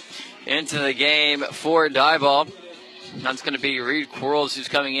pitcher into the game for Diboll. That's going to be Reed Quarles, who's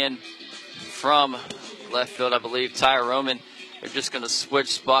coming in from left field, I believe. Ty Roman. They're just going to switch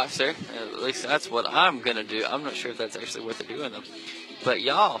spots there. At least that's what I'm going to do. I'm not sure if that's actually what they're doing, though. But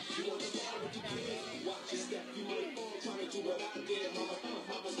y'all.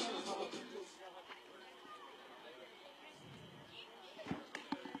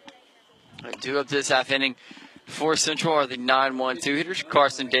 Two up this half inning for Central are the 9-1-2 hitters,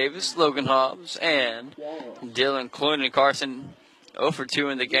 Carson Davis, Logan Hobbs, and Dylan Clunan. Carson 0 for 2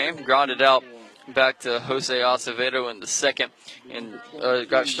 in the game, grounded out back to Jose Acevedo in the second, and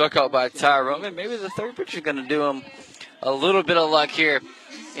got struck out by Ty Roman. Maybe the third pitcher is going to do him a little bit of luck here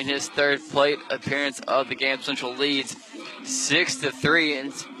in his third plate appearance of the game. Central leads 6-3, and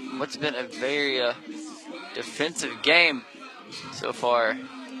it's what's been a very defensive game so far.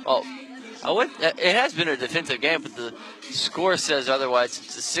 Well, it has been a defensive game, but the score says otherwise.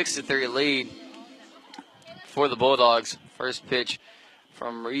 It's a 6-3 lead for the Bulldogs. First pitch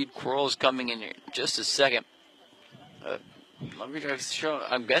from Reed Quarles coming in here just a second. I'm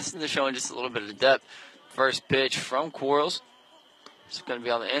guessing they're showing just a little bit of depth. First pitch from Quarles. It's going to be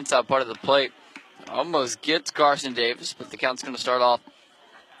on the inside part of the plate. Almost gets Carson Davis, but the count's going to start off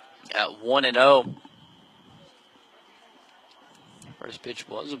at 1-0. First pitch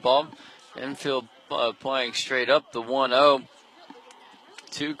was a ball. Infield playing straight up the 1-0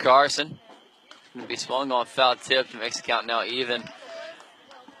 to Carson. Going to be swung on foul tip. Makes the count now even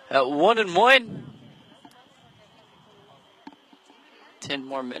at 1-1. 10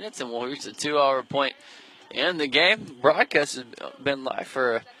 more minutes and we'll reach the 2-hour point in the game. Broadcast has been live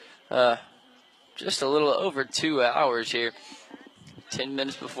for just a little over 2 hours here. 10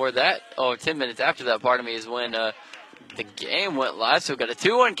 minutes before that, 10 minutes after that, pardon me, is when the game went live. So we've got a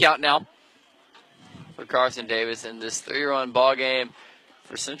 2-1 count now for Carson Davis in this 3-run ball game.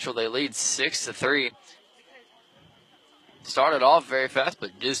 For Central, they lead 6-3. Started off very fast,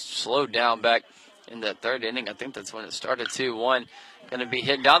 but just slowed down back in that third inning. I think that's when it started 2-1. Going to be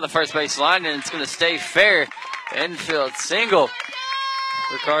hit down the first base line, and it's going to stay fair. Infield single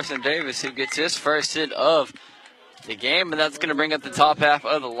for Carson Davis, who gets his first hit of the game, and that's going to bring up the top half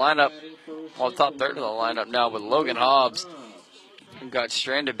of the lineup. Well, top third of the lineup now with Logan Hobbs, who got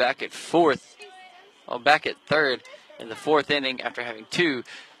stranded back at third in the fourth inning after having 2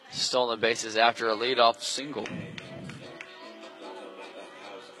 stolen bases after a leadoff single.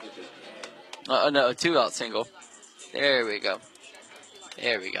 No, a 2-out single. There we go.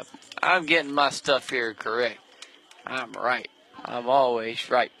 I'm getting my stuff here correct. I'm right. I'm always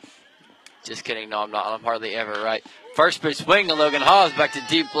right. Just kidding. No, I'm not. I'm hardly ever right. First pitch swing to Logan Hobbs back to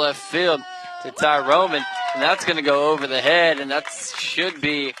deep left field to Ty Roman. And that's going to go over the head. And that should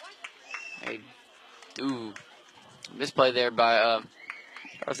be a misplay there by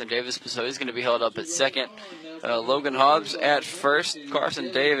Carson Davis. So he's going to be held up at second. Logan Hobbs at first.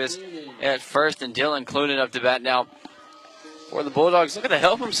 Carson Davis at first. And Dylan Clunan up to bat now for the Bulldogs. Looking to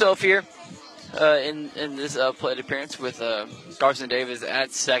help himself here in this plate appearance with Carson Davis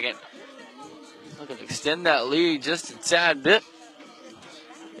at second. Looking to extend that lead just a tad bit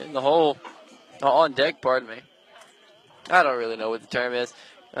in the hole. On deck, pardon me. I don't really know what the term is.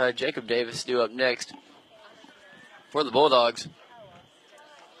 Jacob Davis due up next for the Bulldogs.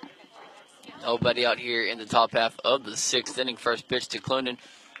 Nobody out here in the top half of the 6th inning. First pitch to Clunan.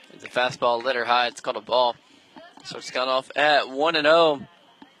 It's a fastball, letter high. It's called a ball. So it's gone off at 1-0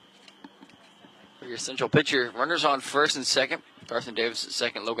 for your Central pitcher. Runners on first and second. Carson Davis at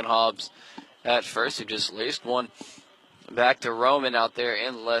second. Logan Hobbs at first, who just laced one back to Roman out there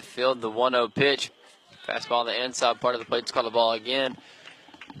in left field. The 1-0 pitch. Fastball on the inside part of the plate. It's called a ball again.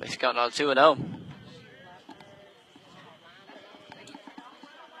 Makes it count on 2-0.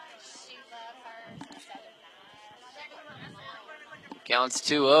 Counts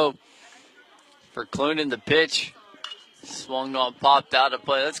 2-0 for Clunan. The pitch swung on, popped out of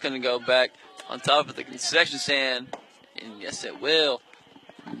play. That's going to go back on top of the concession stand. And yes, it will.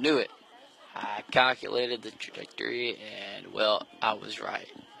 I knew it. I calculated the trajectory, and, well, I was right.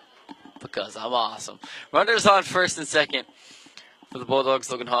 Because I'm awesome. Runners on first and second for the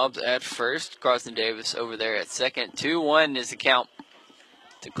Bulldogs. Logan Hobbs at first. Carson Davis over there at second. 2-1 is the count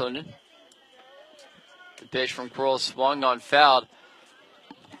to Clunan. The pitch from Kroll swung on, fouled.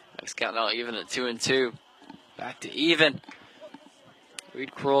 Next count now even at 2-2. Back to even.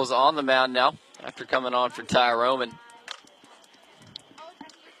 Reed Kroll's on the mound now after coming on for Ty Roman.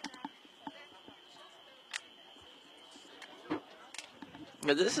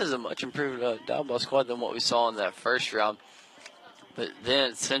 But this is a much improved Diamondback squad than what we saw in that first round. But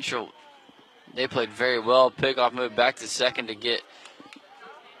then Central, they played very well. Pickoff moved back to second to get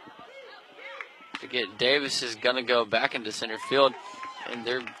Davis is going to go back into center field. And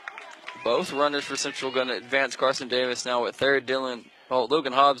they're both runners for Central going to advance. Carson Davis now at third.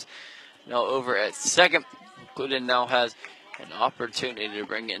 Logan Hobbs now over at second. Clunan now has an opportunity to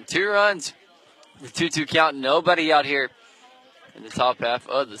bring in 2 runs. The 2-2 count. Nobody out here in the top half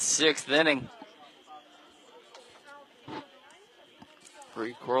of the 6th inning.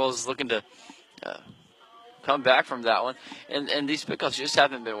 Reed Kroll is looking to come back from that one. And these pickups just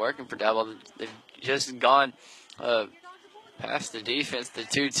haven't been working for Diamondback. They've just gone past the defense. The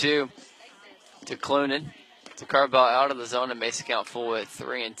 2-2 to Clunan. To carve out of the zone and makes the count full at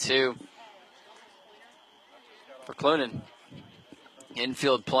 3-2 for Clunan.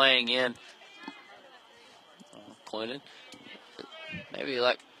 Infield playing in. Clunan. Maybe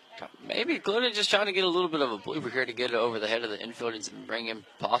Clunan just trying to get a little bit of a blooper here to get it over the head of the infielders and bring in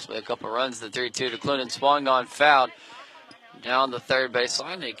possibly a couple runs. The 3-2 to Clunan. Swung on, fouled down the third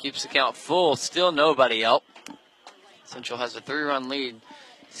baseline. It keeps the count full. Still nobody out. Central has a 3-run lead.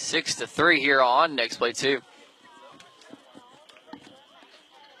 6-3 here on next play 2.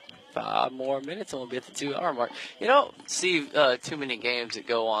 5 more minutes and we'll be at the 2-hour mark. You don't see too many games that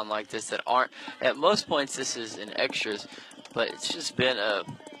go on like this that aren't. At most points, this is in extras, but it's just been a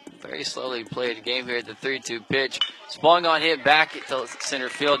very slowly played game here. The 3-2 pitch. Swung on, hit back to center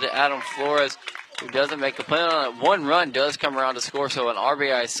field to Adam Flores, who doesn't make a play on it. 1 run does come around to score, so an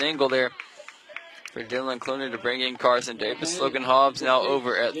RBI single there for Dylan Clunan to bring in Carson Davis. Logan Hobbs now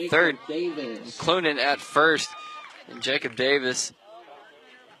over at third. Clunan at first. And Jacob Davis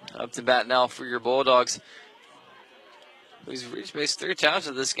up to bat now for your Bulldogs, who's reached base 3 times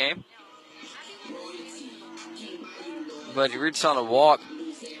in this game. But he reached on a walk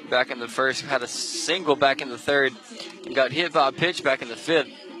back in the first, had a single back in the third, and got hit by a pitch back in the 5th.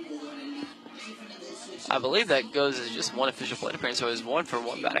 I believe that goes as just 1 official plate appearance, so he's 1 for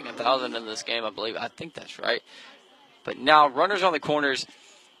 1 batting 1,000 in this game, I believe. I think that's right. But now runners on the corners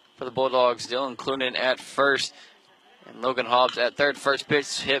for the Bulldogs. Dylan Clunan at first. And Logan Hobbs at third. First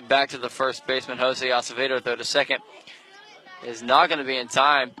pitch hit back to the first baseman, Jose Acevedo, throw to second. Is not going to be in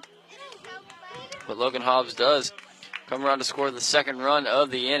time. But Logan Hobbs does come around to score the second run of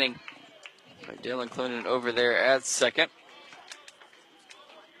the inning. Dylan Clunan over there at second.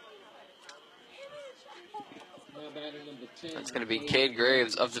 That's going to be Cade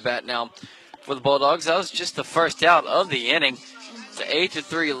Graves up to bat now for the Bulldogs. That was just the first out of the inning. It's an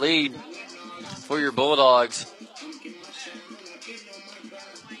 8-3 lead for your Bulldogs.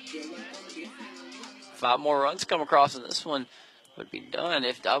 5 more runs come across, and this one would be done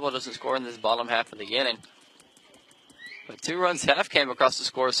if Diamondback doesn't score in this bottom half of the inning. But 2 runs have came across the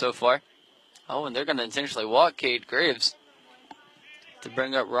score so far. Oh, and they're going to intentionally walk Cade Graves to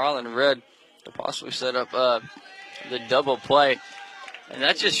bring up Rylan Red to possibly set up the double play. And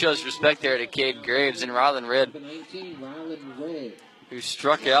that just shows respect there to Cade Graves and Rylan Red, who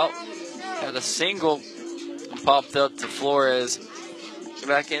struck out, had a single, and popped up to Flores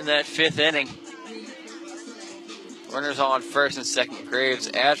back in that 5th inning. Runners on first and second. Graves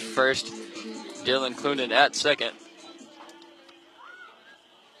at first. Dylan Clunan at second.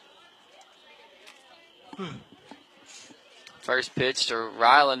 First pitch to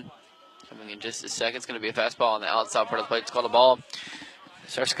Rylan. Coming in just a second. It's going to be a fastball on the outside part of the plate. It's called a ball.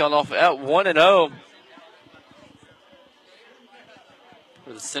 Starts coming off at 1-0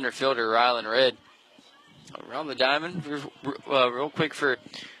 for the center fielder, Rylan Red. Around the diamond, real quick for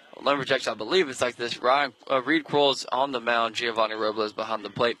Lumberjacks, I believe it's like this. Reed Quarles on the mound, Giovanni Robles behind the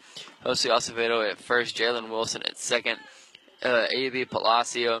plate, Jose Acevedo at first, Jalen Wilson at second, A.B.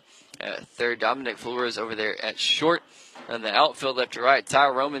 Palacio at third, Dominic Flores over there at short, and the outfield left to right, Ty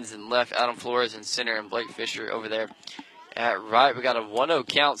Romans in left, Adam Flores in center, and Blake Fisher over there at right. We got a 1-0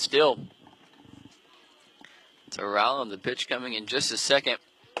 count still to Rylan. The pitch coming in just a second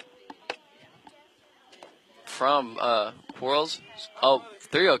from Quarles.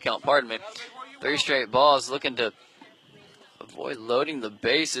 3-0 count, pardon me. 3 straight balls, looking to avoid loading the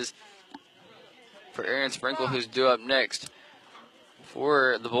bases for Aaron Sprinkle, who's due up next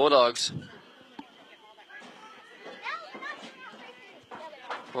for the Bulldogs.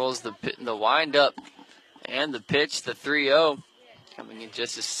 Rolls the wind up and the pitch, the 3-0, coming in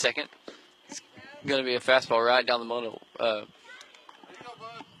just a second. It's going to be a fastball right down the middle.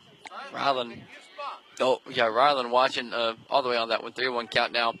 Rylan. Oh, yeah, Rylan watching all the way on that one. 3-1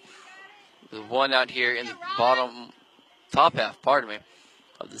 count now. There's one out here in the top half, pardon me,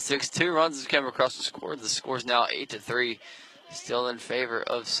 of the 6-2 runs that came across the score. The score's now 8-3, still in favor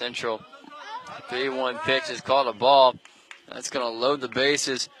of Central. 3-1 pitch is called a ball. That's going to load the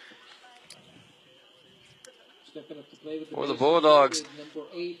bases for the Bulldogs. Number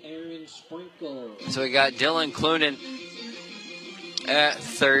 8, Aaron Sprinkle. So we got Dylan Clunan at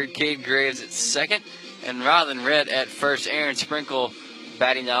third, Cade Graves at second, and Rylan Red at first. Aaron Sprinkle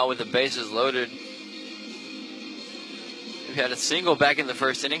batting now with the bases loaded. We had a single back in the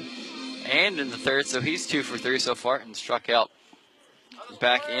first inning and in the third, so he's 2 for 3 so far and struck out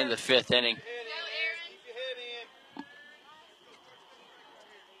back in the 5th inning.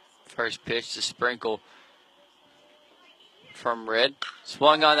 First pitch to Sprinkle from Red.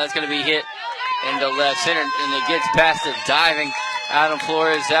 Swung on, that's going to be hit into left center, and it gets past the diving Adam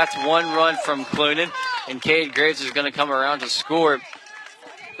Flores. That's 1 run from Clunan, and Cade Graves is going to come around to score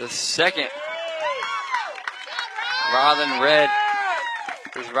the second. Rylan Red.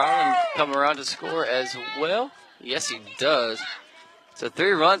 Does Rylan come around to score as well? Yes, he does. So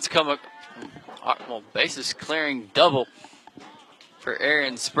 3 runs come up. Well, bases clearing double for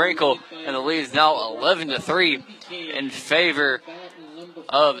Aaron Sprinkle, and the lead is now 11-3 in favor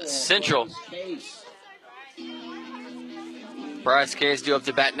of Central. Bryce Case due up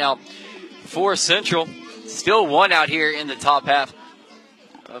to bat now for Central. Still 1 out here in the top half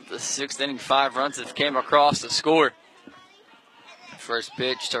of the 6th inning. 5 runs that came across the score. First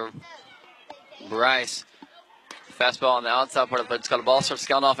pitch to Bryce. Fastball on the outside part of the plate. It's got a ball, starts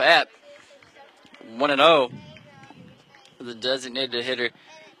counting off at 1-0 for the designated hitter.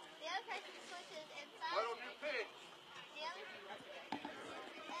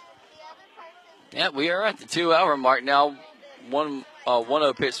 Yeah, we are at the 2-hour mark now.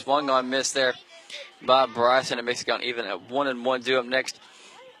 1-0 pitch swung on, missed there by Bryce, and it makes it count even at 1-1. Due up next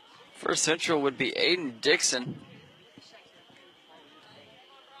for Central would be Aiden Dixon.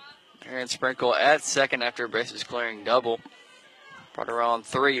 Aaron Sprinkle at second after a bases clearing double. Brought around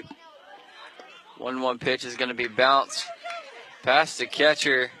 3. 1-1 pitch is going to be bounced past the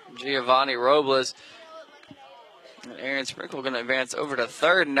catcher, Giovanni Robles. And Aaron Sprinkle going to advance over to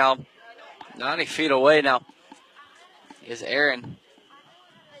third now. 90 feet away now is Aaron.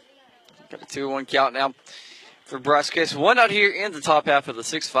 Got a 2-1 count now for Bryce Case. 1 out here in the top half of the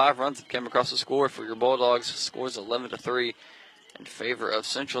 6-5 runs that came across the score for your Bulldogs. Scores 11-3 in favor of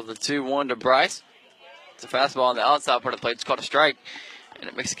Central. The 2-1 to Bryce. It's a fastball on the outside part of the plate. It's called a strike, and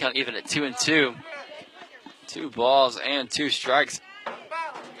it makes it count even at 2-2. 2 balls and 2 strikes.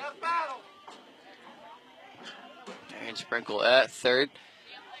 Aaron Sprinkle at third.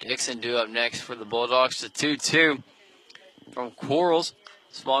 Dixon due up next for the Bulldogs. The 2-2 from Quarles.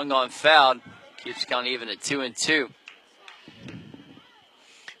 Swung on, fouled. Keeps count even at 2-2.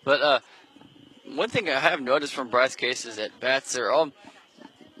 But one thing I have noticed from Bryce Case is that bats,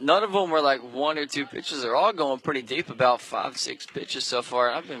 none of them were like 1 or 2 pitches. They're all going pretty deep, about 5-6 pitches so far.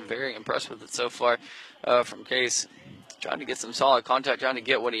 And I've been very impressed with it so far from Case. Trying to get some solid contact, trying to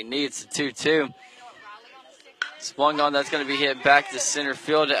get what he needs. The 2-2. Swung on, that's going to be hit back to center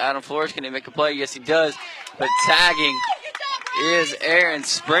field to Adam Flores. Can he make a play? Yes, he does. But tagging is Aaron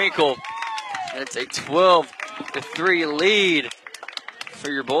Sprinkle. And it's a 12-3 lead for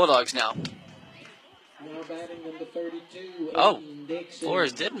your Bulldogs now. Now batting number 32. Oh,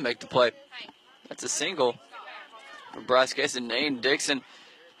 Flores didn't make the play. That's a single for Bryce Case and Aiden Dixon.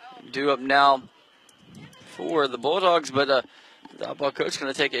 Due up now for the Bulldogs, but the outball coach is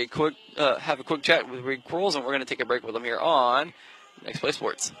going to take a quick, have a quick chat with Reed Quarles, and we're going to take a break with him here on Next Play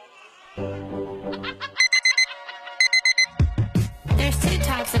Sports. There's two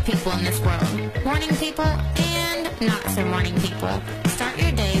types of people in this world. Morning people and not so morning people. Start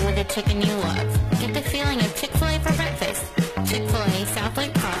your day with a chicken you love. Get the feeling of Chick-fil-A for breakfast. Chick-fil-A South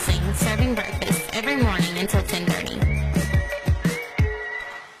Lake Crossing, serving breakfast every morning until 10:30.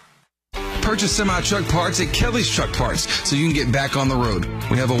 Purchase semi-truck parts at Kelly's Truck Parts so you can get back on the road.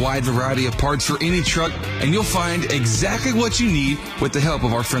 We have a wide variety of parts for any truck, and you'll find exactly what you need with the help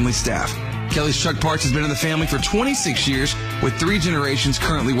of our friendly staff. Kelly's Truck Parts has been in the family for 26 years, with 3 generations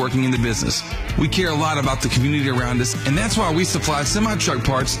currently working in the business. We care a lot about the community around us, and that's why we supply semi-truck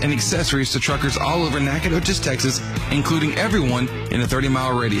parts and accessories to truckers all over Nacogdoches, Texas, including everyone in a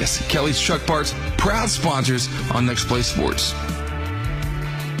 30-mile radius. Kelly's Truck Parts, proud sponsors on Next Play Sports.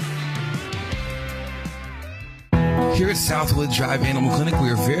 Here at Southwood Drive Animal Clinic, we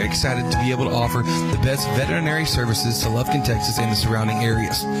are very excited to be able to offer the best veterinary services to Lufkin, Texas and the surrounding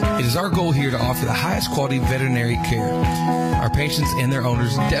areas. It is our goal here to offer the highest quality veterinary care. Our patients and their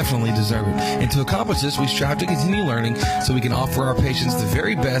owners definitely deserve it. And to accomplish this, we strive to continue learning so we can offer our patients the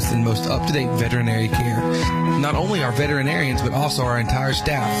very best and most up-to-date veterinary care. Not only our veterinarians, but also our entire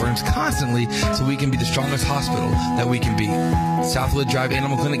staff learns constantly so we can be the strongest hospital that we can be. Southwood Drive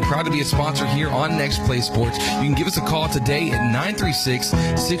Animal Clinic, proud to be a sponsor here on Next Play Sports. You can give us a call today at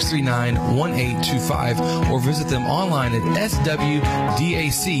 936-639-1825 or visit them online at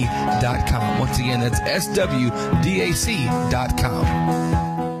swdac.com. Once again, that's swdac.com.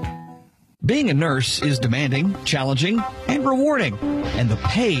 Being a nurse is demanding, challenging, and rewarding, and the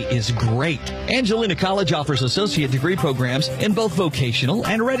pay is great. Angelina College offers associate degree programs in both vocational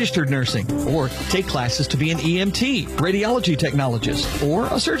and registered nursing, or take classes to be an EMT, radiology technologist, or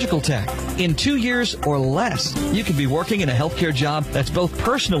a surgical tech. In 2 years or less, you can be working in a healthcare job that's both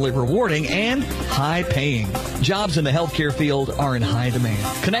personally rewarding and high paying. Jobs in the healthcare field are in high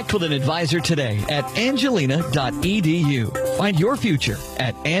demand. Connect with an advisor today at angelina.edu. Find your future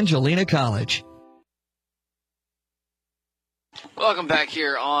at Angelina College. Welcome back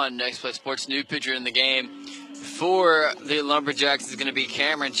here on Next Play Sports. New pitcher in the game for the Lumberjacks is going to be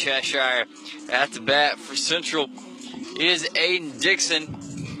Cameron Cheshire. At the bat for Central is Aiden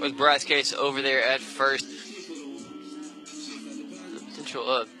Dixon with Bryce Case over there at first.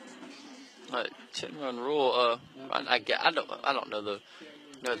 Potential 10-run rule. I don't know the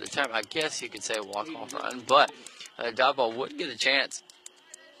term. I guess you could say walk-off run, but Dodgeball would get a chance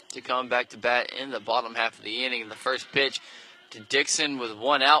to come back to bat in the bottom half of the inning. The first pitch to Dixon with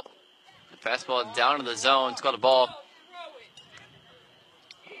 1 out. The fastball down in the zone. It's got a ball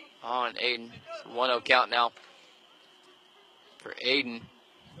on Aiden. 1-0 count now for Aiden.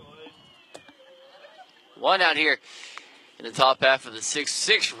 1 out here in the top half of the 6th.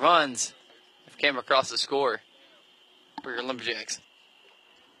 6 runs have came across the score for your Lumberjacks.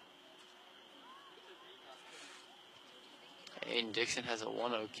 Aiden Dixon has a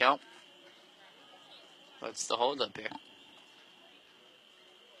 1-0 count. What's the holdup here?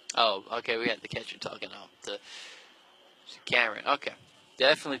 Oh, okay, we had the catcher talking now. To Cameron. Okay.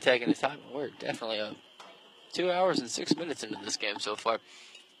 Definitely taking his time. We're definitely 2 hours and 6 minutes into this game so far.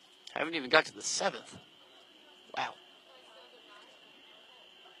 Haven't even got to the 7th. Wow.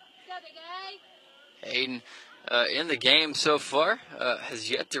 Aiden in the game so far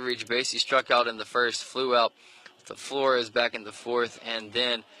has yet to reach base. He struck out in the first, flew out to Flores back in the 4th, and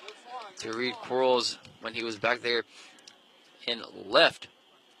then to Reed Quarles when he was back there in left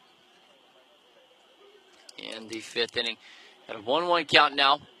in the 5th inning. At a 1-1 count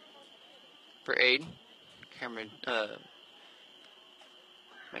now for Aiden. Cameron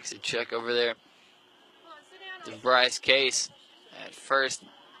makes a check over there to Bryce Case at first.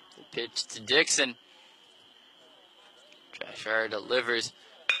 The pitch to Dixon. Cheshire delivers.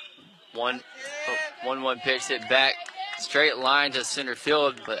 1-1 pitch hit back. Straight line to center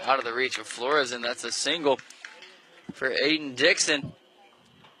field, but out of the reach of Flores, and that's a single for Aiden Dixon.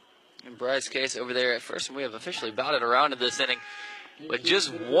 And Bryce Case over there at first, and we have officially batted around in this inning, but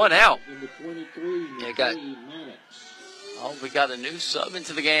just 1 out. We got a new sub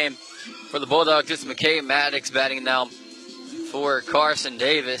into the game for the Bulldogs. It's McKay Maddox batting now for Carson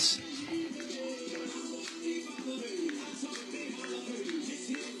Davis.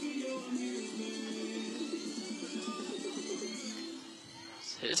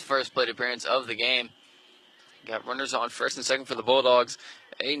 His first plate appearance of the game. Got runners on first and second for the Bulldogs.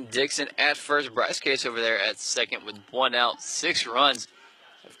 Aiden Dixon at first. Bryce Case over there at second with 1 out. 6 runs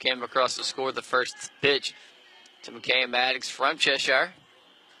have came across the score. The first pitch to McKay Maddox from Cheshire.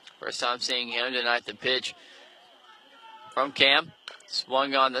 First time seeing him tonight. The pitch from Cam.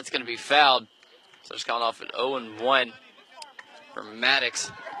 Swung on. That's going to be fouled. So it's coming off at 0-1. for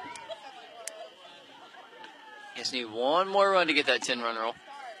Maddox. Just need one more run to get that 10-run roll.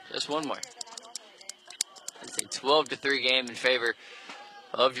 Just one more. It's a 12-3 game in favor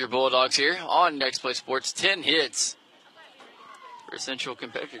of your Bulldogs here on Next Play Sports. 10 hits for Central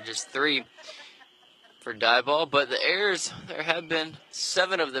Competitor, just 3 for Diboll. But the errors, there have been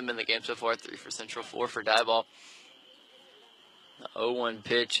 7 of them in the game so far. 3 for Central, 4 for Diboll. The 0-1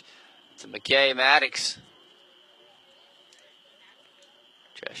 pitch to McKay. Maddox.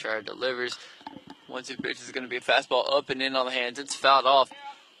 Cheshire delivers. 1-2 pitch is going to be a fastball up and in on the hands. It's fouled off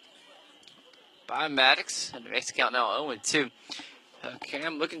by Maddox, and it makes the count now 0-2.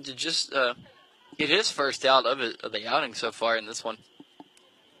 Cam looking to just get his first out of the outing so far in this one.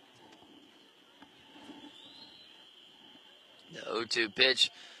 The 0-2 pitch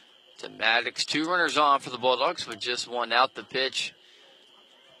to Maddox. 2 runners on for the Bulldogs with just 1 out. The pitch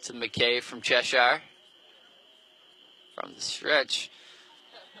to McKay from Cheshire. From the stretch,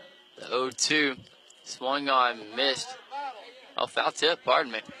 the 0-2 swung on, missed. Oh, foul tip,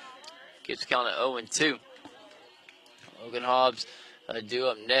 pardon me. Keeps count at 0-2. Logan Hobbs due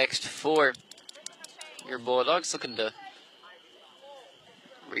up next for your Bulldogs. Looking to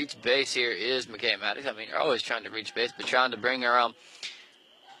reach base here is McKay Maddox. I mean, they're always trying to reach base, but trying to bring around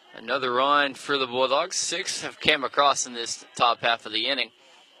another run for the Bulldogs. 6 have came across in this top half of the inning.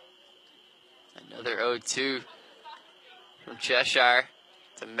 Another 0-2 from Cheshire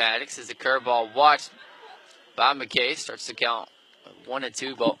to Maddox is a curveball watched by McKay. Starts to count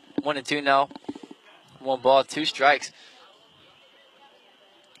 1-2 ball. 1-2 now. 1 ball, 2 strikes.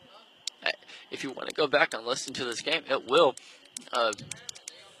 If you want to go back and listen to this game, it will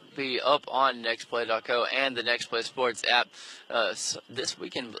be up on nextplay.co and the Next Play Sports app this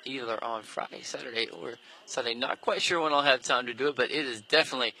weekend, either on Friday, Saturday, or Sunday. Not quite sure when I'll have time to do it, but it is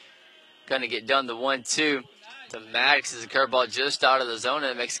definitely going to get done. The 1-2 to Maddox is a curveball just out of the zone,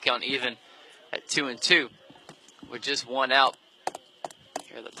 and it makes the count even at 2-2 with just 1 out.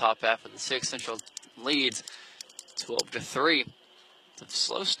 Here at the top half of the 6th, Central leads 12-3. It's a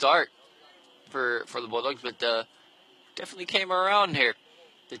slow start for the Bulldogs, but definitely came around here.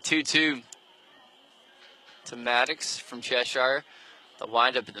 The 2-2 to Maddox from Cheshire. The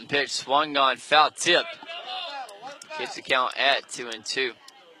windup and the pitch swung on, foul tip. Keeps the count at 2-2.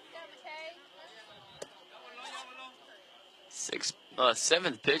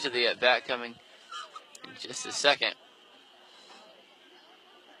 7th pitch of the at-bat coming in just a second.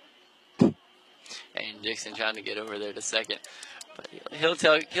 And Dixon trying to get over there to second. But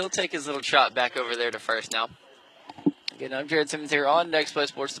he'll take his little trot back over there to first now. Again, I'm Jared Simmons here on Next Play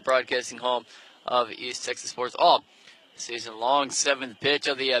Sports, the broadcasting home of East Texas Sports all season long. 7th pitch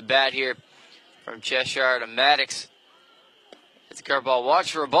of the at-bat here from Cheshire to Maddox. It's a curveball.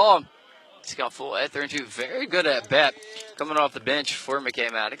 Watch for a ball. He's got full at 3-2. Very good at-bat coming off the bench for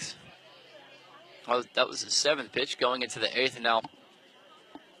McKay Maddox. Oh, that was his 7th pitch going into the 8th now.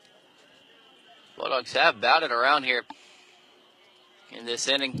 Bulldogs have batted around here in this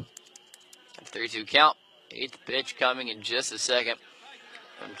inning. 3-2 count. 8th pitch coming in just a second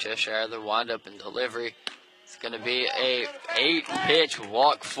from Cheshire. The windup and delivery. It's going to be a 8-pitch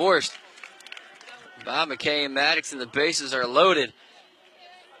walk forced by McKay Maddox, and the bases are loaded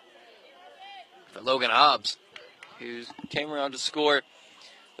for Logan Hobbs, who came around to score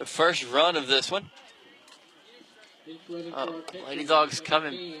the first run of this one. Lady Dogs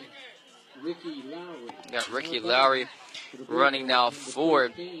coming. Got Ricky Lowry running now for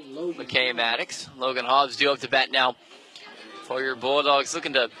McKay Maddox. Logan Hobbs due up to bat now for your Bulldogs,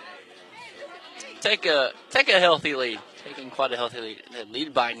 looking to take a healthy lead. Taking quite a healthy lead.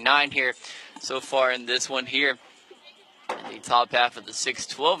 Lead by 9 here so far in this one here. In the top half of the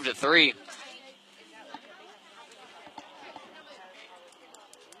 6th, 12-3.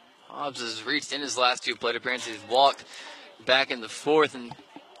 Hobbs has reached in his last 2 plate appearances. He's walked back in the 4th and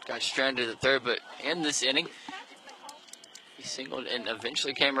got stranded at 3rd, but in this inning, he singled and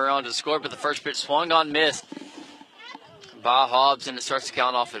eventually came around to score, but the first pitch swung on, missed by Hobbs, and it starts to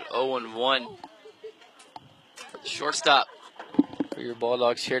count off at 0-1. Shortstop for your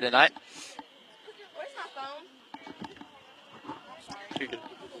Bulldogs here tonight.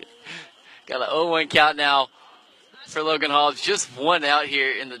 Got an 0-1 count now for Logan Hobbs. Just 1 out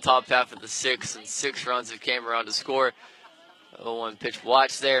here in the top half of the 6th, and 6 runs have came around to score. 0-1 pitch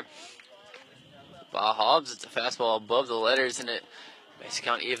watch there by Hobbs. It's a fastball above the letters, and it makes the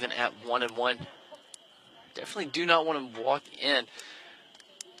count even at 1-1. Definitely do not want to walk in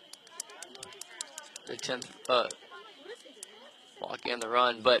the 10th, walk in the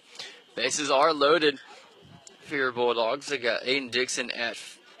run, but bases are loaded for your Bulldogs. They got Aiden Dixon at,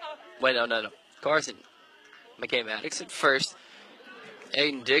 Carson McKay Maddox at first.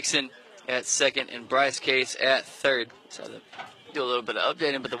 Aiden Dixon at second, and Bryce Case at third. So do a little bit of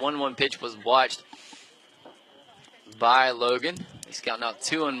updating, but the 1-1 pitch was watched by Logan. He's counting out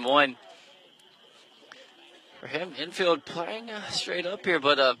 2-1 for him. Infield playing straight up here,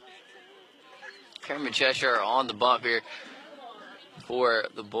 but Cameron Cheshire on the bump here for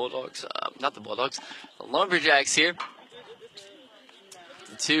the Bulldogs. Not the Bulldogs, the Lumberjacks here.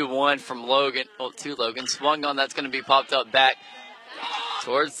 2-1 from Logan. Well, to Logan. Swung on. That's going to be popped up back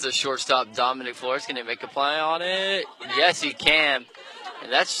towards the shortstop, Dominic Flores. Can he make a play on it? Yes, he can.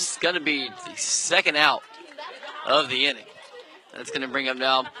 And that's just going to be the second out of the inning. That's going to bring up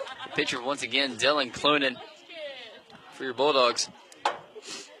now the pitcher once again, Dylan Clunan, for your Bulldogs.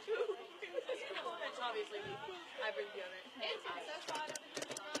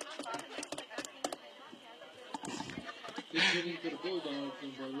 He's hitting for the Bulldogs,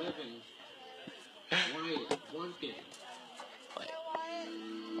 number 11, Wyatt Wonkin.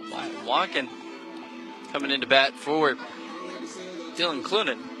 Wyatt Wonkin coming into bat for Dylan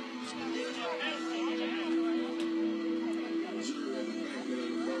Clunan.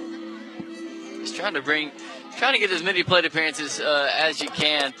 He's trying to get as many plate appearances as you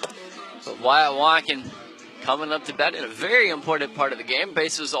can. But Wyatt Wonkin coming up to bat in a very important part of the game.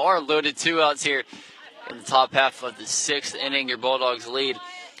 Bases are loaded, 2 outs here in the top half of the 6th inning. Your Bulldogs lead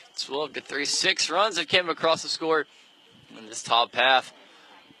 12-3. 6 runs have came across the score in this top half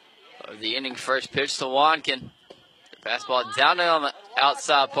of the inning. First pitch to Wonkin. Fastball down on the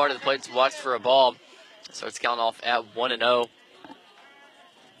outside part of the plate to watch for a ball. Starts counting off at 1-0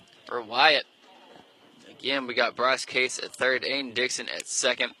 for Wyatt. Again, we got Bryce Case at third, Aiden Dixon at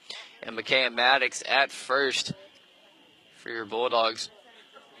second, and McKay Maddox at first for your Bulldogs.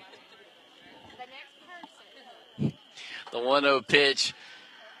 The 1-0 pitch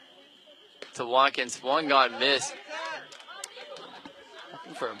to Watkins. One got missed.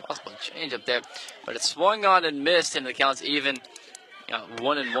 Looking for a possible change up there. But it swung on and missed, and the count's even.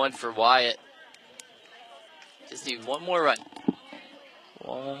 1-1 for Wyatt. Just need one more run.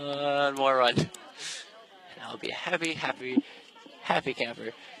 One more run. And I'll be a happy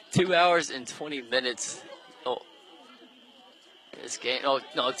camper. 2 hours and 20 minutes. This game,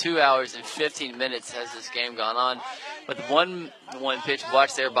 2 hours and 15 minutes has this game gone on. But the 1-1 pitch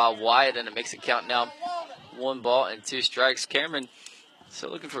watched there by Wyatt, and it makes it count now 1 ball and 2 strikes. Cameron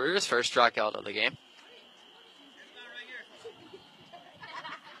still looking for his first strikeout of the game.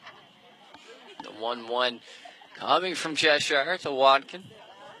 The 1-1 coming from Cheshire to Watkin.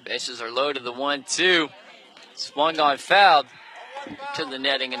 Bases are loaded. The 1-2 swung on, fouled to the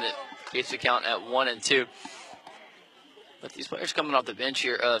netting, and it keeps the count at 1-2. But these players coming off the bench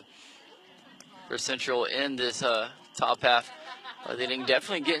here for Central in this top half of the inning,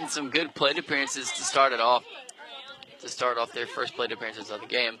 definitely getting some good plate appearances to start it off. To start off their first plate appearances of the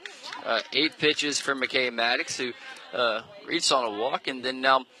game. 8 pitches for McKay Maddox, who reached on a walk, and then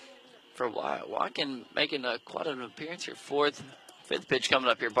now for Wyatt Wonkin making quite an appearance here. 5th pitch coming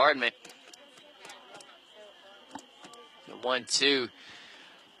up here, pardon me. The 1-2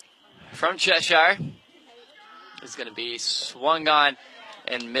 from Cheshire is going to be swung on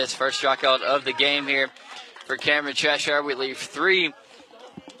and missed. First strikeout of the game here for Cameron Cheshire. We leave 3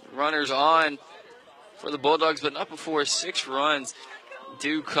 runners on for the Bulldogs, but not before 6 runs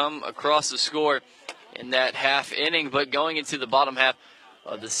do come across the score in that half inning. But going into the bottom half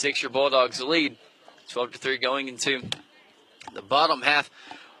of the 6, your Bulldogs lead 12-3 going into the bottom half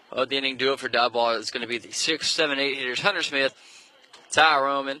of the inning. Duo for dodge ball is going to be the 6, 7, 8 hitters, Hunter Smith, Ty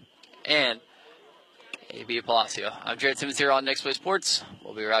Roman, and A.B. Palacio. I'm Jared Simmons here on Next Play Sports.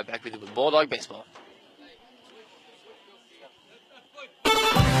 We'll be right back with you with Bulldog Baseball.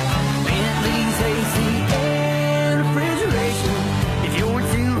 Bentley's AC and refrigeration. If you're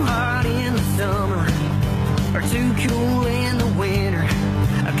too hot in the summer or too cool in the winter,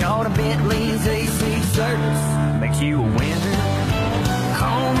 I called a Bentley's AC service. Makes you a winner.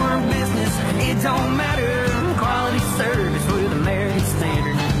 Home or business, it don't matter. Quality service with American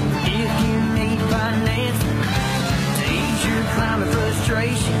Standard. If you need finance to ease your climate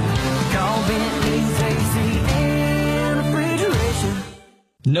frustration, call Bentley's AC and refrigeration.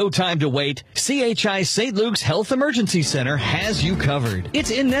 No time to wait. CHI St. Luke's Health Emergency Center has you covered. It's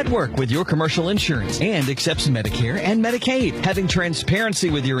in-network with your commercial insurance and accepts Medicare and Medicaid, having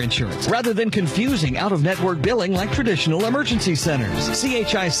transparency with your insurance rather than confusing out-of-network billing like traditional emergency centers.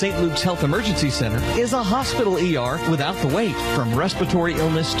 CHI St. Luke's Health Emergency Center is a hospital ER without the wait, from respiratory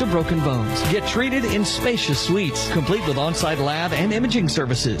illness to broken bones. Get treated in spacious suites, complete with on-site lab and imaging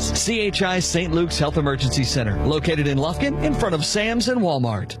services. CHI St. Luke's Health Emergency Center, located in Lufkin in front of Sam's and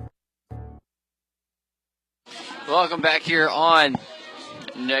Walmart. Welcome back here on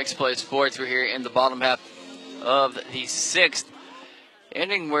Next Play Sports. We're here in the bottom half of the 6th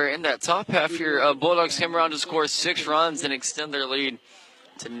inning. We're in that top half here. Bulldogs came around to score 6 runs and extend their lead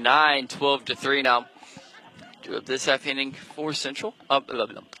to 9-12-3 now. To up this half inning for Central.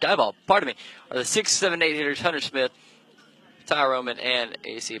 Diboll, pardon me. Are the 6, 7, 8 hitters Hunter Smith, Ty Roman, and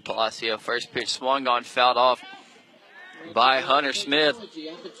AC Palacio. First pitch swung on, fouled off by Hunter Smith.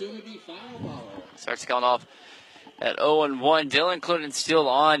 Starts going off at 0-1. Dylan Clinton still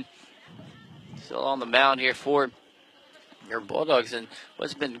on the mound here for your Bulldogs, and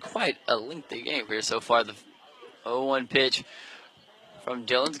what's been quite a lengthy game here so far. The 0-1 pitch from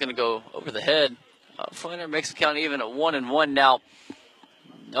Dylan's going to go over the head. Flanner makes the count even at 1-1 now.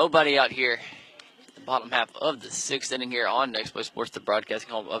 Nobody out here in the bottom half of the 6th inning here on Next Play Sports, the broadcasting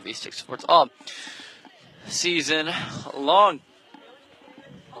home of East Texas Sports all season long.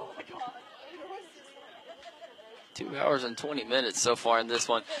 2 hours and 20 minutes so far in this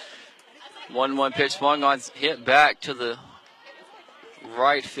one. 1-1 pitch swung on, hit back to the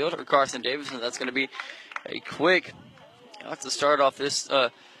right fielder, Carson Davidson. That's going to be a quick out to start off this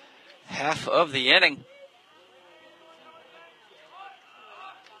half of the inning.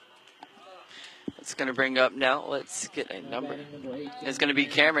 It's going to bring up now. Let's get a number. It's going to be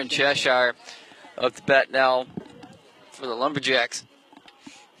Cameron Cheshire up the bat now for the Lumberjacks.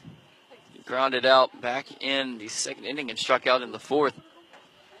 He grounded out back in the 2nd inning and struck out in the 4th.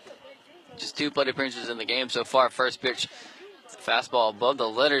 Just 2 plate appearances in the game so far. First pitch, it's a fastball above the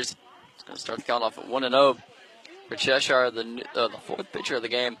letters. It's going to start the count off at 1-0 for Cheshire, the 4th pitcher of the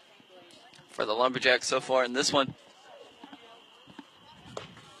game for the Lumberjacks so far in this one.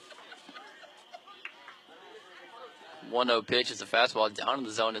 One-0 pitch is a fastball down in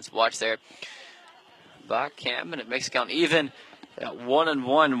the zone. It's watched there by Cam, and it makes the count even at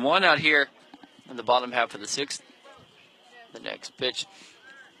 1-1. One out here in the bottom half of the 6th. The next pitch,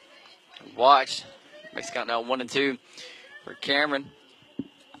 watch, makes the count now 1-2 for Cameron.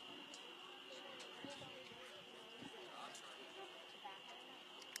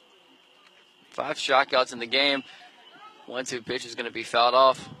 Five strikeouts in the game. 1-2 pitch is going to be fouled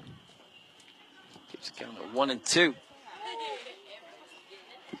off. Keeps the count at 1-2.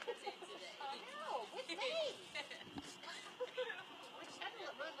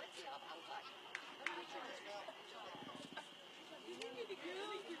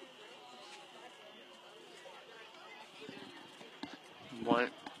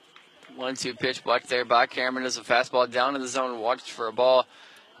 One-two pitch blocked there by Cameron as a fastball down in the zone. Watched for a ball.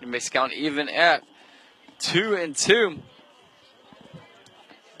 It makes the count even at 2-2.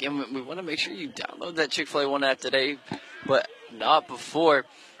 Again, we want to make sure you download that Chick-fil-A One app today, but not before.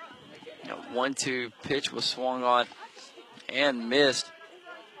 1-2 pitch was swung on and missed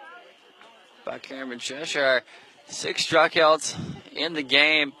by Cameron Cheshire. 6 strikeouts in the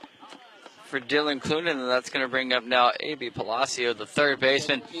game for Dylan Clunan, and that's going to bring up now A.B. Palacio, the 3rd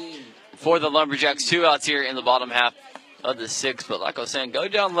baseman for the Lumberjacks. 2 outs here in the bottom half of the 6th. But like I was saying, go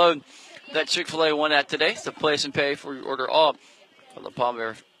download that Chick-fil-A One app today. It's the place and pay for your order all from the palm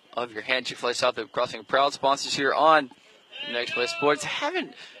of your hand. Chick-fil-A South Loop Crossing, proud sponsors here on Next Play Sports.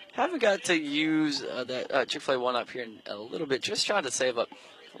 Haven't got to use that Chick-fil-A One up here in a little bit. Just trying to save up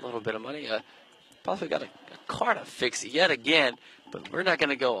a little bit of money. Possibly got a car to fix yet again, but we're not going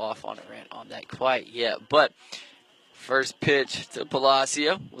to go off on a rant on that quite yet. But first pitch to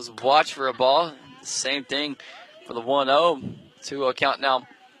Palacio was watched for a ball. Same thing for the 1-0. 2-0 count now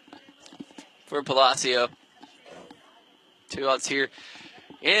for Palacio. 2 outs here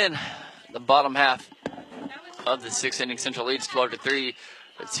in the bottom half of the 6th inning. Central leads 12-3.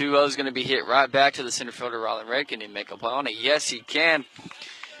 The 2-0 is going to be hit right back to the center fielder, Rylan Ray. Can he make a play on it? Yes, he can.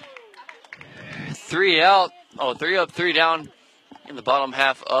 3 out. 3 up, 3 down in the bottom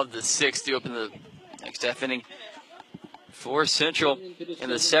half of the 6th to open the next half inning. For Central in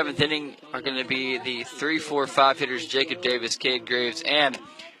the 7th inning are going to be the 3-4-5 hitters Jacob Davis, Cade Graves, and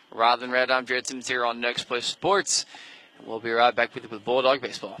Rylan Red. I'm Jared Simmons here on Next Play Sports. We'll be right back with you with Bulldog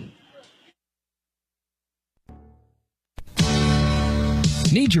Baseball.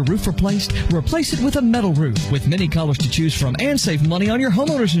 Need your roof replaced? Replace it with a metal roof with many colors to choose from and save money on your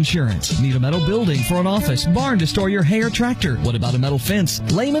homeowner's insurance. Need a metal building for an office, barn to store your hay or tractor? What about a metal fence?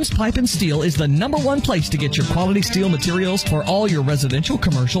 Lehman's Pipe and Steel is the #1 place to get your quality steel materials for all your residential,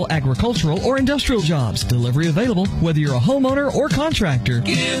 commercial, agricultural, or industrial jobs. Delivery available whether you're a homeowner or contractor.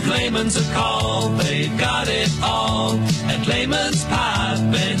 Give Lehman's a call. They've got it all at Lehman's Pipe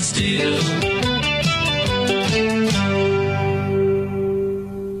and Steel.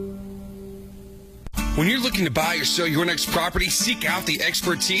 When you're looking looking to buy or sell your next property? Seek out the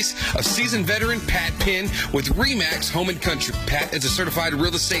expertise of seasoned veteran Pat Penn with RE/MAX Home and Country. Pat is a certified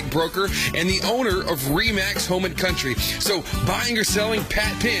real estate broker and the owner of RE/MAX Home and Country. So buying or selling,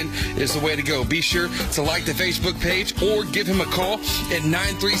 Pat Penn is the way to go. Be sure to like the Facebook page or give him a call at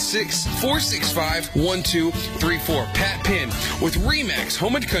 936-465-1234. Pat Penn with RE/MAX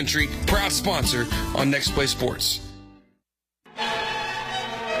Home and Country, proud sponsor on Next Play Sports.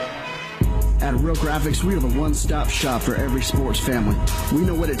 At Real Graphics, we are the one-stop shop for every sports family. We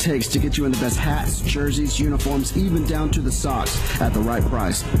know what it takes to get you in the best hats, jerseys, uniforms, even down to the socks at the right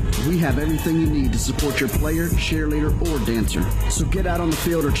price. We have everything you need to support your player, cheerleader, or dancer. So get out on the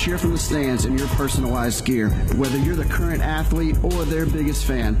field or cheer from the stands in your personalized gear. Whether you're the current athlete or their biggest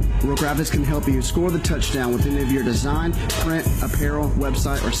fan, Real Graphics can help you score the touchdown with any of your design, print, apparel,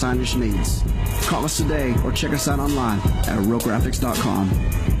 website, or signage needs. Call us today or check us out online at realgraphics.com.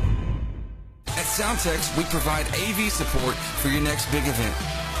 At Soundtex, we provide AV support for your next big event.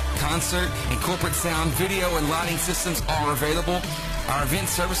 Concert and corporate sound, video, and lighting systems are available. Our event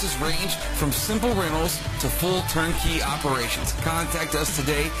services range from simple rentals to full turnkey operations. Contact us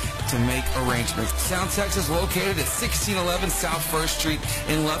today to make arrangements. Soundtex is located at 1611 South 1st Street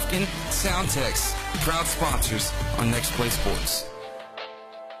in Lufkin. Soundtex, proud sponsors on Next Play Sports.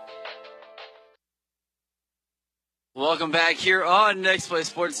 Welcome back here on Next Play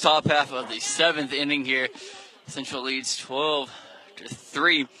Sports, top half of the 7th inning here. Central leads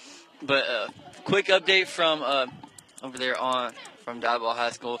 12-3. But quick update from over there from Diboll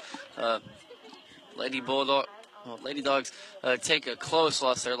High School. Lady Dogs take a close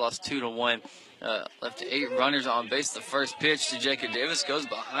loss there, lost 2-1. Left 8 runners on base. The first pitch to Jacob Davis goes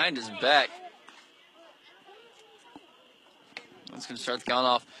behind his back. That's going to start the count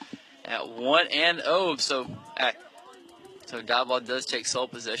off at 1-0. So Diboll does take sole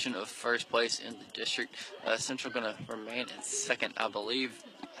possession of first place in the district. Central going to remain in second, I believe.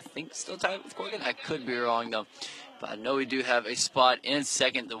 I think still tied with Corrigan. I could be wrong, though. But I know we do have a spot in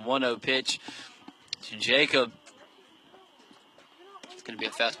second. The 1-0 pitch to Jacob. It's going to be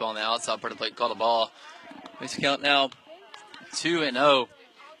a fastball on the outside part of the plate. Call the ball. Makes the count now 2-0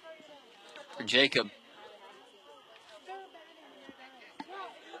 for Jacob.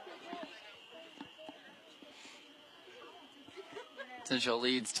 Central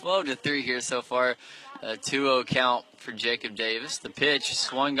leads 12-3 here so far. 2-0 count for Jacob Davis. The pitch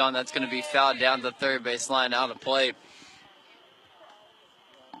swung on. That's going to be fouled down the third base line, out of play.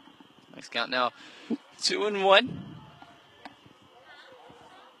 Next count now 2-1.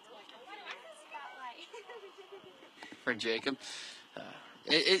 For Jacob.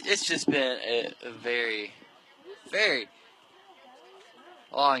 It's just been a very, very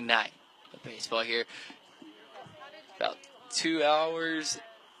long night of baseball here. About 2 hours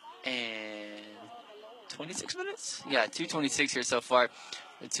and 26 minutes? Yeah, 2:26 here so far.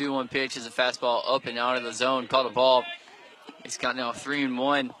 The 2-1 pitch is a fastball up and out of the zone. Called a ball. He's got now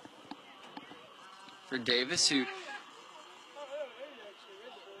 3-1 for Davis, who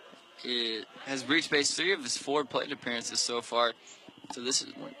has reached base 3 of his 4 plate appearances so far. So this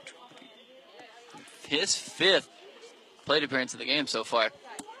is his 5th plate appearance of the game so far.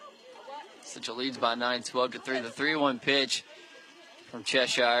 Central leads by 9, 12-3. The 3-1 pitch from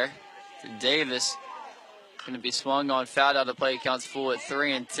Cheshire to Davis. Going to be swung on, fouled out of play. Counts full at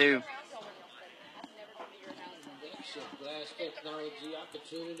 3-2. That's a glass technology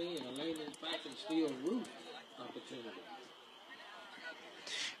opportunity and a layman's pipe and steel roof opportunity.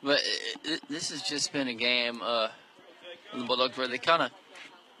 But this has just been a game on the Bulldogs where they kind of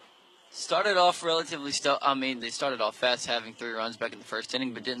started off relatively they started off fast, having 3 runs back in the first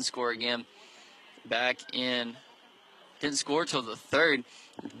inning, but didn't score again. Didn't score till the 3rd,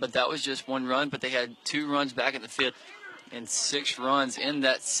 but that was just 1 run. But they had 2 runs back in the 5th and 6 runs in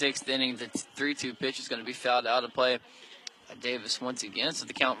that 6th inning. The 3-2 pitch is going to be fouled out of play by Davis once again, so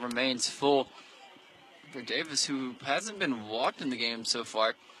the count remains full for Davis, who hasn't been walked in the game so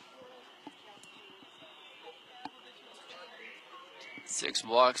far. 6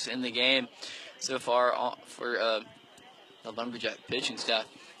 walks in the game so far for the Lumberjack pitching staff.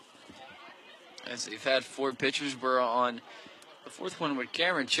 As they've had 4 pitchers, we're on the 4th one with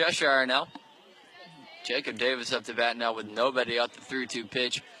Cameron Cheshire now. Jacob Davis up to bat now with nobody out. The 3-2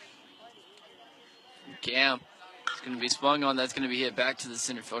 pitch. Cam is going to be swung on. That's going to be hit back to the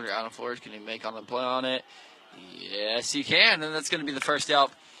center fielder, Adam Flores. Can he make on the play on it? Yes, he can. And that's going to be the first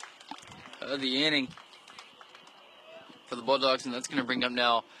out of the inning for the Bulldogs. And that's going to bring up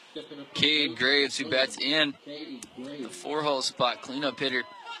now Cade Graves, who bats in the 4-hole spot. Cleanup hitter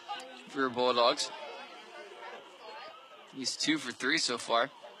for Bulldogs. He's 2 for 3 so far.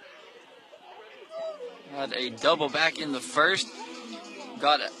 had a double back in the first.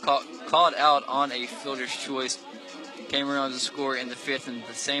 Got called out on a fielder's choice. Came around to score in the fifth, and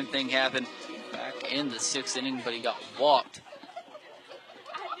the same thing happened back in the sixth inning, but he got walked.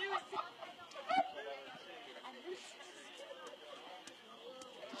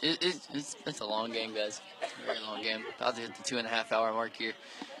 It's a long game, guys. Very long game. About to hit the 2.5 hour mark here.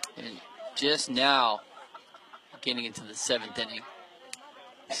 And just now, getting into the seventh inning.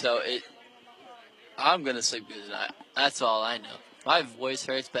 So I'm going to sleep good tonight. That's all I know. My voice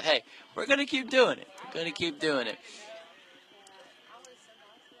hurts, but hey, we're going to keep doing it. We're going to keep doing it.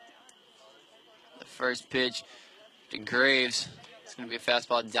 The first pitch to Graves. It's going to be a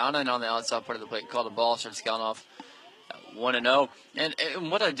fastball down and on the outside part of the plate. Called a ball. Starts counting off 1-0. And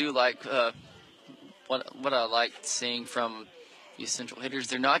what I do like, what I like seeing from these Central hitters,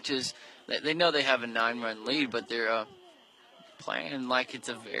 they're not just, they know they have a 9-run lead, but they're playing like it's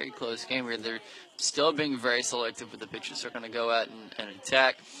a very close game where they're still being very selective with the pitches they're going to go out and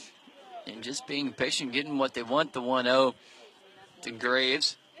attack, and just being patient, getting what they want. The 1-0 to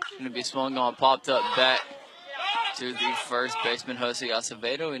Graves. Going to be swung on, popped up back to the first baseman, Jose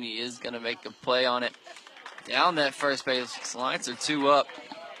Acevedo, and he is going to make a play on it. Down that first base line, so 2 up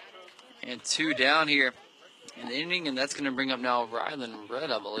and 2 down here in the inning, and that's going to bring up now Ryland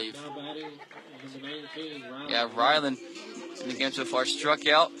Red, I believe. Yeah, Ryland in the game so far struck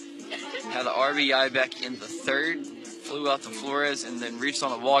out, had an RBI back in the third, flew out to Flores, and then reached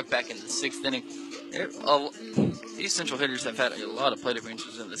on a walk back in the sixth inning. These Central hitters have had a lot of plate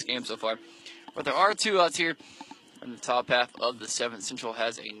appearances in this game so far, but there are 2 outs here in the top half of the seventh. Central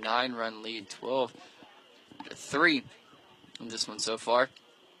has a 9-run lead, 12-3 in this one so far.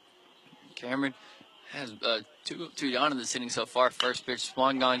 Cameron has 2 down in this inning so far. First pitch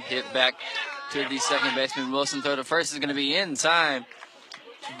swung on, hit back to the second baseman. Wilson throw to first is going to be in time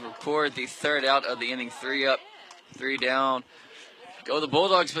to record the third out of the inning. 3 up, 3 down. Go the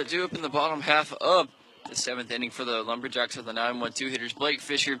Bulldogs, but 2 up in the bottom half of the seventh inning for the Lumberjacks are the 9-1-2 hitters Blake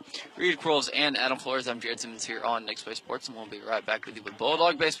Fisher, Reed Quarles, and Adam Flores. I'm Jared Simmons here on Next Play Sports, and we'll be right back with you with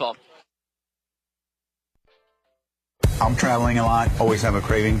Bulldog Baseball. I'm traveling a lot, always have a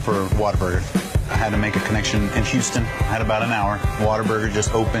craving for Whataburger. I had to make a connection in Houston, had about an hour. Whataburger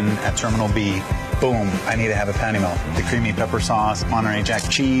just opened at Terminal B. Boom, I need to have a patty melt. The creamy pepper sauce, Monterey Jack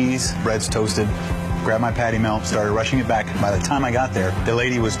cheese, bread's toasted. Grabbed my patty melt, started rushing it back. By the time I got there, the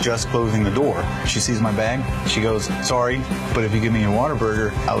lady was just closing the door. She sees my bag. She goes, sorry, but if you give me a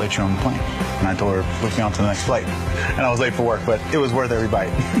Whataburger, I'll let you on the plane. And I told her, book me on to the next flight. And I was late for work, but it was worth every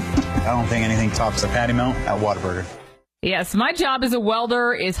bite. I don't think anything tops a patty melt at Whataburger. Yes, my job as a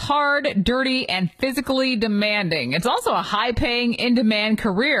welder is hard, dirty, and physically demanding. It's also a high-paying, in-demand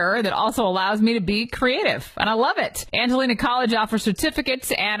career that also allows me to be creative, and I love it. Angelina College offers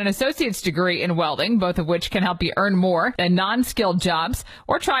certificates and an associate's degree in welding, both of which can help you earn more than non-skilled jobs,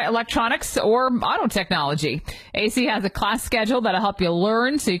 or try electronics or auto technology. AC has a class schedule that'll help you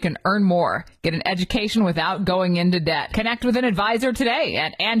learn so you can earn more. Get an education without going into debt. Connect with an advisor today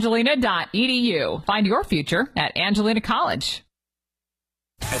at angelina.edu. Find your future at Angelina College.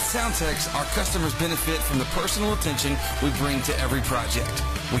 At Soundtex, our customers benefit from the personal attention we bring to every project.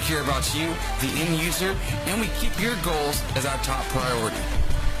 We care about you, the end user, and we keep your goals as our top priority.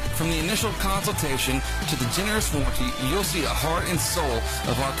 From the initial consultation to the generous warranty, you'll see the heart and soul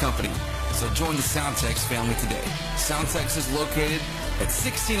of our company. So join the Soundtex family today. Soundtex is located at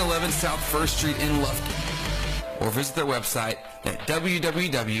 1611 South 1st Street in Lufkin. Or visit their website at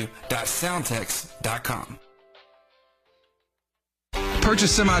www.soundtex.com.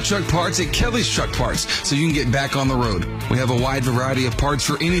 Purchase semi-truck parts at Kelly's Truck Parts so you can get back on the road. We have a wide variety of parts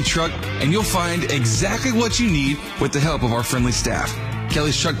for any truck, and you'll find exactly what you need with the help of our friendly staff.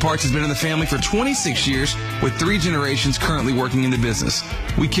 Kelly's Truck Parts has been in the family for 26 years with 3 generations currently working in the business.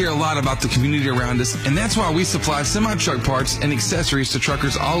 We care a lot about the community around us, and that's why we supply semi-truck parts and accessories to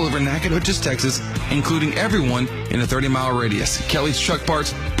truckers all over Nacogdoches, Texas, including everyone in a 30-mile radius. Kelly's Truck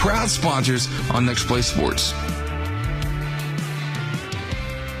Parts, proud sponsors on Next Play Sports.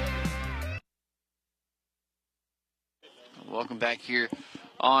 Welcome back here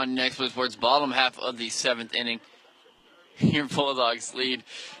on Next Play Sports, bottom half of the seventh inning. Your Bulldogs lead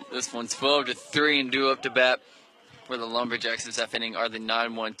this one 12-3 and due up to bat for the Lumberjacks this half inning are the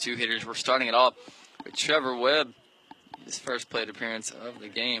 9-1-2 hitters. We're starting it off with Trevor Webb, his first plate appearance of the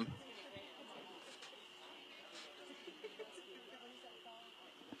game.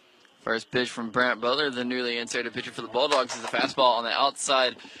 First pitch from Brant Butler, the newly inserted pitcher for the Bulldogs, is a fastball on the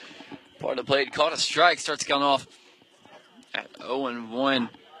outside part of the plate. Caught a strike, starts going off at 0-1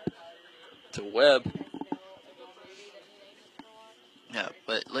 to Webb. Yeah,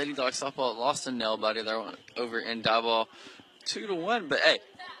 but Lady Dog softball lost a nail body there over in Diboll 2-1. But hey,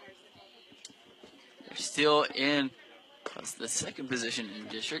 they're still in the second position in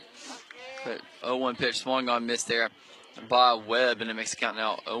district. But 0-1 pitch swung on, missed there by Webb, and it makes the count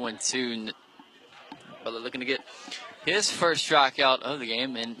now 0-2. But they're looking to get his first strikeout of the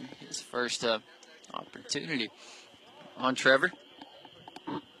game and his first opportunity on Trevor.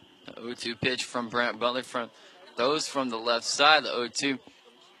 The 0-2 pitch from Brant Butler from the left side. The 0-2.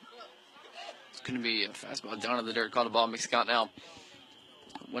 It's going to be a fastball down to the dirt. Called the ball. Makes the count now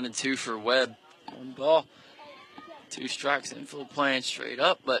 1-2 for Webb. 1 ball, 2 strikes. Infield playing straight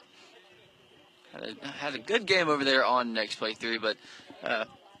up, but had a good game over there on next play 3. But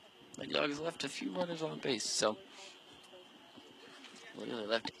Lady Dog has left a few runners on base, so literally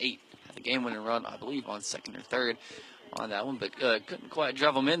left 8. Had the game-winning run, I believe, on second or third on that one, but couldn't quite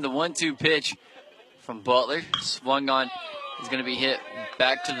drive them in. The 1-2 pitch from Butler swung on. Is going to be hit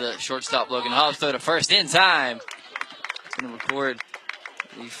back to the shortstop, Logan Hobbs. Throw to first in time. It's going to record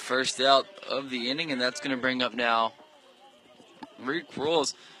the first out of the inning, and that's going to bring up now Reed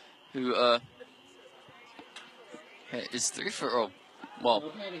Quarles, who is 2 for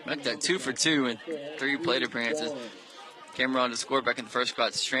 2 in 3 plate appearances. Came around to score back in the first,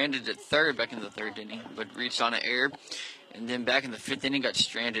 got stranded at third back in the 3rd inning, but reached on an error. And then back in the 5th inning, got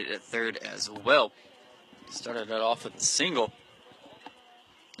stranded at third as well. Started it off with a single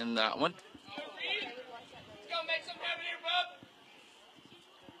in that one.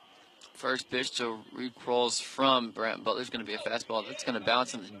 First pitch to Reed Quarles from Brant Butler is going to be a fastball. That's going to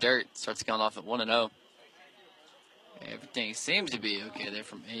bounce in the dirt. Starts going off at 1-0. Everything seems to be okay there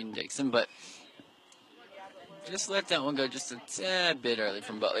from Aiden Dixon, but just let that one go just a tad bit early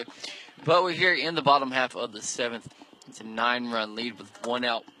from Butler. But we're here in the bottom half of the 7th. It's a 9-run lead with 1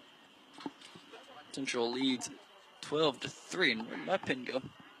 out. Central leads 12-3. And where'd my pin go?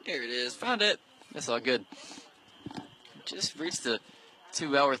 There it is. Found it. That's all good. Just reached the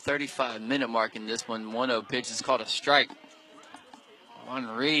 2-hour, 35-minute mark in this one. 1-0 pitch is called a strike on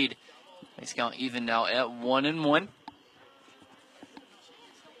Reed. Makes count even now at 1-1.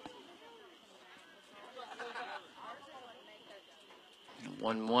 And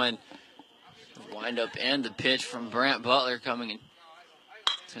 1-1. Wind up and the pitch from Brant Butler coming in.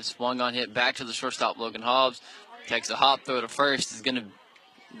 It's swung on, hit back to the shortstop, Logan Hobbs. Takes a hop throw to first. Is going to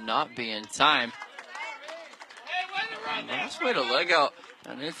not be in time. Nice way to leg out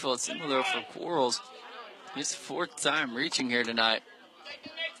an infield similar for Quarles. His 4th time reaching here tonight.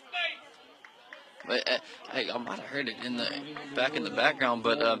 But I might have heard it back in the background,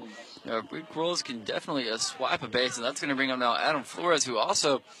 but Reed Quarles can definitely swipe a base, and that's going to bring up now Adam Flores, who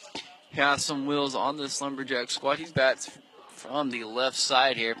also has some wheels on this Lumberjack squad. He bats from the left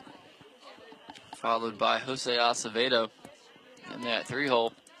side here, followed by Jose Acevedo in that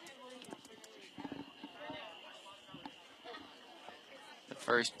 3-hole. The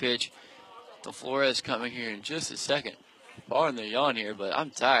first pitch to Flores coming here in just a second. Pardon the yawn here, but I'm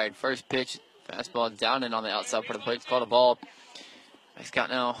tired. First pitch, fastball down and on the outside part of the plate. It's called a ball. Next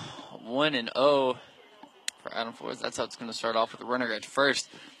count now 1-0 for Adam Flores. That's how it's going to start off with a runner at first.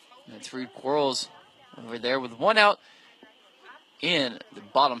 And it's Reed Quarles over there with 1 out in the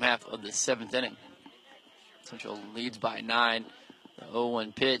bottom half of the 7th inning. Central leads by 9. The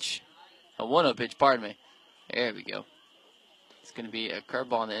 0-1 pitch. A 1-0 pitch, pardon me. There we go. It's going to be a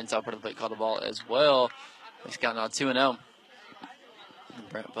curveball on the inside part of the plate, called the ball as well. He's got now 2-0.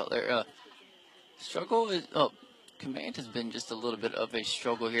 Brant Butler struggle is command has been just a little bit of a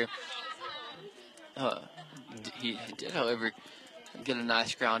struggle here. He did, however, get a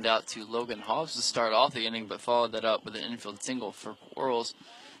nice ground out to Logan Hobbs to start off the inning, but followed that up with an infield single for Quarles.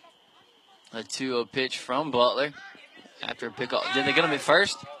 A 2-0 pitch from Butler after a pickoff. Did they get him at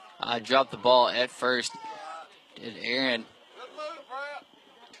first? I dropped the ball at first. Did Aaron.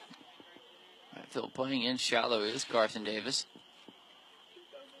 Outfield playing in shallow is Carson Davis,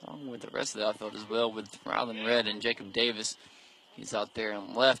 along with the rest of the outfield as well, with Rylan Red and Jacob Davis. He's out there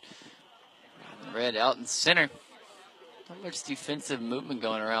on the left. Rylan Red out in center. Not much defensive movement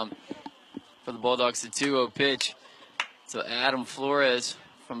going around for the Bulldogs. The 2-0 pitch to Adam Flores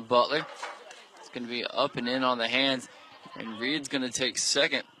from Butler. It's going to be up and in on the hands, and Reed's going to take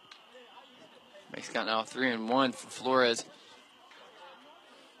second. Makes count now 3-1 for Flores.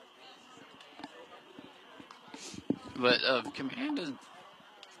 But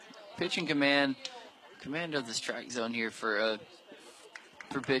pitching command of the strike zone here for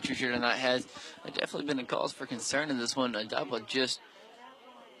pitchers here tonight has definitely been a cause for concern in this one. Diboll just,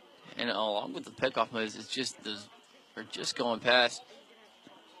 and along with the pickoff moves, it's just we're just going past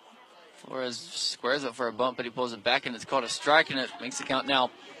Flores squares up for a bump, but he pulls it back, and it's called a strike, and it makes the count now.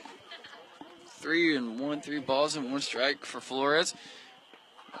 3-1, 3 balls and 1 strike for Flores.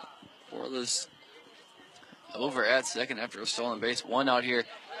 Orla's over at second after a stolen base. 1 out here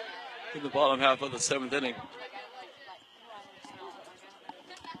in the bottom half of the 7th inning.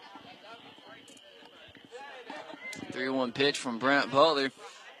 The 3-1 pitch from Brant Butler.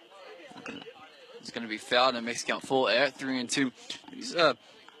 It's going to be fouled and makes the count full at 3-2. These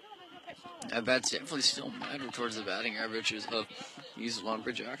at bats definitely still matter towards the batting averages of these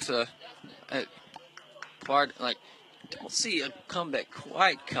Lumberjacks. Don't see a comeback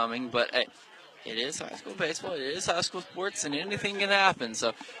quite coming, but it is high school baseball, it is high school sports, and anything can happen.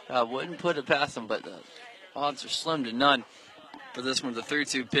 So I wouldn't put it past them, but the odds are slim to none for this one. The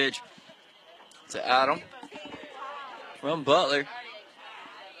 3-2 pitch to Adam from Butler.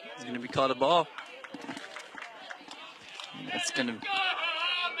 It's going to be called a ball. That's going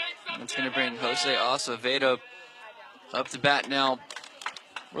to bring Jose Acevedo up to bat now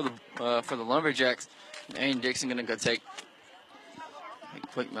for the Lumberjacks. Aaron Dixon going to go take a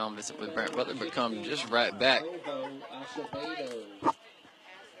quick mound visit with Brant Butler, but come just right back.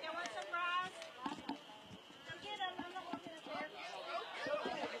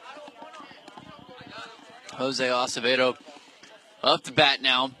 Jose Acevedo up to bat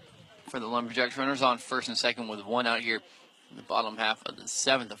now for the Lumberjacks. Runners on first and second with 1 out here in the bottom half of the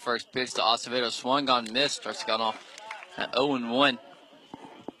 7th. The first pitch to Acevedo, swung on, missed, starts going off at 0-1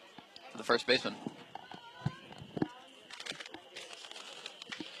 for the first baseman.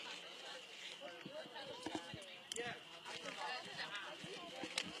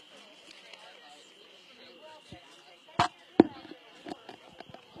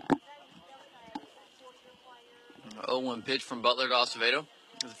 The 0-1 pitch from Butler to Acevedo.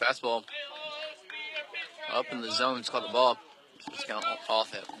 The fastball up in the zone. It's called the ball. So it's count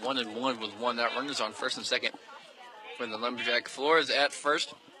off at 1-1 with 1 out. Runners on first and second for the Lumberjack. Flores at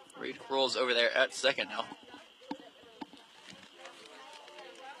first. Reed rolls over there at second now.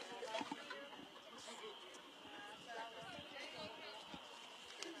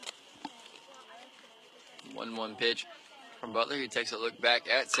 One pitch from Butler. He takes a look back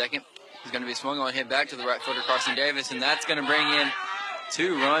at second. He's going to be swung on, hit back to the right fielder, Carson Davis, and that's going to bring in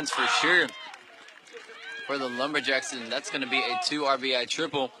 2 runs for sure for the Lumberjacks, and that's going to be a 2 RBI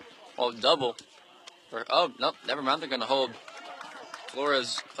triple or double. Never mind. They're going to hold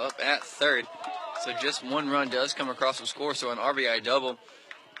Flores up at third. So just 1 run does come across the score, so an RBI double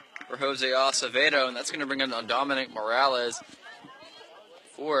for Jose Acevedo, and that's going to bring in Dominic Morales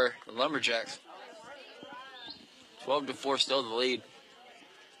for the Lumberjacks. 12-4 still the lead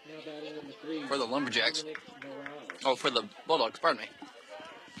for the Lumberjacks. Oh, for the Bulldogs, pardon me.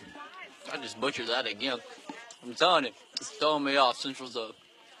 I just butchered that again. I'm telling you, it's throwing me off. Central's a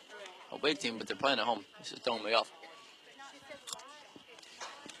away team, but they're playing at home. It's just throwing me off.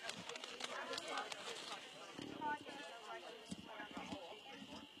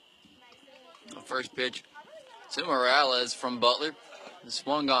 The first pitch to Morales from Butler. The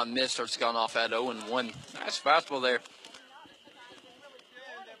swung on, missed, starts going off at 0-1. Nice fastball there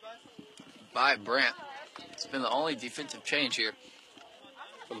by Brant. It's been the only defensive change here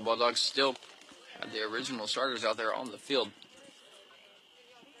for the Bulldogs. Still have the original starters out there on the field.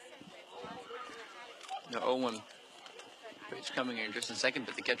 The 0-1 pitch coming in just a second,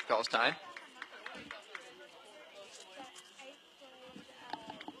 but the catcher calls time.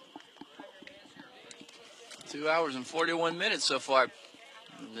 Two hours and 41 minutes so far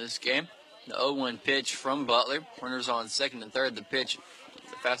in this game. The 0-1 pitch from Butler. Runners on second and third. The pitch,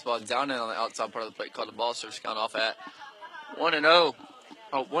 the fastball down and on the outside part of the plate, called the ball, so it's gone off at 1-0.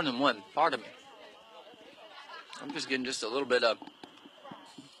 Oh, 1-1. Pardon me. I'm just getting just a little bit of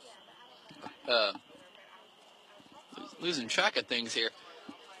losing track of things here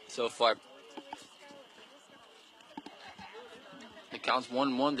so far. It counts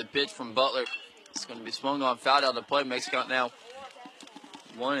 1-1. The pitch from Butler. It's going to be swung on, fouled out of play. Makes count now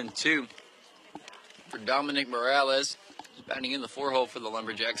 1-2 for Dominic Morales. He's batting in the 4-hole for the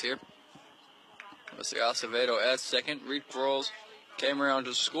Lumberjacks here. Jose Acevedo at second. Reed Quarles came around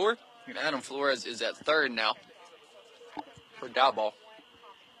to score. And Adam Flores is at third now for Dow ball.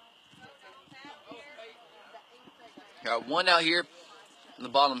 Got 1 out here in the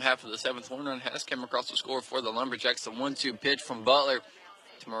bottom half of the 7th. 1 run has come across the score for the Lumberjacks. The 1-2 pitch from Butler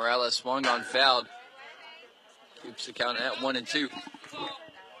to Morales, swung on, fouled. Keeps the count at 1-2.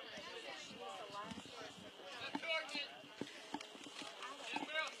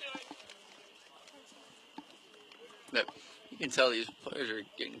 But you can tell these players are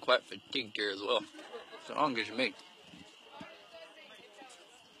getting quite fatigued here as well. So long as you make.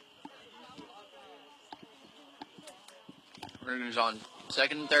 Runners on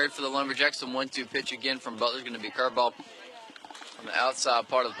second and third for the Lumberjacks. The 1-2 pitch again from Butler's going to be curveball on the outside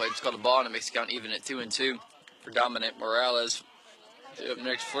part of the plate. It's called a ball, and it makes the count even at 2-2 for Dominic Morales. Up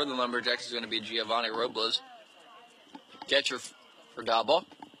next for the Lumberjacks is going to be Giovanni Robles, catcher for Diboll.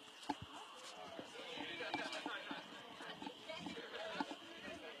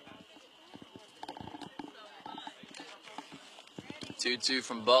 Two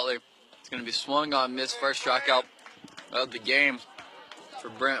from Butler. It's going to be swung on, missed, first strikeout of the game for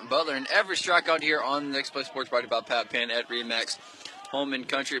Brent Butler. And every strikeout here on the Next Play Sports brought to you by Pat Penn at RE/MAX Home and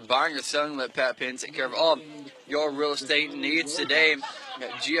Country. Buying or selling, let Pat Penn take care of all your real estate needs today.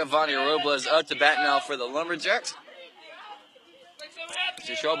 Got Giovanni Robles up to bat now for the Lumberjacks.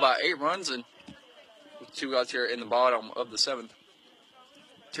 To show by 8 runs and 2 outs here in the bottom of the 7th.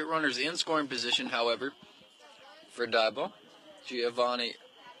 2 runners in scoring position, however, for Diboll. Giovanni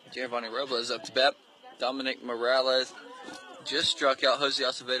Robles up to bat. Dominic Morales just struck out. Jose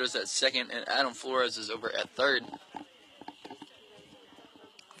Acevedo's at second, and Adam Flores is over at third.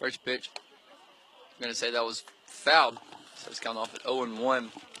 First pitch, I'm going to say that was fouled. So it's counting off at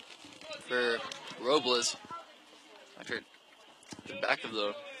 0-1 for Robles. After the back of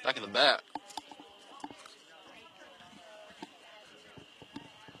the bat.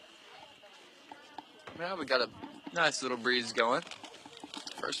 Now we got a nice little breeze going.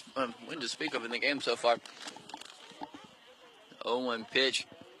 First wind to speak of in the game so far. 0-1 pitch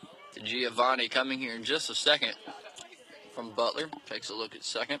to Giovanni coming here in just a second from Butler. Takes a look at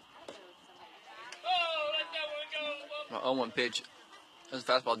second. 0-1 pitch. There's a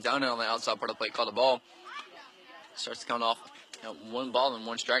fastball down on the outside part of the plate, called a ball. Starts to count off 1 ball and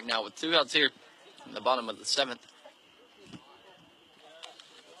 1 strike now with 2 outs here in the bottom of the 7th.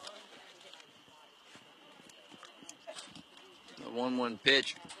 The 1-1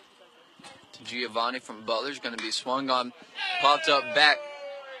 pitch to Giovanni from Butler is going to be swung on, popped up back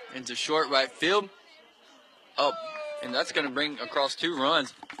into short right field. Up, and that's going to bring across 2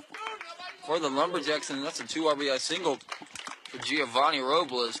 runs for the Lumberjacks, and that's a 2 RBI single for Giovanni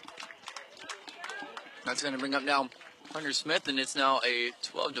Robles. That's going to bring up now Hunter Smith, and it's now a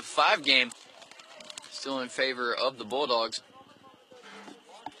 12-5 game, still in favor of the Bulldogs.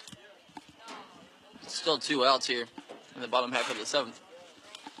 Still 2 outs here in the bottom half of the 7th.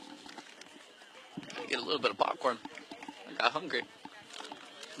 Get a little bit of popcorn. I got hungry.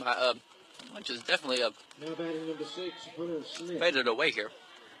 My lunch is definitely up. Now batting number 6, Hunter Smith. Made it away here.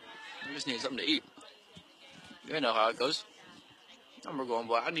 I just need something to eat. You know how it goes. I'm going,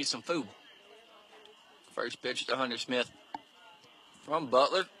 boy, I need some food. First pitch to Hunter Smith from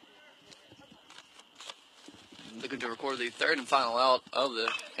Butler. Looking to record the 3rd and final out of the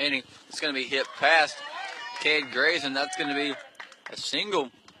inning. It's going to be hit past Cade Graves, and that's going to be a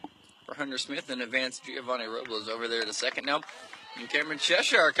single for Hunter Smith and advance Giovanni Robles over there to second now. And Cameron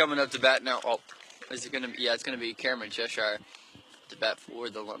Cheshire coming up to bat now. Oh, is it going to be? Yeah, it's going to be Cameron Cheshire to bat for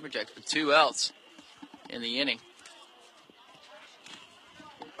the Lumberjacks with 2 outs in the inning.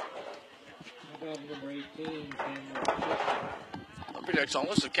 Number 18, Lumberjacks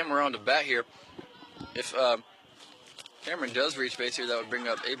almost have come around to bat here. If Cameron does reach base here, that would bring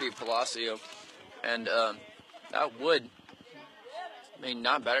up A.B. Palacio, and that would mean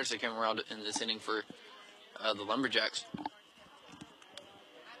 9 batters that came around in this inning for the Lumberjacks.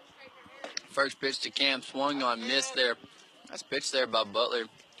 First pitch to Cam, swung on, missed there. Nice pitch there by Butler.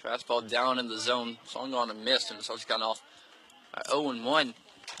 Fastball down in the zone, swung on and missed, and it's also gone off at 0-1.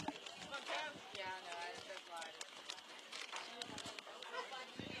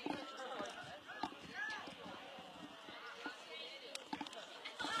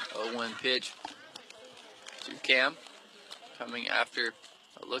 One pitch to Cam, coming after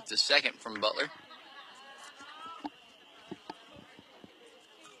a look to second from Butler.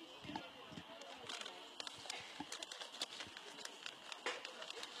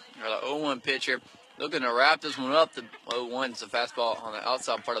 Got an 0-1 pitch here. Looking to wrap this one up. The 0-1 is a fastball on the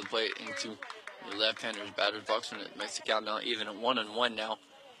outside part of the plate into the left-hander's batter's box, and it makes the count now even at 1-1 now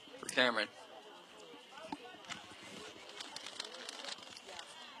for Cameron.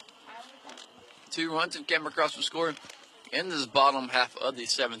 Two runs and Cameron Cross will score in this bottom half of the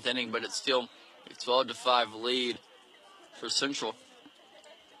 7th inning, but it's still a 12-5 lead for Central.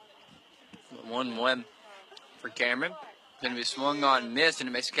 1-1 for Cameron. Going to be swung on, missed, and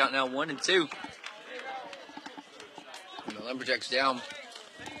it makes the count now 1-2. And the Lumberjacks down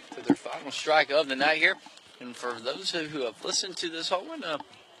to their final strike of the night here. And for those who have listened to this whole one,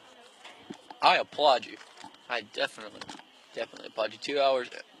 I applaud you. I definitely applaud you. 2 hours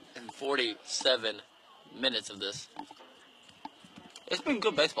and 47 minutes of this. It's been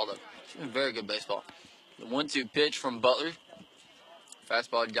good baseball, though. It's been very good baseball. The 1-2 pitch from Butler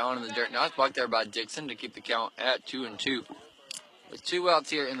Fastball down in the dirt. Now it's blocked there by Dixon to keep the count at 2-2. With 2 outs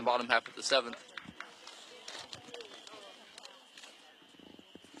here in the bottom half of the 7th.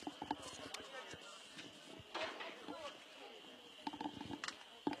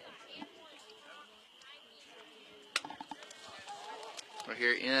 We're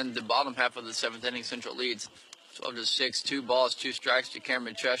here in the bottom half of the 7th inning. Central leads 12-6. 2 balls, 2 strikes to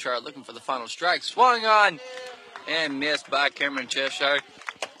Cameron Cheshire. Looking for the final strike. Swung on and missed by Cameron Cheshire.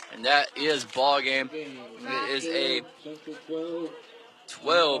 And that is ball game. It is a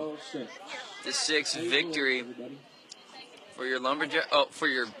 12-6 victory for your Lumberjack. Oh, for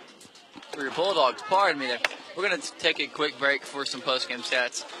your Bulldogs. Pardon me there. We're going to take a quick break for some post-game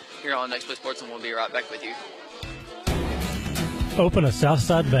stats here on Next Play Sports, and we'll be right back with you. Open a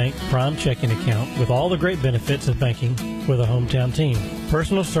Southside Bank Prime checking account with all the great benefits of banking with a hometown team.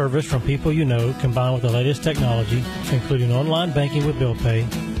 Personal service from people you know combined with the latest technology, including online banking with bill pay,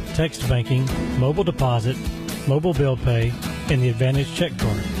 text banking, mobile deposit, mobile bill pay, and the Advantage check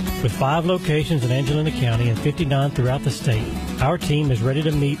card. With 5 locations in Angelina County and 59 throughout the state, our team is ready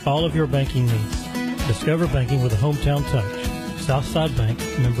to meet all of your banking needs. Discover banking with a hometown touch. Southside Bank,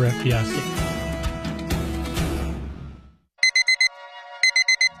 member FDIC.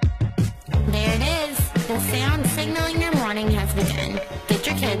 There it is. The sound signaling your morning has begun. Get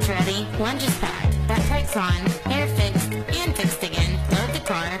your kids ready. Lunch is packed. Backpack's on. Hair fixed and fixed again. Load the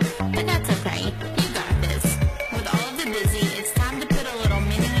car. But that's okay. You got this. With all of the busy, it's time to put a little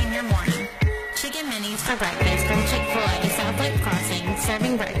mini in your morning. Chicken minis for breakfast from Chick-fil-A South Loop Crossing.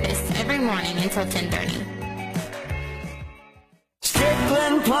 Serving breakfast every morning until 10:30.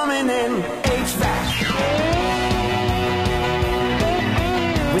 Strickland Plumbing and HVAC.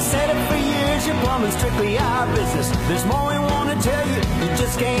 We set it for years, your plumbing's strictly our business. There's more we want to tell you, you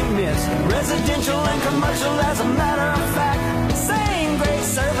just can't miss. Residential and commercial, as a matter of fact. Same great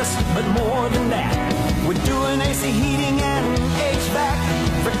service, but more than that. We're doing AC heating and HVAC.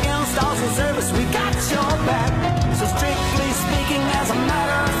 For installs and service, we got your back. So strictly speaking, as a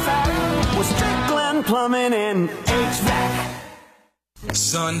matter of fact, we're Strickland Plumbing and HVAC.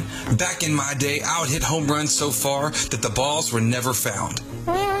 Son, back in my day, I would hit home runs so far that the balls were never found.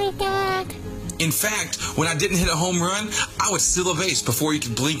 Really, Dad? In fact, when I didn't hit a home run, I would steal a base before you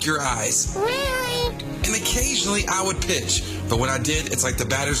could blink your eyes. Really? And occasionally I would pitch, but when I did, it's like the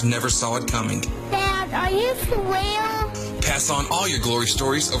batters never saw it coming. Dad, are you for real? Pass on all your glory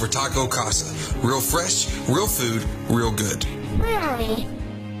stories over Taco Casa. Real fresh, real food, real good. Really?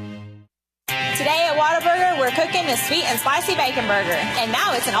 Today at Whataburger, we're cooking the sweet and spicy bacon burger, and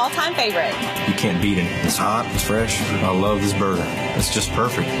now it's an all-time favorite. You can't beat it. It's hot, it's fresh. I love this burger. It's just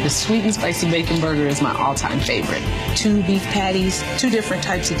perfect. The sweet and spicy bacon burger is my all-time favorite. 2 beef patties, 2 different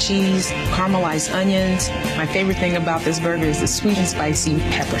types of cheese, caramelized onions. My favorite thing about this burger is the sweet and spicy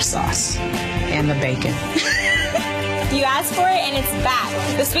pepper sauce and the bacon. You asked for it, and it's back.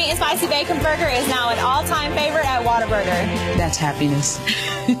 The sweet and spicy bacon burger is now an all-time favorite at Whataburger. That's happiness.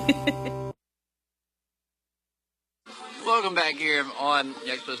 Welcome back here on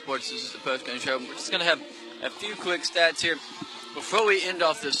Next Play Sports. This is the postgame show. We're just going to have a few quick stats here before we end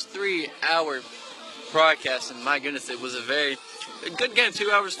off this 3-hour broadcast. And my goodness, it was a good game. 2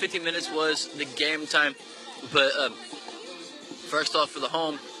 hours, 50 minutes was the game time. But first off, for the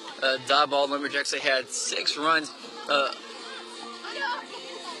home, Diboll Lumberjacks, they had 6 runs.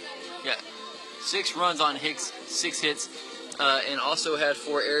 6 runs on Hicks, 6 hits, and also had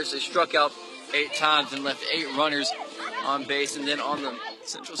 4 errors. They struck out 8 times and left 8 runners on base. And then on the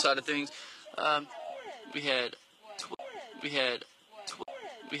Central side of things, we had 12